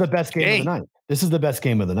the best game of the night. This is the best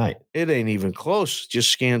game of the night. It ain't even close. Just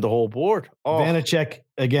scanned the whole board. Vanacek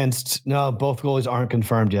against both goalies aren't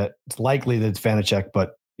confirmed yet. It's likely that it's Vanacek,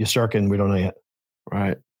 but Yasharkin, we don't know yet.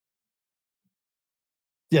 Right.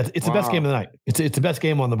 Yeah, it's the best game of the night. It's the best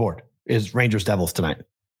game on the board. Is Rangers Devils tonight.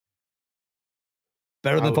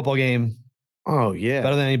 Better than the football game. Oh, yeah.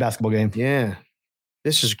 Better than any basketball game. Yeah.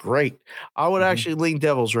 This is great. I would actually lean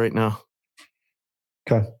Devils right now.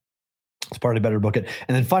 Okay. It's part of Better Book It.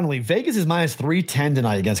 And then finally, Vegas is -310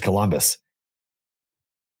 tonight against Columbus.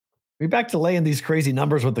 We back to laying these crazy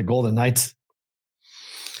numbers with the Golden Knights.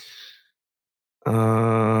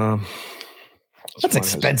 That's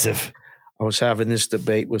expensive. I was having this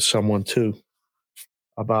debate with someone too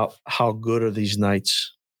about how good are these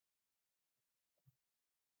Knights.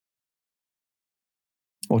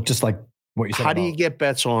 Well, just like what you said. How do you get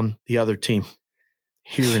bets on the other team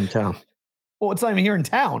here in town? Well, it's not even here in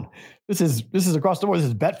town. This is across the board. This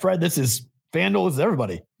is Betfred. This is FanDuel. This is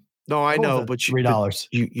everybody. No, I know, but $3.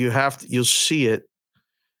 You'll see it,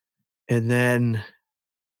 and then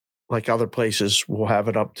like other places will have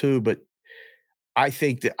it up too. But I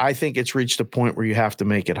think it's reached a point where you have to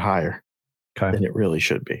make it higher than it really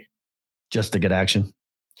should be, just to get action.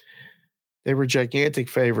 They were gigantic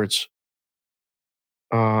favorites,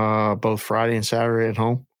 both Friday and Saturday at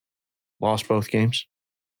home. Lost both games.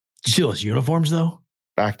 Did you see those uniforms though?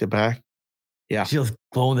 Back to back. Yeah. Did you see those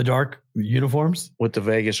glow in the dark uniforms with the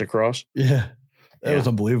Vegas across? Yeah, that was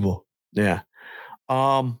unbelievable. Yeah.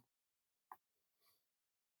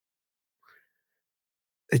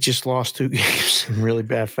 It just lost 2 games in really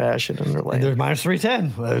bad fashion, and they're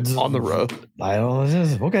 -310 on the road. I don't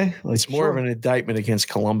know. Okay, it's more of an indictment against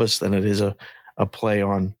Columbus than it is a play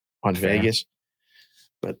on Vegas.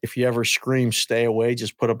 But if you ever scream "stay away,"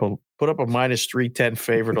 just put up a -310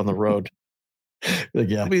 favorite on the road.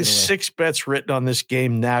 There'll be 6 bets written on this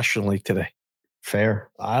game nationally today. Fair.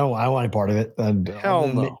 I don't want any part of it. Hell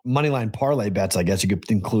no. Moneyline parlay bets, I guess you could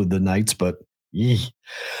include the Knights, but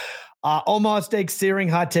Omaha Steaks Searing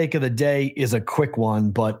hot take of the day is a quick one,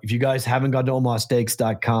 but if you guys haven't gone to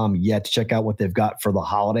omahasteaks.com yet to check out what they've got for the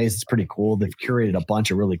holidays, it's pretty cool. They've curated a bunch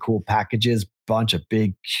of really cool packages, bunch of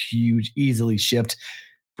big, huge, easily shipped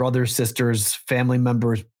brothers, sisters, family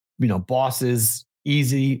members, bosses,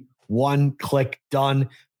 easy one click done.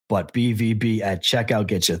 But BVB at checkout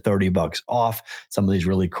gets you $30 off some of these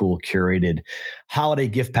really cool curated holiday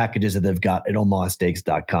gift packages that they've got at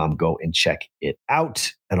omahasteaks.com. Go and check it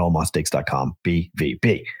out at omahasteaks.com.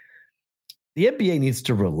 BVB. The NBA needs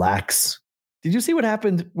to relax. Did you see what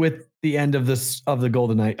happened with the end of the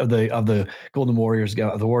Golden Warriors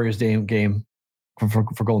game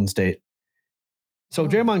for Golden State? So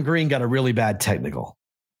Draymond Green got a really bad technical.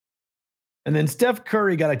 And then Steph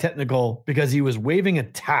Curry got a technical because he was waving a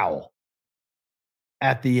towel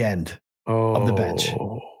at the end of the bench.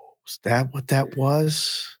 Is that what that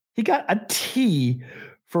was? He got a T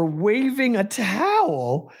for waving a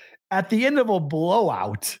towel at the end of a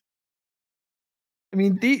blowout. I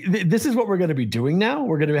mean, this is what we're going to be doing now.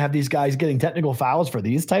 We're going to have these guys getting technical fouls for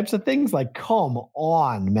these types of things. Like, come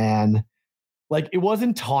on, man. Like, it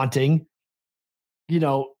wasn't taunting. You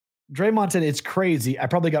know, Draymond said, it's crazy. I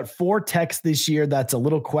probably got 4 texts this year. That's a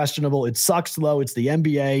little questionable. It sucks, though. It's the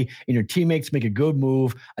NBA, and your teammates make a good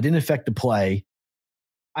move. I didn't affect the play.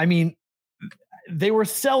 I mean, they were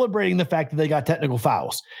celebrating the fact that they got technical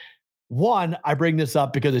fouls. 1, I bring this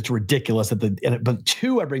up because it's ridiculous. But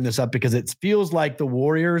 2, I bring this up because it feels like the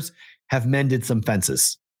Warriors have mended some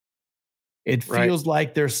fences. It feels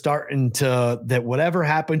like they're starting that whatever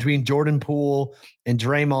happened between Jordan Poole and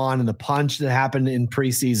Draymond and the punch that happened in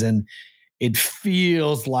preseason, it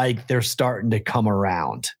feels like they're starting to come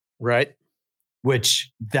around. Right.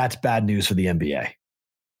 Which that's bad news for the NBA.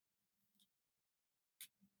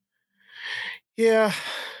 Yeah.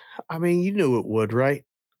 I mean, you knew it would, right?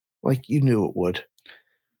 Like you knew it would.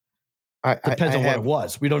 Depends on what it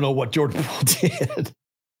was. We don't know what Jordan Poole did.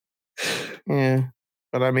 Yeah.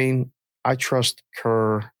 But I mean, I trust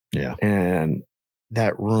Kerr and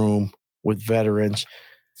that room with veterans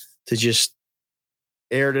to just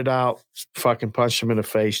aired it out, fucking punched him in the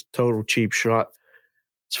face, total cheap shot.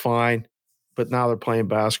 It's fine. But now they're playing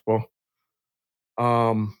basketball.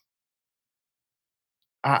 I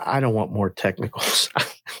don't want more technicals.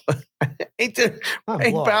 Ain't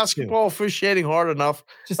basketball officiating hard enough?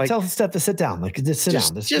 Just tell Steph to sit down. Like, just sit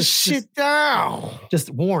down. Just sit down. Just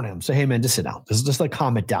warn him. Say, hey, man, just sit down. Just like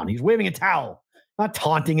calm it down. He's waving a towel. Not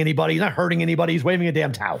taunting anybody. He's not hurting anybody. He's waving a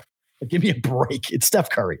damn towel. Like, give me a break. It's Steph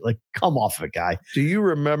Curry. Like, come off of it, guy. Do you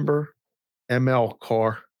remember ML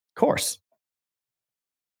Carr? Of course.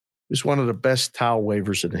 He was one of the best towel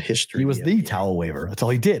wavers in the history. He was the towel waver. That's all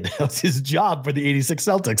he did. That was his job for the 86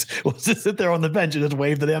 Celtics, was to sit there on the bench and just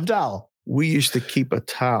wave the damn towel. We used to keep a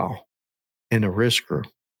towel in the risk room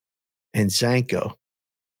and Zanko.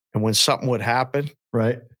 And when something would happen,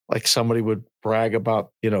 right, like somebody would brag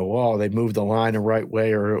about, they moved the line the right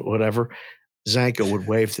way or whatever, Zanko would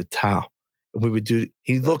wave the towel. And we would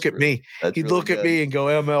he'd look at me. He'd look at me and go,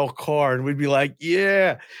 ML Carr. And we'd be like,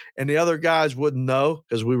 yeah. And the other guys wouldn't know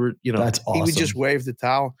because we were, that's awesome. He would just wave the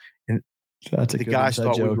towel. And the guys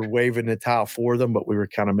thought we were waving the towel for them, but we were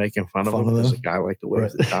kind of making fun of them because the guy liked to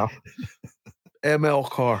wave the towel. ML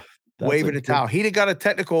Carr waving the towel. He'd have got a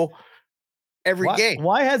technical every game.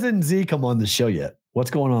 Why hasn't Z come on the show yet?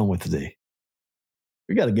 What's going on with Z?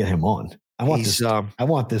 We got to get him on. I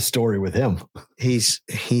want this story with him. He's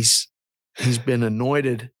been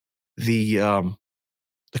anointed the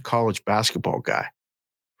college basketball guy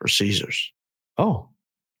for Caesars. Oh,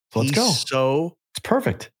 let's go. So it's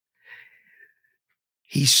perfect.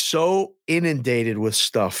 He's so inundated with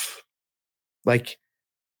stuff. Like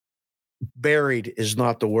buried is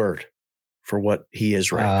not the word for what he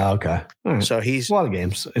is right now. Okay. All right. So he's a lot of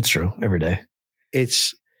games. It's true. Every day.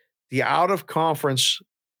 It's the out of conference.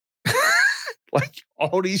 Like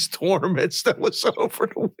all these tournaments that was over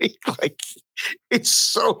the week. Like it's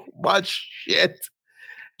so much shit.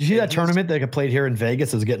 Did you see that tournament that got played here in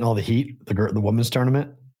Vegas is getting all the heat? The women's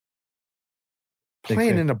tournament?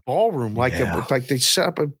 Playing in a ballroom like they set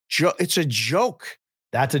up a joke. It's a joke.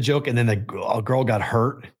 That's a joke. And then a girl got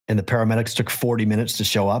hurt and the paramedics took 40 minutes to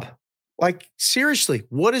show up. Like seriously,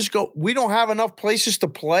 we don't have enough places to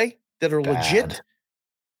play that are legit.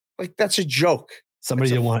 Like that's a joke.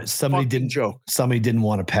 Somebody didn't want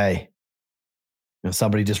to pay.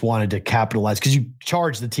 Somebody just wanted to capitalize because you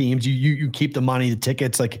charge the teams, you keep the money, the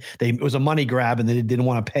tickets. Like it was a money grab, and they didn't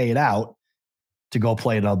want to pay it out to go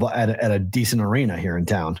play at a decent arena here in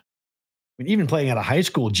town. I mean, even playing at a high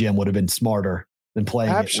school gym would have been smarter than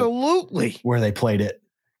playing absolutely where they played it.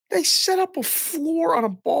 They set up a floor on a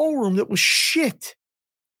ballroom that was shit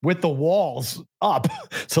with the walls up,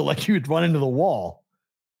 so like you would run into the wall.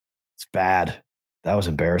 It's bad. That was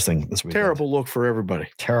embarrassing this weekend. Terrible look for everybody.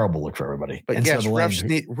 Terrible look for everybody. But yes,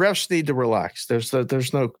 refs need to relax. There's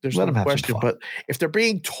no question. But if they're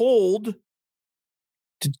being told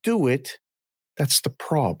to do it, That's the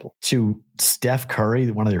problem. To Steph Curry,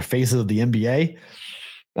 one of your faces of the NBA.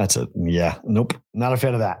 Nope. Not a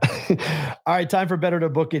fan of that. All right, time for Better to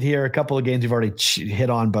Book It here. A couple of games we've already hit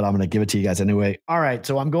on, but I'm going to give it to you guys anyway. All right,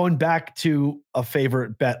 so I'm going back to a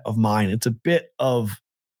favorite bet of mine. It's a bit of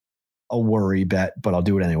a worry bet, but I'll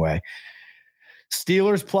do it anyway.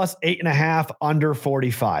 Steelers plus 8.5 under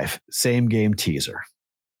 45. Same game teaser.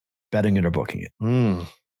 Betting it or booking it.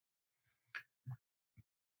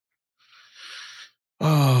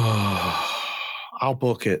 Oh, I'll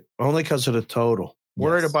book it only because of the total.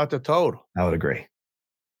 Worried about the total. I would agree.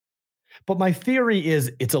 But my theory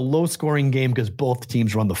is it's a low-scoring game because both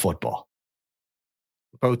teams run the football.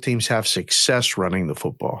 Both teams have success running the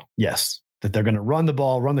football. Yes, that they're going to run the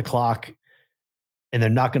ball, run the clock, and they're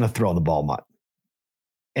not going to throw the ball much.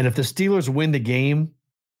 And if the Steelers win the game,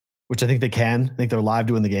 which I think they can, I think they're live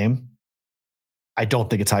to win the game, I don't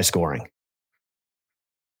think it's high scoring.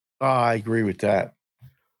 I agree with that.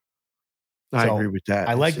 I agree with that.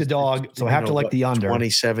 I like the dog, so I have to like the under.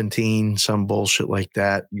 2017, some bullshit like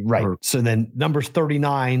that. Right. So then numbers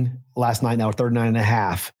 39 last night, now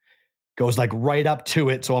 39.5, goes like right up to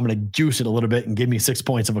it. So I'm going to juice it a little bit and give me 6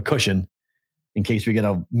 points of a cushion in case we get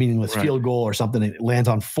a meaningless field goal or something. It lands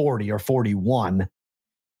on 40 or 41.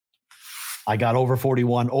 I got over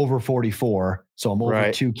 41, over 44. So I'm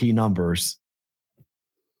over two key numbers.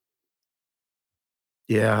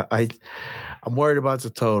 Yeah, I'm worried about the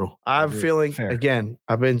total. I'm feeling, again,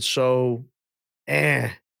 I've been so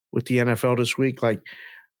with the NFL this week. Like,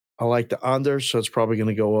 I like the under, so it's probably going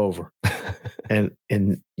to go over. and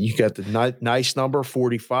you got the nice number,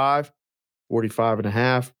 45,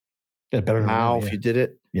 45.5. Get better now if you did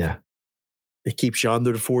it. Yeah. It keeps you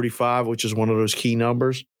under the 45, which is one of those key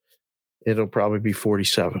numbers. It'll probably be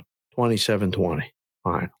 47, 27-20.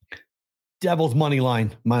 Fine. Devils money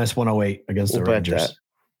line, minus 108 against the Rangers.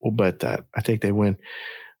 We'll bet that. I think they win.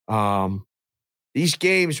 These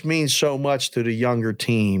games mean so much to the younger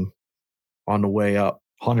team on the way up.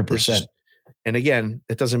 100%. And again,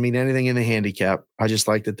 it doesn't mean anything in the handicap. I just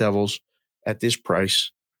like the Devils at this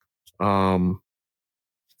price. Let's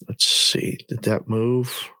see. Did that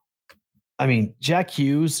move? I mean, Jack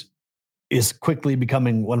Hughes is quickly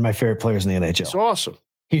becoming one of my favorite players in the NHL. It's awesome.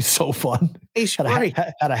 He's so fun. He's great.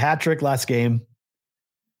 Had a hat trick last game.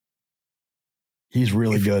 He's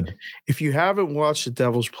really good. If you haven't watched the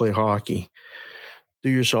Devils play hockey, do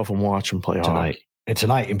yourself and watch them play hockey. And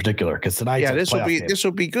tonight in particular, because tonight, this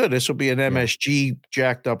will be good. This will be an MSG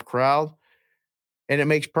jacked up crowd, and it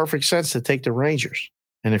makes perfect sense to take the Rangers.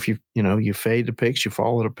 And if you fade the picks, you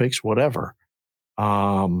follow the picks, whatever.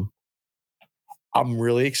 I'm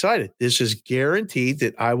really excited. This is guaranteed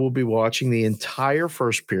that I will be watching the entire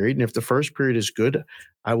first period, and if the first period is good,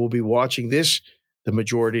 I will be watching this the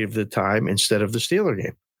majority of the time instead of the Steeler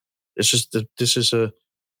game. This is a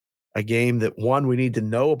game that, one, we need to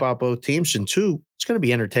know about both teams, and two, it's going to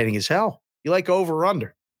be entertaining as hell. You like over or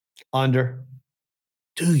under? Under.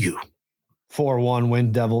 Do you? 4-1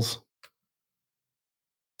 win Devils.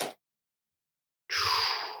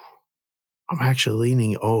 I'm actually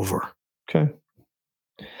leaning over. Okay.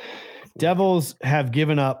 Devils have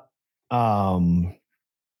given up 1-1,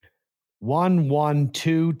 2-2,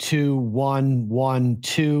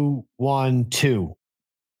 1-1, 2-1-2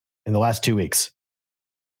 in the last 2 weeks.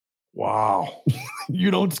 Wow.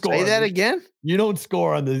 You don't score. Say that again? You don't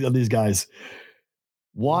score on these guys.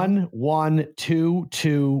 1-1,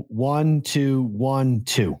 2-2, 1-2,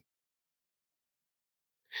 1-2.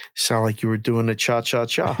 Sound like you were doing a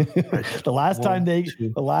cha-cha-cha. The last time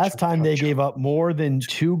they gave up more than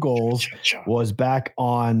 2 goals was back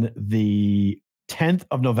on the 10th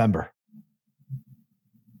of November.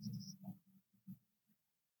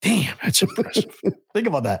 Damn, that's impressive. Think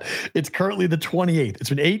about that. It's currently the 28th. It's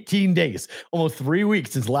been 18 days, almost 3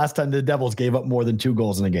 weeks since the last time the Devils gave up more than 2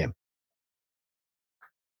 goals in a game.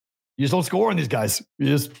 You just don't score on these guys.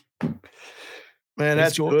 Man,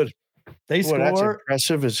 that's good. They score. That's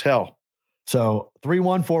impressive as hell. So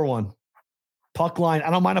 3-1, 4-1. Puck line. I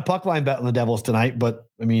don't mind a puck line bet on the Devils tonight, but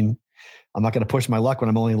I mean, I'm not going to push my luck when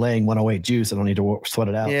I'm only laying 108 juice. I don't need to sweat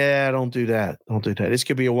it out. Yeah, don't do that. Don't do that. This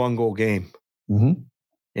could be a 1-goal game. Mm-hmm.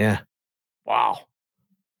 Yeah. Wow.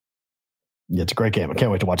 Yeah, it's a great game. I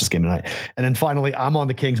can't wait to watch this game tonight. And then finally, I'm on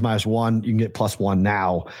the Kings -1. You can get +1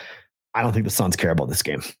 now. I don't think the Suns care about this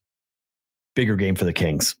game. Bigger game for the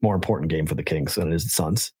Kings. More important game for the Kings than it is the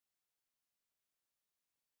Suns.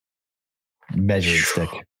 Measuring stick.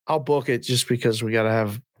 I'll book it just because we got to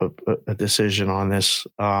have a decision on this.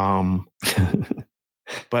 But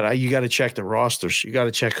you got to check the rosters. You got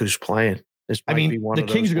to check who's playing. This I might be mean, one the of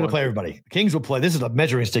Kings those are going to ones. play everybody. The Kings will play. This is a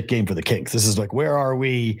measuring stick game for the Kings. This is like, where are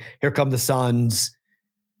we? Here come the Suns.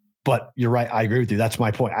 But you're right. I agree with you. That's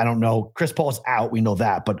my point. I don't know. Chris Paul's out. We know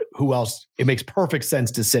that. But who else? It makes perfect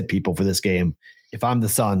sense to sit people for this game. If I'm the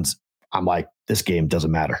Suns, I'm like, this game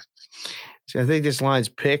doesn't matter. See, I think this line's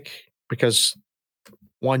pick because,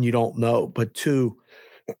 one, you don't know. But two,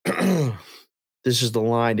 this is the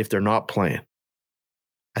line if they're not playing.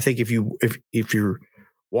 I think if you're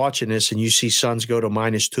watching this and you see Suns go to -2,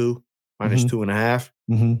 minus 2.5,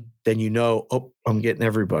 then you know, oh, I'm getting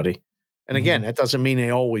everybody. And again, that doesn't mean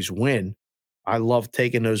they always win. I love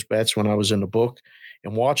taking those bets when I was in the book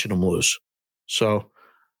and watching them lose. So,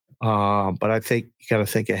 but I think you got to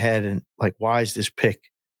think ahead and like, why is this pick?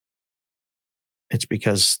 It's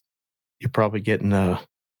because you're probably getting a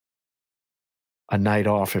night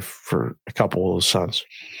off for a couple of the Suns.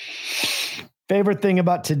 Favorite thing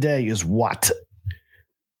about today is what?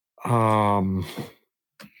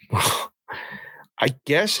 I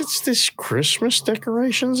guess it's this Christmas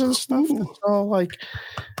decorations and stuff. It's all like,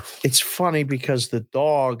 it's funny because the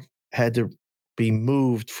dog had to be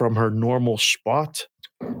moved from her normal spot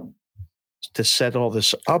to set all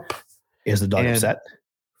this up. Is the dog upset?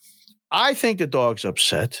 I think the dog's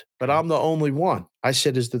upset, but I'm the only one. I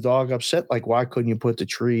said, is the dog upset? Like, why couldn't you put the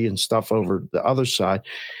tree and stuff over the other side?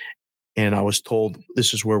 And I was told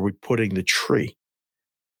this is where we're putting the tree.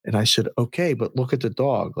 And I said, okay, but look at the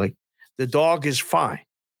dog. Like, the dog is fine.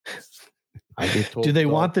 I get told. Do they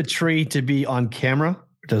want the tree to be on camera?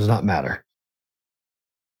 Or does it not matter?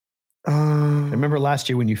 I remember last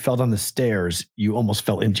year when you fell down the stairs, you almost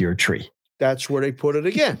fell into your tree. That's where they put it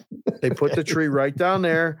again. They put the tree right down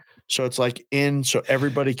there. So it's like so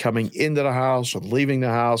everybody coming into the house and leaving the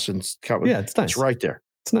house and coming. Yeah, it's nice. It's right there.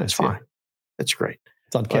 It's nice. It's fine. It's great.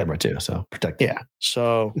 It's on camera too, so protect it. Yeah.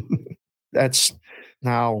 So that's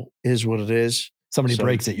now is what it is. Somebody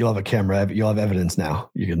breaks it, you'll have a camera. You'll have evidence now.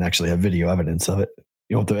 You can actually have video evidence of it.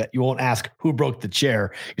 You won't ask who broke the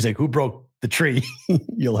chair. You say who broke the tree.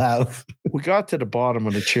 You'll have. We got to the bottom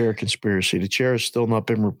of the chair conspiracy. The chair has still not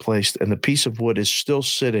been replaced, and the piece of wood is still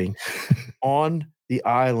sitting on the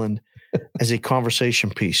island as a conversation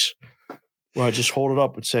piece. Well, I just hold it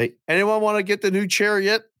up and say, anyone want to get the new chair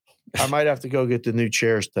yet? I might have to go get the new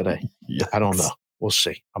chairs today. Yes. I don't know. We'll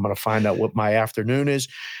see. I'm going to find out what my afternoon is.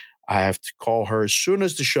 I have to call her as soon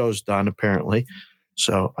as the show's done, apparently.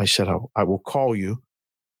 So I said, I will call you.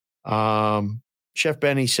 Chef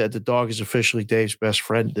Benny said the dog is officially Dave's best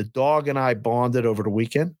friend. The dog and I bonded over the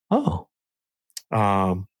weekend. Oh.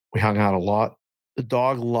 We hung out a lot. The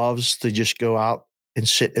dog loves to just go out and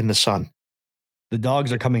sit in the sun. The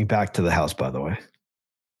dogs are coming back to the house, by the way.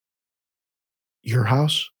 Your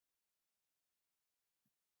house?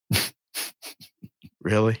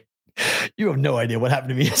 Really? You have no idea what happened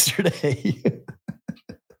to me yesterday.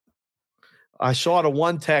 I saw the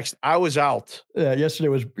one text. I was out. Yeah, yesterday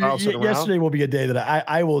was. Yesterday will be a day that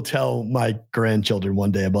I will tell my grandchildren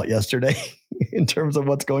one day about yesterday in terms of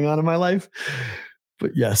what's going on in my life.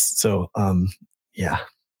 But yes, so yeah.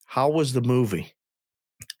 How was the movie?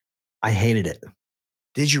 I hated it.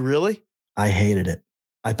 Did you really? I hated it.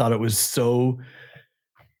 I thought it was so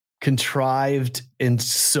contrived and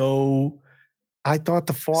so. I thought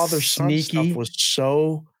the father-son sneaky stuff was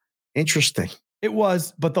so interesting. It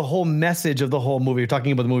was, but the whole message of the whole movie, you're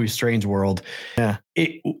talking about the movie Strange World. Yeah.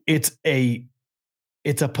 It's a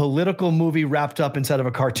political movie wrapped up inside of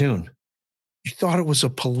a cartoon. You thought it was a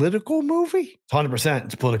political movie? 100%.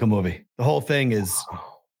 It's a political movie. The whole thing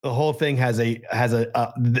has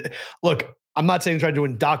a look, I'm not saying try to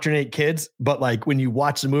indoctrinate kids, but like when you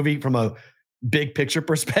watch the movie from a big picture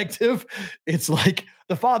perspective, it's like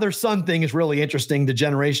the father-son thing is really interesting. The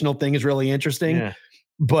generational thing is really interesting. Yeah.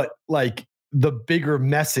 But like the bigger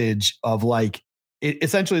message of like,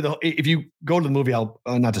 essentially if you go to the movie, I'll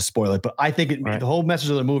not to spoil it, but I think the whole message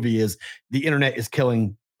of the movie is the internet is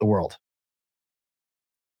killing the world.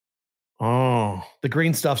 Oh, the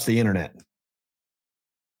green stuff's the internet.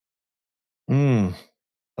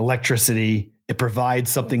 Electricity. It provides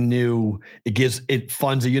something new. It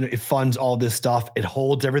funds a unit. It funds all this stuff. It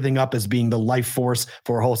holds everything up as being the life force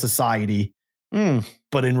for a whole society.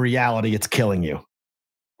 But in reality, it's killing you.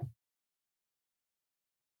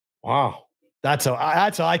 Wow. That's how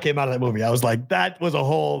I came out of that movie. I was like, that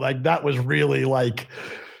was really like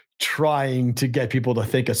trying to get people to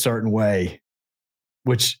think a certain way,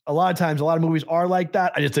 which a lot of times, a lot of movies are like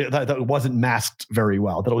that. I just thought it wasn't masked very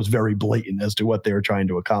well, that it was very blatant as to what they were trying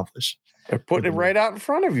to accomplish. They're putting it right out in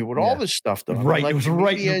front of you with all this stuff, though. Right. Like it was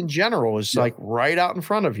right. Media in general is like right out in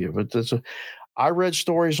front of you. But I read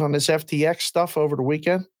stories on this FTX stuff over the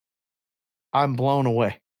weekend. I'm blown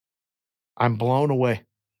away. I'm blown away.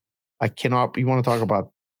 I cannot. You want to talk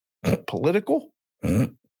about political?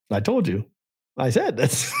 I told you. I said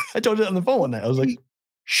that's. I told you on the phone one night. I was like,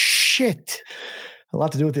 shit. A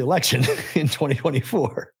lot to do with the election in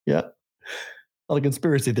 2024. Yeah, a lot of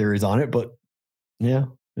conspiracy theories on it, but yeah,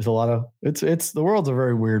 there's a lot of it's the world's a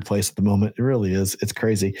very weird place at the moment. It really is. It's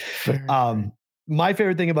crazy. My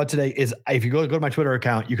favorite thing about today is if you go to my Twitter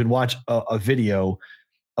account, you can watch a video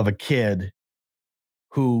of a kid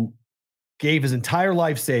who gave his entire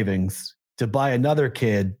life savings to buy another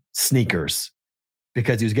kid sneakers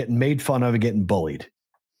because he was getting made fun of and getting bullied.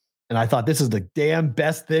 And I thought this is the damn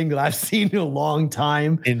best thing that I've seen in a long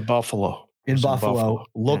time. In Buffalo. In Buffalo.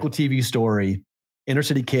 Local TV story, inner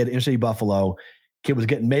city Buffalo. Kid was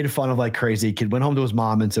getting made fun of like crazy. Kid went home to his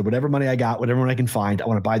mom and said, whatever money I got, whatever money I can find, I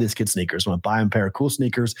want to buy this kid sneakers. I want to buy him a pair of cool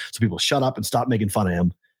sneakers so people shut up and stop making fun of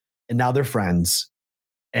him. And now they're friends.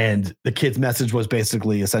 And the kid's message was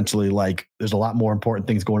basically essentially like, there's a lot more important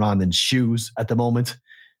things going on than shoes at the moment.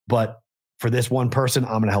 But for this one person,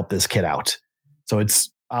 I'm going to help this kid out. So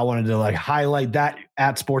I wanted to like highlight that.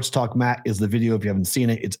 At Sports Talk Matt is the video. If you haven't seen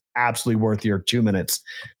it, it's absolutely worth your 2 minutes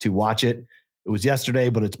to watch it. It was yesterday,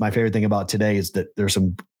 but it's my favorite thing about today is that there's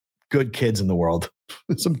some good kids in the world.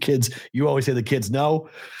 Some kids, you always say the kids know.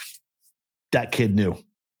 That kid knew.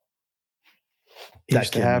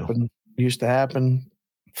 Used to happen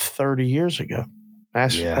 30 years ago.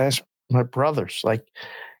 Ask my brothers, like,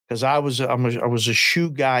 because I was a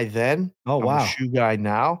shoe guy then. Oh, wow. I'm a shoe guy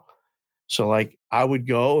now. So like I would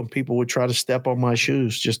go and people would try to step on my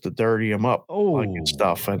shoes just to dirty them up, and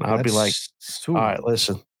stuff. And I'd be like, all right,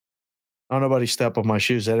 listen, don't nobody step on my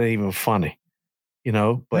shoes. That ain't even funny,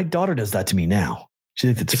 But my daughter does that to me now. She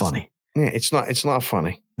thinks it's funny. Yeah, it's not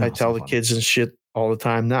funny. No, I tell the kids and shit all the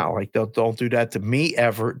time now. Like, don't do that to me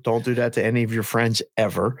ever. Don't do that to any of your friends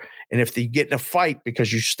ever. And if they get in a fight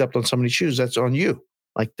because you stepped on somebody's shoes, that's on you.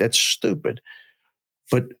 Like, that's stupid.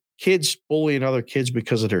 But kids bullying other kids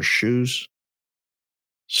because of their shoes,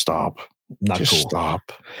 stop. Not Just cool.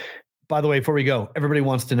 Stop. By the way, before we go, everybody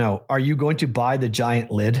wants to know, are you going to buy the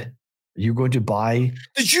giant lid? Are you going to buy?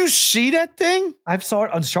 Did you see that thing? I saw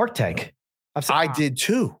it on Shark Tank. I did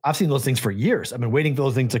too. I've seen those things for years. I've been waiting for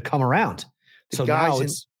those things to come around. So now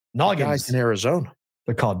it's noggins. Guys in Arizona.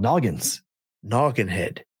 They're called noggins. Noggin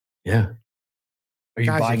head. Yeah. Are you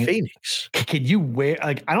guys buying in it? Phoenix? Can you wear,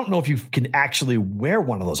 like, I don't know if you can actually wear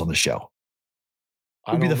one of those on the show.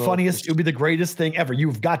 It would be the funniest. It would be the greatest thing ever.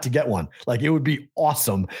 You've got to get one. Like, it would be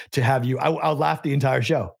awesome to have you. I'll laugh the entire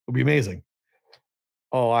show. It would be amazing.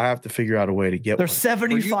 Oh, I have to figure out a way to get They're one.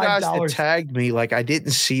 $75. You guys that tagged me, like I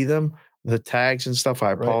didn't see them, the tags and stuff.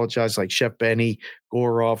 I apologize. Like Chef Benny,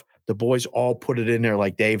 Gorov, the boys all put it in there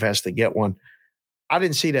like Dave has to get one. I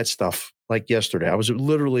didn't see that stuff like yesterday. I was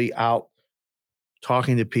literally out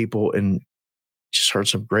talking to people and just heard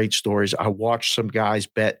some great stories. I watched some guys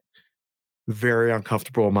bet very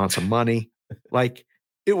uncomfortable amounts of money. Like,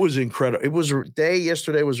 it was incredible. It was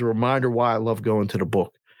yesterday was a reminder why I love going to the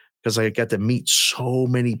book, because I got to meet so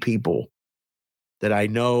many people that I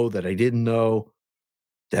know, that I didn't know,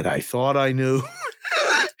 that I thought I knew,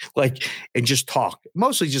 like, and just talk,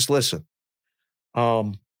 mostly just listen.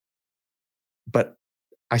 But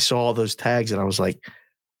I saw all those tags and I was like,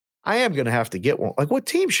 I am going to have to get one. Like, what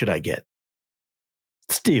team should I get?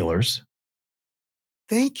 Steelers.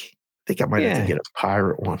 I think I might have to get a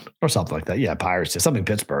Pirate one. Or something like that. Yeah, Pirates. Something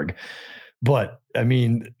Pittsburgh. But, I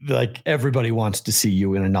mean, like, everybody wants to see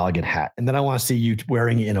you in a noggin hat. And then I want to see you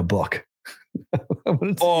wearing it in a book.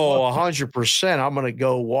 100%. I'm going to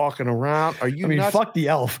go walking around. Are you nuts? Fuck the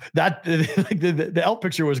elf. That the elf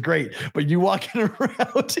picture was great, but you walking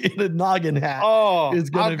around in a noggin hat. Oh,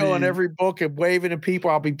 I'll go in every book and waving at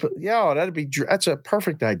people. That's a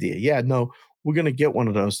perfect idea. Yeah, no, we're going to get one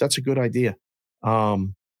of those. That's a good idea.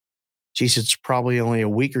 Geez, it's probably only a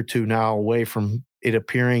week or two now away from it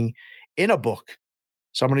appearing in a book.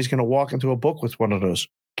 Somebody's going to walk into a book with one of those.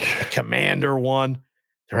 A Commander one.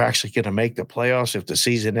 They're actually going to make the playoffs if the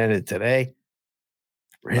season ended today.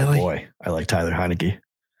 Really? Oh boy, I like Tyler Heineke.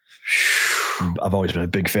 I've always been a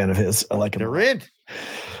big fan of his. I like him. They're in.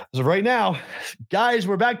 So right now, guys,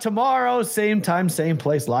 we're back tomorrow. Same time, same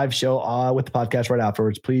place, live show with the podcast right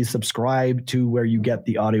afterwards. Please subscribe to where you get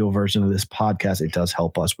the audio version of this podcast. It does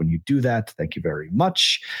help us when you do that. Thank you very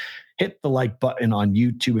much. Hit the like button on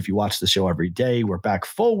YouTube if you watch the show every day. We're back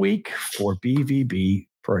full week for BVB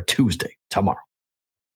for a Tuesday tomorrow.